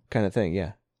along. kind of thing.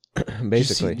 Yeah.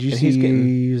 Basically. Did you And see, he's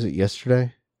getting. was it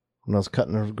yesterday when I was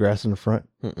cutting the grass in the front?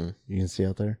 Mm-mm. You can see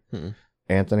out there. Mm-mm.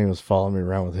 Anthony was following me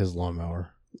around with his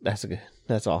lawnmower.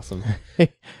 That's awesome.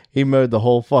 He mowed the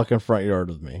whole fucking front yard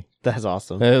with me. That's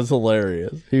awesome. It was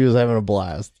hilarious. He was having a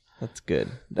blast. That's good.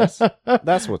 That's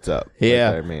what's up. right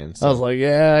Yeah. there, man. I was like,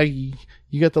 yeah, you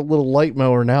got the little light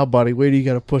mower now, buddy. Wait till you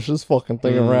got to push this fucking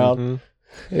thing around. Mhm.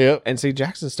 Yep. And see,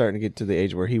 Jackson's starting to get to the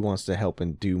age where he wants to help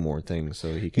and do more things,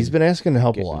 so he can. He's been asking to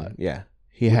help a get lot. Yeah.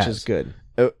 He which has. is good.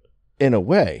 In a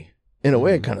way, it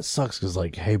Mhm. kind of sucks because,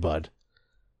 like, hey, bud,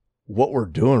 what we're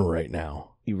doing right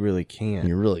now, You really can't.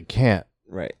 you really can't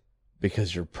Right.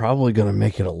 because you're probably going to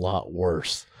make it a lot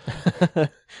worse.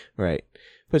 Right.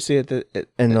 But see,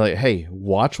 And like, hey,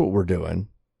 watch what we're doing.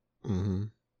 mm-hmm.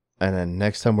 And then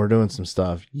next time we're doing some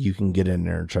stuff, you can get in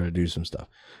there and try to do some stuff.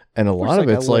 And a Or lot of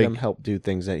I it's let like, him help do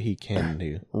things that he can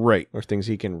do, right. or things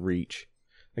he can reach.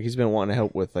 Like he's been wanting to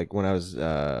help with, like when I was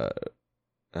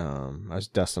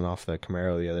dusting off the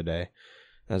Camaro the other day.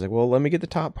 I was like, well, let me get the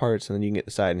top parts and then you can get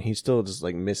the side. And he still just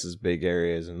like misses big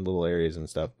areas and little areas and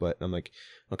stuff. But I'm like,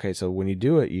 okay, so when you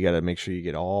do it, you got to make sure you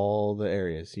get all the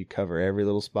areas. You cover every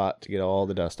little spot to get all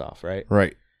the dust off, right?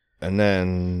 Right. And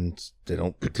then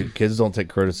the kids don't take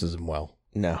criticism well.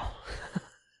 No.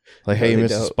 Like, No, hey, you they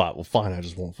missed a don't. spot. Well, fine. I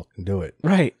just won't fucking do it.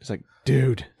 Right. It's like,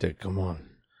 dude. Dude, come on.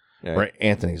 Yeah. Right.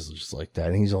 Anthony's just like that.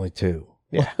 And he's only 2.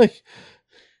 Yeah. Like,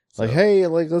 So- hey,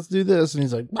 like, let's do this. And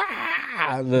he's like,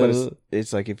 ah! But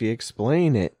it's like if you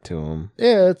explain it to him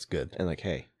Yeah, it's good. and like,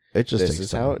 hey, It just this takes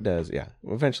is time. how it does. Yeah.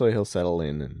 Eventually he'll settle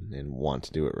in and want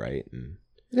to do it right. And,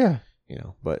 Yeah. you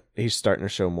know, but he's starting to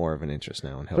show more of an interest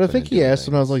now in helping. But I think and he doing asked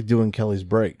when I was things. like doing Kelly's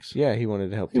brakes. Yeah, he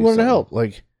wanted to help. He do wanted to something. help.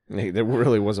 Like, There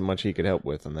really wasn't much he could help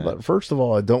with on that. but first of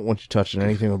all, I don't want you touching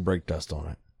anything with brake dust on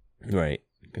it. Right.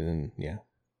 Because then, yeah,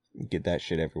 get that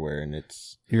shit everywhere and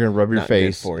it's. You're going to rub your Not good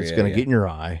face. for It's you, going to yeah. get in your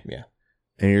eye. Yeah.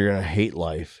 And you're going to hate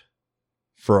life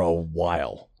for a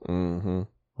while. Mm-hmm.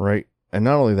 Right. And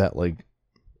not only that, like,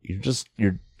 you're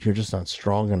just not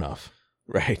strong enough.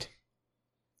 Right.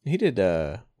 He did,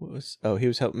 he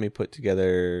was helping me put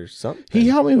together something. He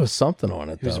helped me with something on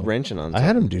it, He was though. wrenching on I something.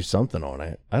 had him do something on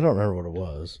it. I don't remember what it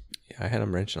was. Yeah, I had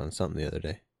him wrenching on something the other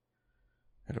day.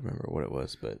 I don't remember what it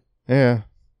was, but Yeah.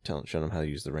 showing him how to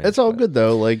use the wrench. It's all but good,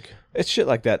 though. Like, It's shit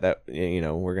like that, you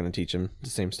know, we're going to teach him the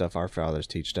same stuff our fathers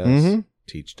teached us. Mhm.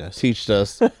 Teached us. teached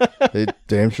us. They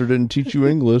damn sure didn't teach you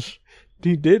English.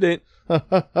 He did it.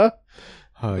 Hi,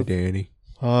 Hi, Danny.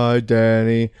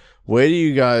 Danny. Wait till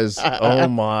you guys. Oh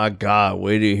my God.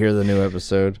 Wait till you hear the new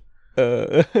episode.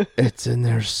 It's in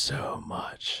there so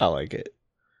much. I like it.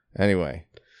 Anyway,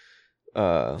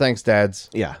 thanks, dads.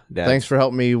 Yeah, Dad. Thanks for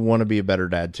helping me want to be a better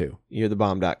dad, too.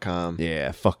 You'rethebomb.com.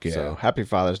 Yeah, fuck yeah. So happy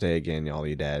Father's Day again, all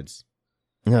you dads.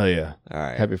 Hell yeah. All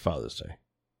right. Happy Father's Day.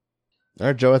 All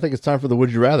right, Joe, I think it's time for the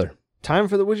Would You Rather. Time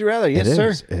for the Would You Rather. Yes, It sir.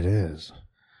 is. It is.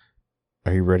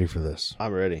 Are you ready for this?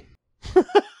 I'm ready.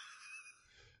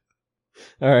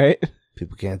 All right.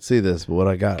 People can't see this, but what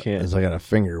I got Can't. is I got a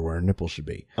finger where a nipple should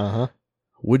be. Uh-huh.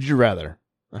 Would you rather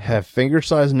have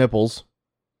finger-sized nipples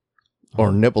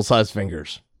or nipple-sized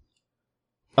fingers?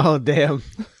 Oh, damn.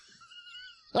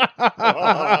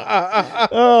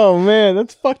 Oh, man.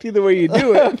 That's fucked either way you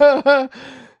do it.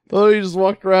 Oh, you just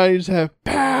walk around, you just have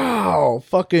pow,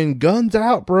 fucking guns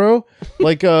out, bro.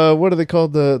 Like what are they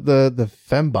called? The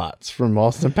fembots from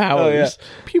Austin Powers.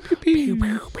 Pew, pew,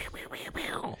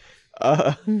 pew.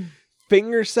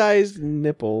 Finger-sized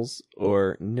nipples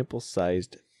or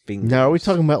nipple-sized fingers? Now, are we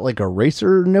talking about like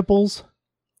eraser nipples?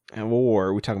 Or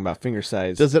are we talking about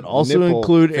finger-sized? Does it also nipple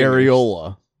include fingers?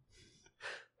 areola?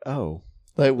 Oh.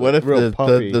 Like, what if Real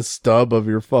puffy. the stub of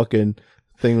your fucking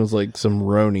thing was like some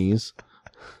Ronies?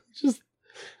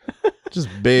 Just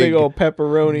Big old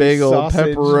pepperoni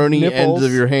sausage pepperoni nipples. ends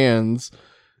of your hands,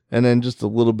 and then just a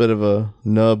little bit of a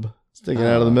nub sticking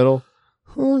out of the middle.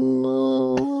 Oh,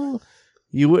 no.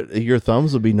 Your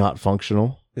thumbs would be not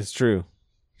functional. It's true.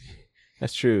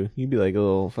 That's true. You'd be like a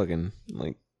little fucking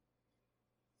like.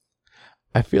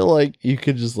 I feel like you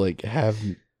could just like have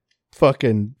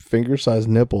fucking finger-sized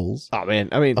nipples. Oh man,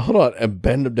 I mean, Hold on, and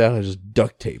bend them down and just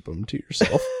duct tape them to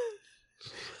yourself.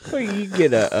 well, you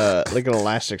get a like an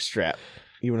elastic strap.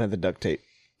 You wouldn't have the duct tape.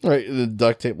 Right, the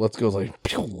duct tape. Let's go. Like,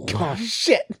 Oh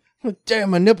shit!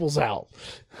 damn, my nipples out.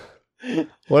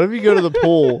 What if you go to the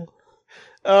pool?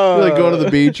 Oh, Like going to the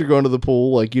beach or going to the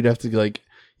pool, like you'd have to like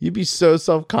you'd be so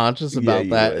self-conscious Yeah, about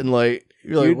you that, would. and like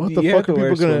you're like, what the fuck are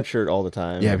people gonna? shirt all the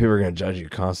time? Yeah, people are gonna judge you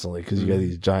constantly because you got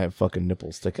these giant fucking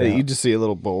nipples sticking Yeah, out. you just see a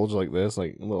little bulge like this,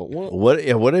 like a little. What? What?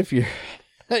 Yeah, what if you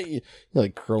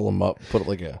like curl them up, put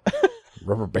like a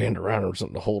rubber band around them or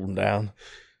something to hold them down?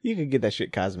 You could get that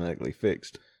shit cosmetically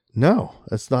fixed. No,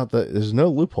 that's not the. There's no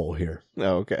loophole here.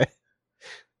 Oh, okay.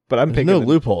 But I'm There's picking no the-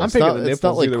 loophole. I'm It's picking not. the It's not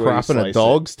nipples like either way you cropping a slice it.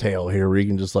 dog's tail here, where you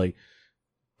can just like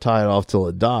tie it off till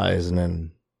it dies, and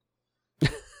then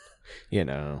You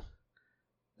know,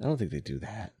 I don't think they do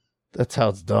that. that's how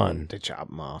it's done. They chop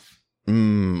them off.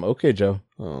 Okay, Joe.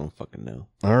 I don't fucking know.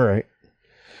 All right.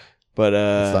 But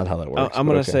That's not how that works. I'm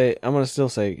but gonna okay. say, I'm gonna still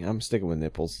say, I'm sticking with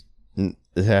nipples.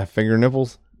 Yeah, finger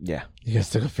nipples. Yeah. You guys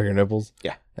stick with finger nipples?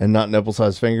 Yeah. And not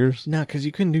nipple-sized fingers? No, because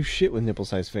you couldn't do shit with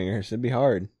nipple-sized fingers. It'd be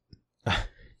hard.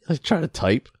 Like, try to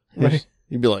type. Right.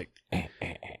 You'd be like... and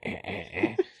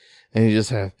you just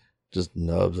have just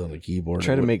nubs on the keyboard.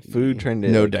 Try to make food, trying to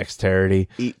no like, dexterity.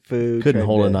 eat food. Couldn't trying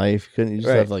hold to- a knife. Couldn't you just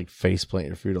Right. have like face plant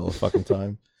your food all the fucking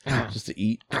time? Just to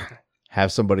eat.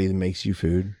 Have somebody that makes you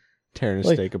food. Tearing a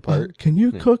Like, steak apart. Can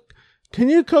you Yeah. cook? Can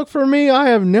you cook for me? I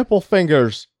have nipple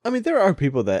fingers. I mean, there are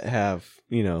people that have,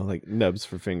 like nubs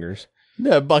for fingers.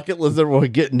 Yeah, bucket lizard will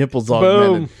get nipples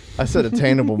augmented. Boom. I said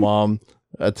attainable, Mom.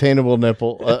 Attainable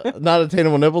nipple. Not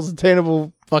attainable nipples.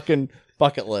 Attainable fucking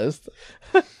bucket list.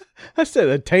 I said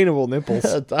attainable nipples.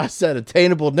 I said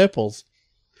attainable nipples.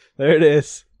 There it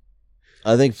is.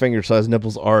 I think finger-sized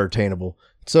nipples are attainable.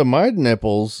 So my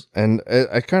nipples, and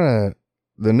I kind of,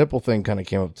 the nipple thing kind of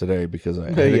came up today because I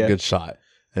had Yeah. a good shot.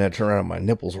 And I turned around and my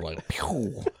nipples were like,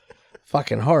 pew,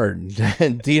 fucking hard.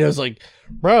 And Dino's like,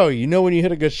 bro, you know when you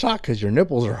hit a good shot because your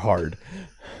nipples are hard.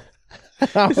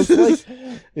 I was like,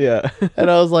 Yeah. and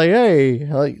I was like, hey,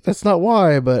 like, that's not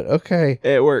why, but okay.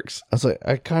 It works. I was like,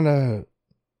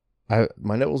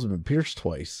 my nipples have been pierced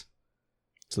twice.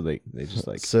 So they just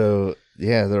like So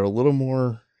yeah, they're a little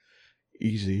more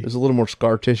easy. there's a little more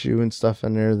scar tissue and stuff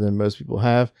in there than most people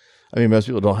have. I mean, most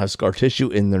people don't have scar tissue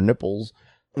in their nipples,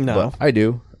 No. but I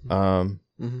do. That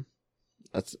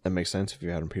makes sense if you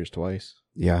had them pierced twice.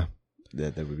 Yeah.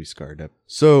 That would be scarred up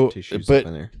So, tissues but up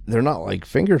in there. they're not like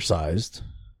finger sized,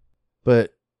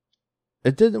 but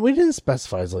we didn't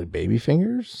specify as like baby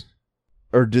fingers,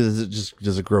 or does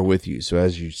it grow with you? So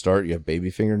as you start, you have baby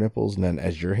finger nipples, and then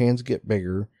as your hands get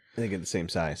bigger, They get the same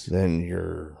size. then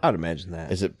your I'd imagine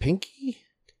that. is it pinky?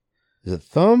 Is it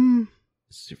thumb?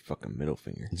 It's your fucking middle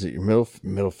finger. Is it your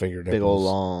middle finger nipples? Big old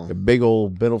long. The big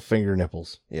old middle finger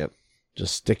nipples Yep.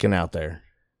 just sticking out there.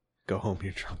 Go home,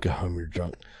 you're drunk. Go home, you're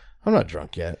drunk. I'm not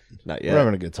drunk yet. Not We're yet.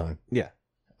 having a good time. Yeah.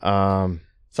 Um,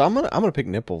 So I'm gonna pick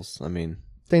nipples. I mean,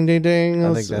 ding, ding, ding.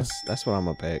 I think that's what I'm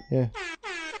gonna pick. Yeah.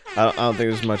 I don't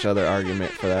think there's much other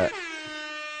argument for that.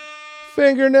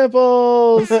 Finger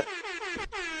nipples.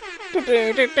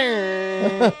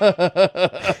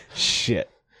 Shit.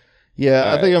 Yeah,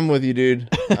 All I think I'm with you, dude.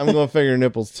 I'm going finger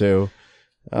nipples too.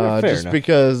 Yeah, fair just enough.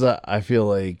 because I feel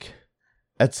like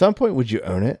at some point, would you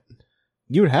own it?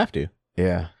 You would have to.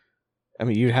 Yeah. I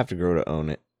mean, you'd have to grow to own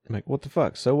it. I'm like, what the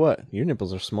fuck? So what? Your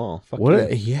nipples are small. Fuck What?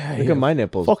 you. Yeah. Look yeah. at my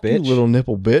nipples, Fuck bitch. you, little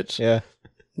nipple bitch. Yeah.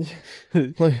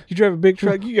 Like, You drive a big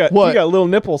truck. You got What? little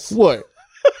nipples. what?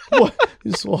 What?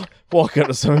 You just walk up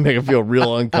to someone, make it feel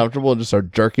real uncomfortable, and just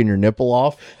start jerking your nipple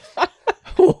off.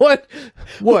 What?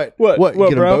 What? What, Get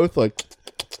them bro? both? Like,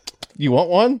 you want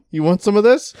one? You want some of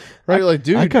this? Right? Like,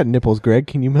 dude. I got nipples, Greg.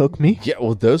 Can you milk me? Yeah,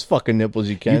 well, those fucking nipples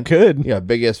you can. You could. Yeah,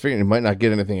 big ass finger. You might not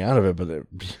get anything out of it, but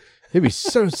it'd be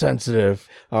so sensitive.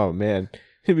 Oh man,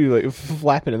 he'd be like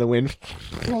flapping in the wind.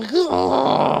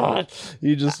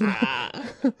 You just.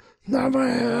 Not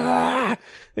my.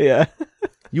 Yeah.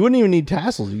 You wouldn't even need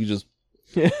tassels. You just.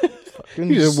 Fucking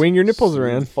You just wing your nipples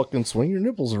around. Fucking swing your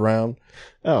nipples around.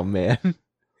 Oh man.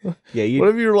 Yeah. You. What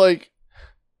if you're like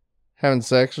having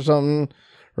sex or something,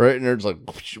 right? And they're just like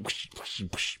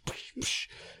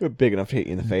You're big enough to hit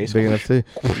you in the face. big enough to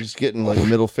you're just getting like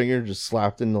middle finger just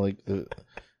slapped into like the.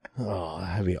 Oh,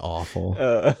 that'd be awful.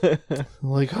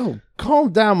 Like, oh,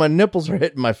 calm down. My nipples are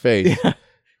hitting my face.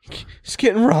 It's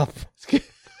getting rough.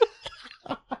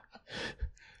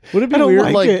 Would it be I don't weird,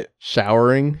 like like it.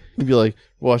 showering? You'd be like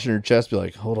washing your chest, be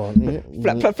like, hold on.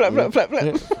 Flap, flap, flap, flap, flap, flap.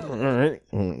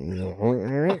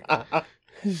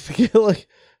 Just get like,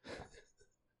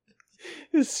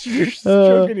 You're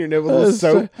stroking your nipples with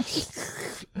soap.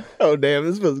 so- Oh damn,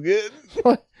 this feels good.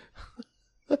 what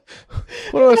am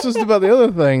I supposed to do about the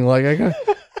other thing? Like, I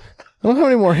don't have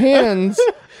any more hands.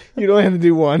 You don't have to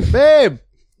do one. Babe,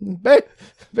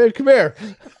 come here.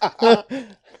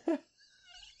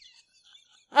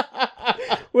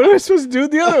 What am I supposed to do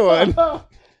with the other one?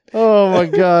 Oh my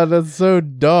God, that's so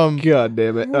dumb. God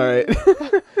damn it. All right.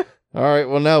 All right,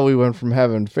 well, now we went from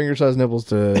having finger-sized nipples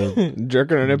to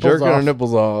Jerking our nipples jerking off. our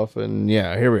nipples off, and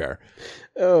yeah, here we are.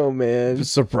 Oh man.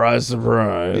 Surprise,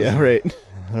 surprise. Yeah, right.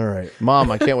 All right.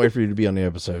 Mom, I can't wait for you to be on the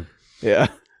episode. Yeah.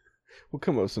 We'll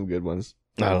come up with some good ones.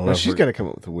 I don't know. Well, if she's we're- got to come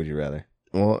up with a would you rather.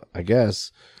 Well, I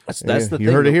guess. That's Yeah, the thing.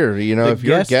 you heard it here. You know, the if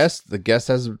you're a guest- guest, the guest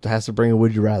has to bring a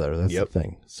would you rather. That's Yep. the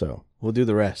thing. So, We'll do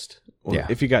the rest. Well, Yeah.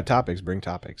 If you got topics, bring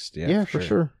topics. Yeah, for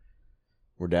sure.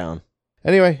 We're down.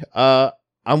 Anyway,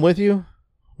 I'm with you.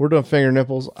 We're doing finger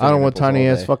nipples. I don't want nipples all tiny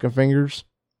ass day. fucking fingers.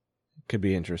 Could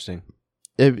be interesting.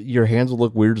 Your hands will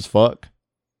look weird as fuck.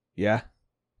 Yeah.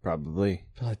 Probably.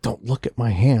 Be like, don't look at my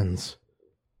hands.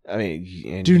 I mean,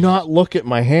 and Do not look at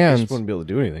my You hands. just wouldn't be able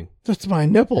to do anything. That's my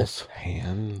nipples.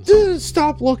 Hands. Dude,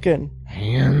 stop looking.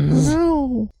 Hands.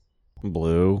 No.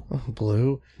 Blue.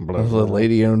 Blue. Blue. The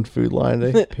lady-owned food line.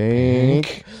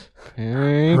 Pink. Pink.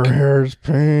 Her hair's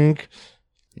pink.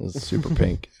 It's super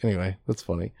pink. Anyway, that's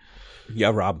funny.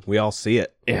 Yeah, Rob. We all see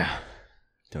it. Yeah.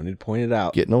 Don't need to point it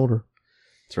out. Getting older.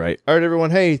 That's right. All right, everyone.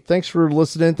 Hey, thanks for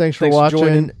listening. Thanks for Thanks for watching.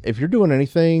 joining. If you're doing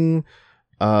anything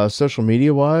social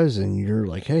media wise and you're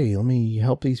like, hey, let me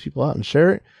help these people out and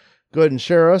share it, go ahead and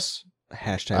share us.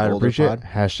 Hashtag I'd appreciate OlderPod. it.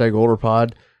 Hashtag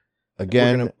OlderPod.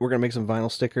 Again, We're gonna make some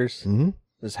vinyl stickers. mhm.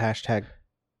 This hashtag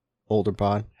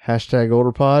OlderPod. Hashtag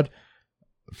OlderPod.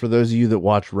 For those of you that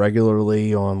watch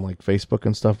regularly on like Facebook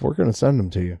and stuff, we're going to send them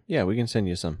to you. Yeah, we can send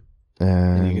you some.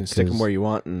 And you can stick them where you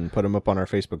want and put them up on our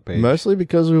Facebook page. Mostly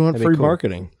because we want That'd be free cool.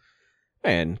 marketing.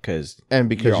 And because And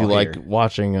You're you all like here.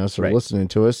 watching us or Right. listening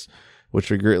to us,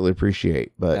 which we greatly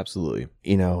appreciate. But, absolutely.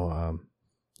 you know,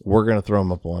 we're going to throw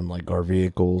them up on like our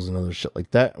vehicles and other shit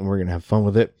like that. And we're going to have fun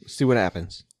with it. See what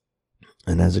happens.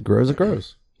 And as it grows, it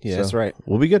grows. Yeah, So, that's right.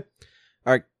 We'll be good.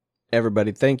 All right,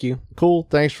 everybody. Thank you. Cool.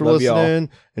 Thanks for Love y'all. listening.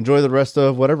 Enjoy the rest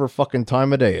of whatever fucking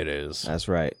time of day it is. That's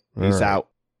right. All Peace right. out.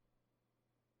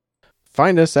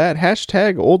 Find us at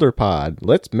hashtag OlderPod.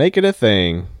 Let's make it a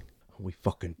thing. We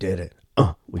fucking did it.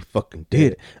 We fucking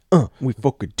did it. We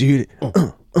fucking did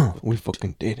it. We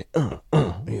fucking did it. Yeah,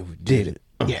 we did it.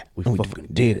 Yeah, We we fucking fucking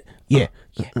did it. Yeah.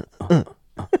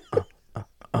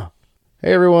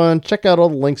 Hey everyone, check out all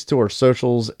the links to our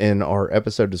socials in our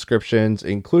episode descriptions,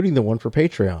 including the one for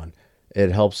Patreon.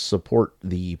 It helps support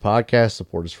the podcast,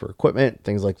 support us for equipment,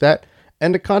 things like that.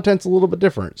 And the content's a little bit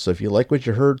different. So if you like what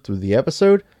you heard through the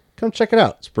episode, come check it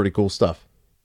out. It's pretty cool stuff.